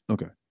Caucus.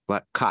 Okay.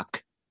 Black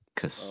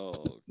Caucus.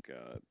 Oh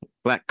God.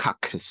 Black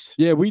Caucus.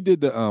 Yeah, we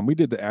did the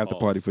after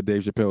party for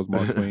Dave Chappelle's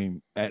Mark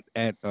Twain at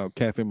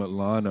Cafe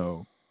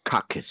Milano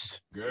Caucus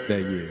that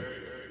year.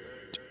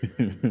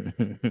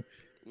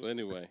 Well,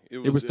 anyway, it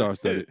was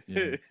star-studded.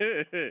 Yeah.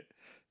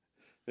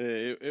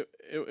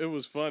 It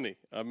was funny.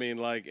 I mean,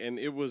 like, and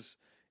it was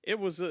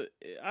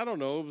I don't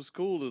know, it was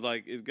cool to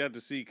like it got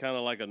to see kind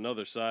of like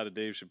another side of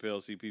Dave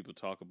Chappelle, see people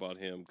talk about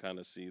him, kind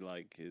of see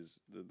like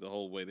the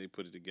whole way they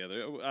put it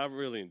together. I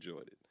really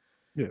enjoyed it.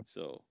 Yeah.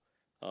 So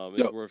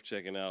it's worth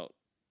checking out.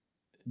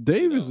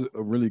 Dave is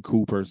a really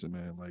cool person,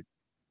 man. Like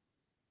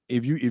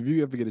if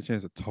you ever get a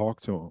chance to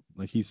talk to him,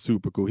 like he's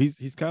super cool.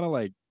 He's kind of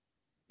like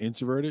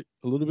introverted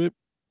a little bit,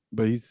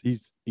 but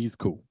he's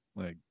cool.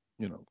 Like,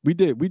 you know, we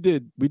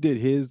did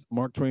his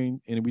Mark Twain,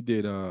 and we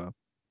did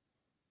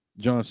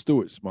Jon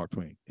Stewart's Mark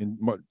Twain. And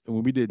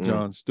when we did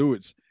Jon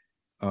Stewart's,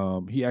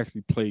 he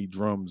actually played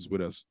drums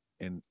with us,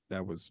 and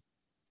that was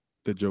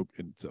the joke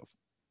in itself.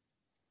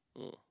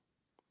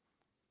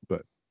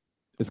 But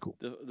it's cool.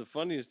 The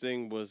funniest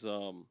thing was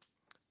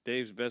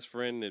Dave's best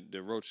friend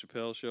that wrote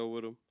Chappelle's show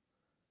with him.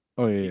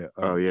 Oh yeah.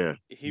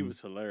 He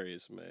was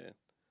hilarious, man.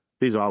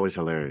 He's always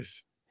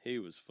hilarious. He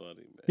was funny,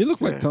 man. He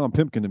looks like Tom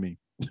Pimkin to me.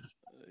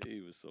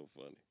 He was so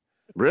funny.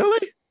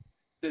 Really?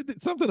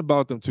 Something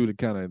about them two that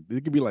kind of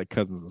it could be like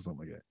cousins or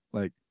something like that.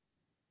 Like,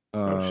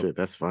 oh shit,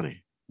 that's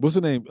funny. What's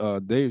the name?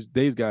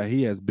 Dave's guy.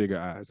 He has bigger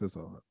eyes. That's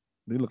all.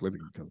 They look like they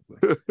can come play.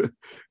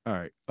 All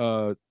right,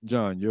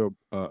 John, your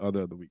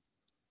other of the week.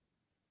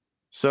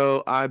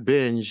 So I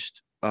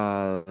binged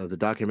the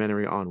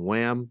documentary on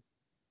Wham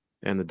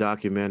and the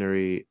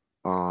documentary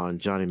on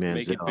Johnny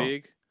Manziel. Make it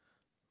big.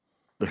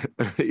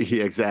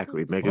 Yeah,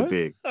 exactly. Make it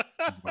big.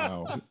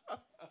 Wow.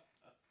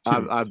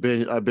 I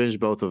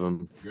binged both of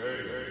them.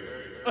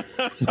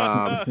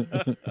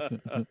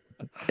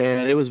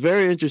 And it was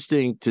very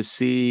interesting to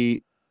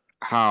see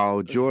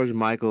how George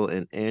Michael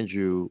and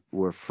Andrew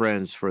were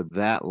friends for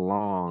that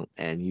long,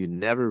 and you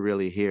never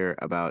really hear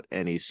about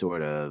any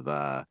sort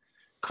of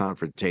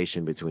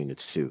confrontation between the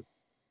two,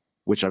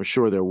 which I'm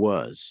sure there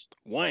was.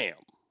 Wham!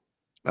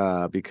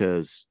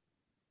 Because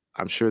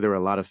I'm sure there were a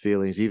lot of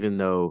feelings, even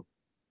though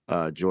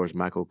George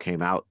Michael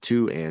came out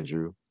to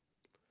Andrew,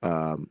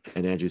 and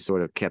Andrew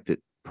sort of kept it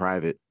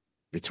private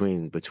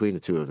between the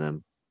two of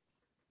them.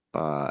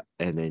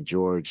 And then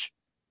George,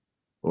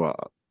 well,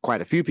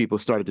 quite a few people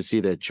started to see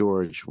that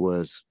George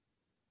was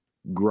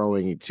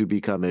growing to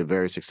become a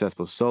very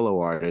successful solo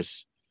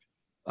artist.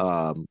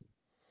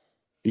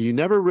 You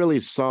never really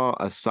saw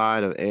a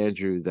side of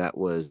Andrew that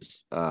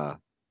was, I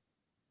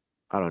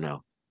don't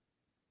know,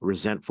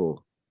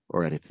 resentful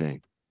or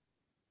anything.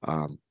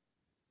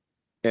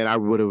 And I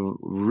would have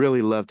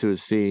really loved to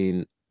have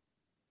seen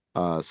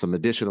some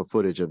additional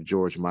footage of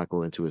George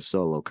Michael into his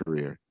solo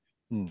career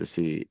to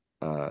see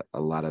a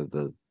lot of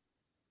the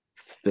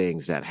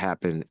things that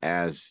happened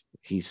as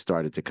he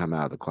started to come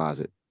out of the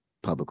closet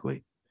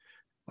publicly.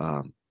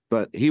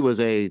 But he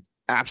was a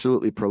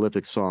absolutely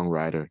prolific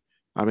songwriter.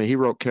 I mean, he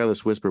wrote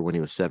Careless Whisper when he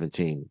was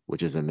 17,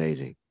 which is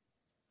amazing.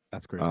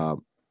 That's great.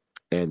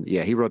 And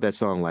yeah, he wrote that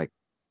song like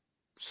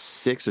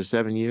 6 or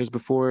 7 years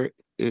before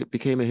it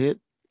became a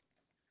hit.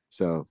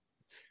 So,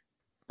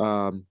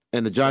 and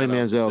the Johnny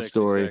Manziel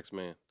story,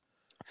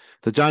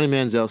 the Johnny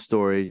Manziel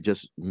story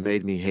just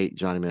made me hate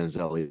Johnny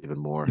Manziel even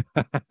more.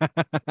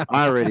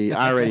 I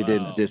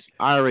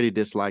already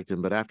disliked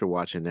him, but after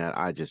watching that,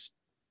 I just,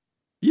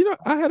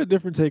 I had a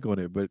different take on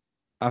it, but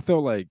I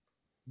felt like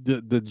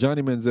the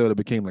Johnny Manziel that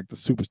became like the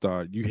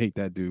superstar, you hate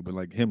that dude, but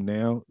like him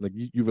now, like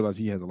you realize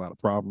he has a lot of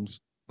problems.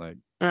 Like,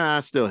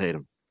 I still hate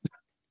him.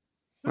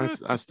 I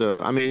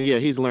mean, yeah,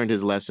 he's learned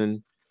his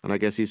lesson, and I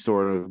guess he's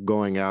sort of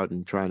going out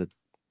and trying to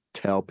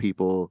tell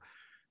people,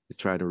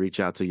 trying to reach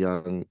out to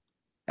young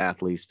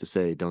athletes to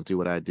say, don't do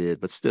what I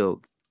did, but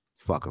still,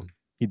 fuck him.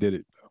 He did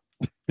it.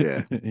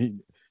 Yeah.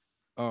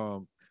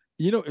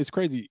 It's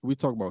crazy. You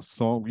talk about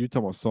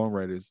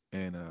songwriters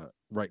and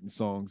writing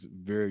songs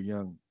very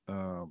young.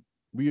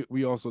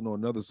 We also know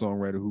another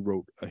songwriter who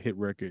wrote a hit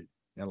record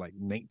at like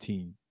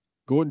 19.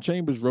 Gordon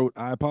Chambers wrote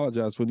 "I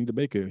Apologize" for Anita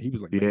Baker. He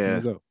was like 19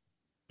 years old.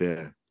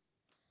 Yeah.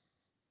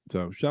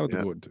 So shout out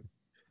to Gordon too.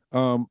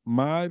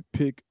 My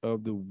pick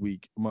of the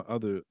week, my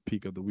other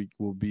pick of the week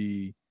will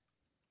be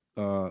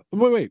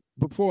wait.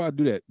 Before I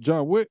do that,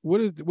 John,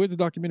 where's the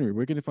documentary?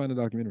 Where can you find the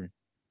documentary?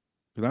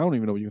 Because I don't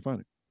even know where you can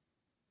find it.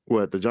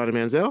 What, the Johnny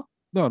Manziel?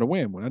 No, the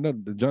Wham one. I know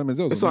the Johnny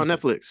Manziel. It's on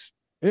Netflix.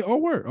 It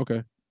all worked.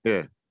 Okay.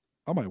 Yeah.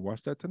 I might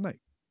watch that tonight.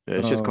 Yeah,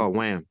 it's just called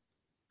Wham.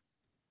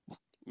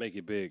 Make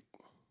it big.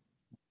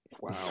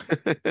 Wow.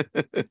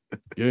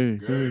 Yeah.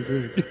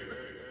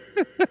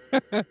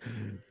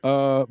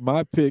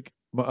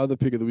 My other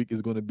pick of the week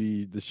is going to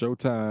be the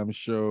Showtime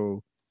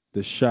show,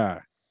 The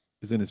Chi.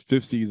 It's in its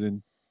 5th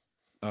season.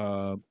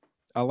 I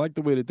like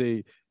the way that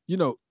they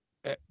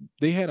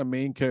had a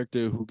main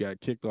character who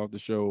got kicked off the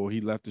show.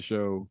 He left the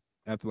show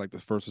after like the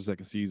 1st or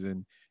 2nd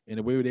season, and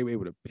the way they were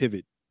able to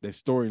pivot their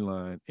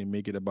storyline and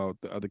make it about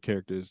the other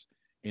characters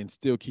and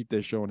still keep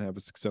their show and have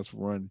a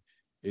successful run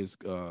is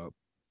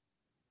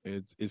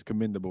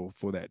commendable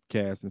for that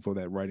cast and for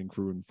that writing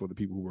crew and for the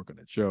people who work on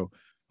that show.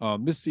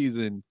 This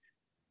season,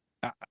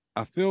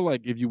 I feel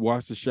like if you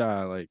watch The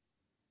Chi, like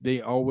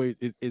they always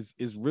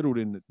is riddled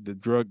in the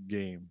drug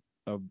game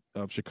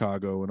of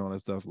Chicago and all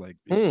that stuff. Like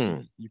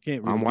you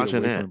can't really I'm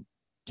watching that.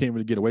 Can't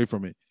really get away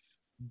from it.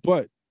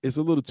 But it's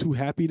a little too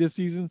happy this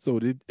season, so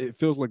it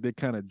feels like they're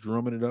kind of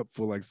drumming it up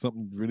for like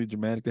something really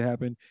dramatic to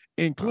happen.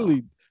 And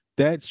clearly,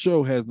 that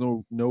show has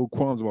no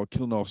qualms about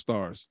killing off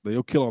stars.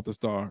 They'll kill off the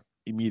star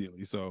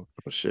immediately. So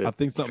I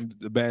think something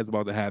bad's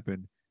about to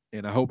happen,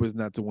 and I hope it's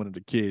not to one of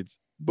the kids,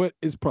 but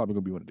it's probably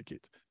gonna be one of the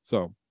kids.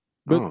 So,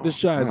 but The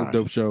Chi is a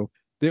dope show.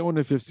 They're on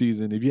their 5th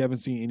season. If you haven't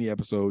seen any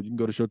episode, you can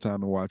go to Showtime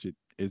and watch it.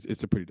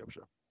 It's a pretty dope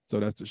show.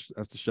 So that's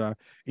The Chi.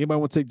 Anybody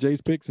want to take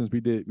Jay's pick since we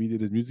did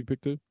his music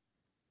pick too?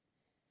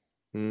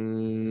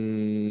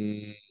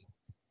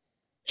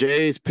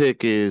 Jay's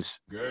pick is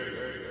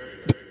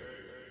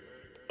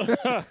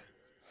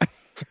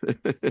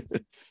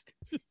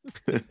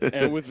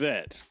And with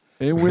that,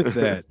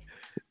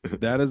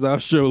 that is our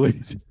show,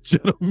 ladies and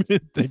gentlemen.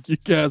 Thank you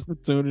guys for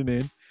tuning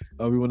in.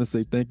 We want to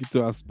say thank you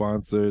to our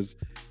sponsors,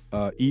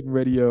 Eden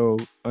Radio,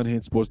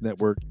 Unhinged Sports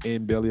Network,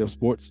 and Belly Up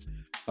Sports.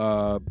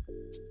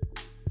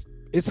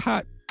 It's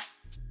hot.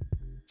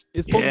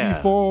 It's supposed to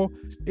be fall.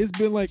 It's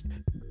been like,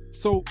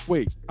 so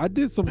wait, I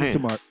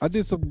modified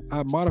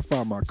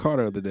my car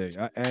the other day.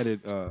 I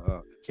added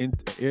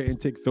air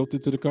intake filter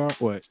to the car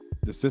or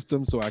the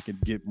system so I could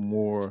get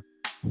more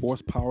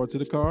horsepower to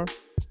the car.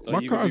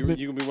 You can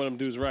be one of them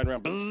dudes riding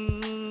around.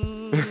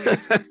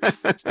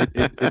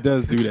 It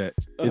does do that.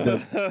 It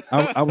does.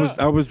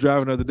 I was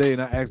driving the other day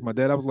and I asked my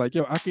dad, I was like,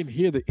 yo, I can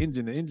hear the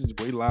engine. The engine's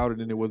way louder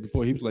than it was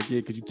before. He was like,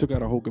 yeah, because you took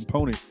out a whole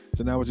component.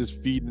 So now it's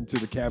just feeding into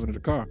the cabin of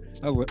the car.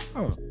 I was like,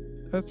 oh,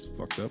 that's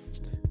fucked up.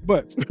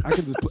 But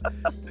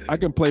I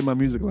can play my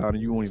music loud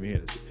and you won't even hear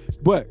this.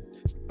 But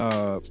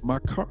my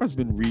car's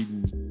been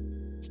reading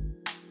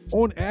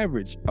on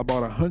average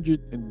about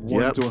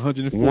 101 to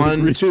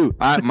 104.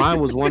 Mine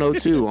was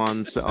 102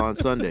 on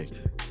Sunday.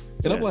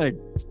 And I'm like,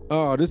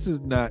 oh, this is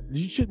not,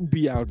 you shouldn't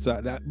be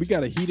outside. We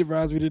got a heat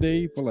advisory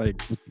today for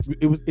like,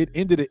 it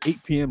ended at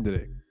 8 p.m.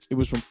 today. It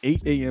was from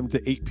 8 a.m.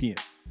 to 8 p.m.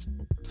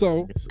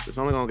 So it's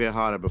only gonna get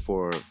hotter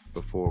before it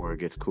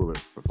gets cooler.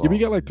 Yeah, we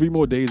got like 3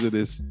 more days of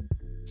this,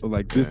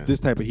 this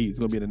type of heat. It's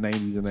gonna be in the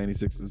 90s and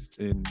 96s.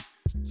 And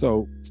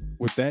so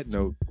with that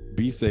note,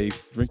 be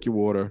safe, drink your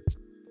water,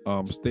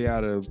 stay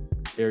out of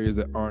areas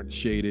that aren't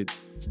shaded,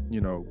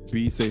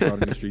 be safe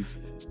out in the streets.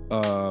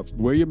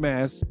 Wear your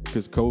mask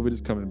because COVID is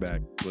coming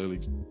back. Clearly,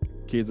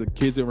 kids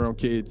are around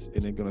kids,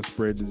 and they're gonna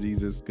spread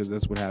diseases because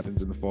that's what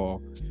happens in the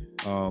fall.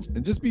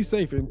 And just be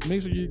safe and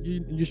make sure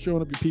you're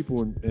showing up your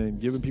people and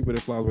giving people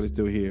their flowers while they're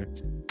still here.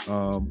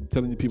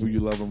 Telling your people you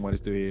love them while they're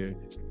still here.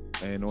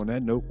 And on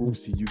that note, we'll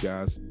see you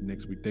guys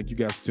next week. Thank you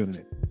guys for tuning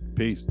in.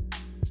 Peace.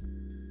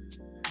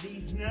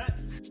 These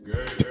nuts.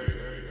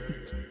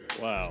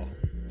 Wow.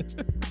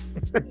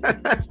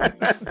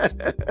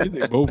 He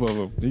did both of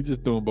them. He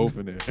just throwing both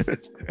in there.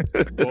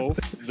 Both?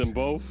 Them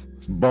both?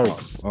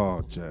 Both.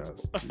 Oh,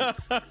 Jazz.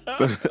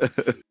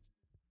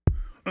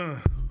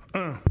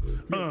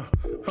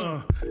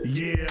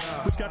 Yeah,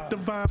 we got the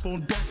vibe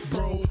on deck,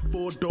 bro.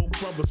 4 dope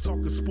brothers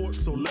talking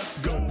sports, so let's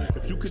go.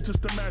 If you could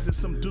just imagine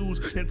some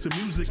dudes into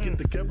music get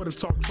together to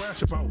talk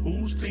trash about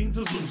whose team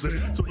is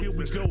losing. So here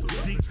we go.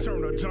 D.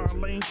 Turner, John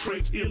Lane,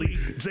 Trey Illy,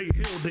 Jay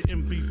Hill, the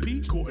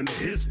MVP, according to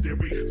his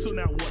theory. So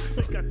now what?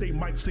 They got their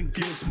mics and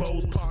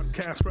gizmos.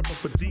 Podcast rapper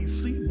for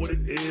DC, what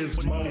it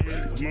is, mo.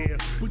 Yeah,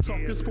 we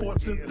talking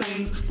sports and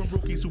things from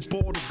rookies who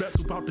ball to vets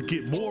who about to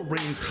get more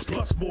rings,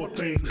 plus more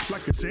things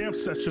like a jam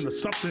session or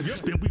something.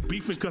 Then we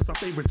beefing cause our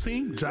favorite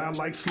team, John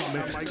like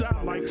slumming,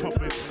 John like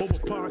pumping, over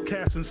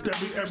podcasts and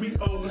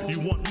stereo. You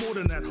want more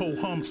than that whole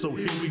hum, so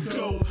here we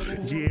go.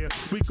 Yeah,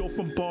 we go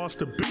from bars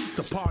to beats,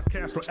 to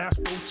podcast or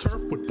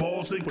AstroTurf with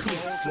balls and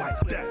cleats like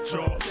that,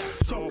 y'all.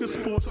 Talking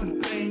sports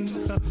and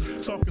things,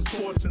 talking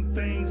sports and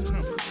things.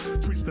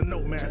 Preach the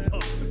nomad,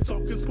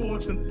 talking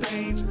sports and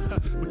things.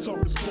 We're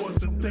talking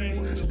sports and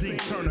things. D.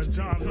 Turner,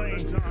 John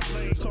Lane,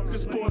 talking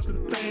sports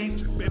and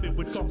things. Baby,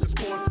 we're talking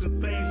sports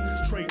and things.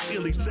 Trey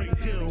Illy, Jay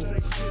Hill,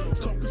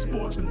 talking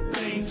sports and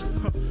things.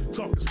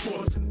 Talking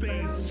sports and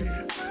things.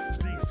 Yeah.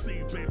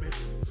 DC, baby.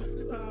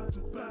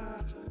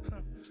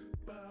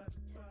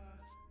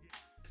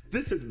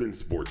 This has been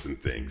Sports and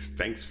Things.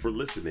 Thanks for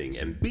listening,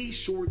 and be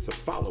sure to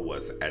follow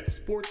us at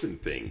Sports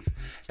and Things,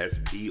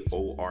 SPORTZ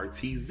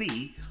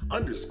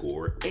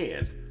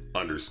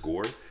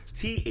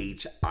 _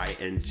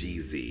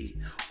 THINGZ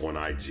on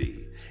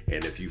IG.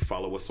 And if you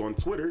follow us on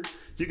Twitter,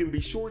 you can be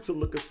sure to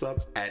look us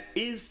up at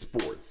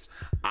IzSports,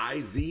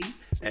 IZSPORTZ,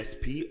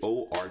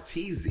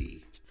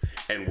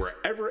 and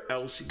wherever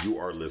else you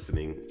are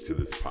listening to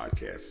this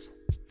podcast.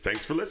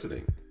 Thanks for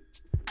listening.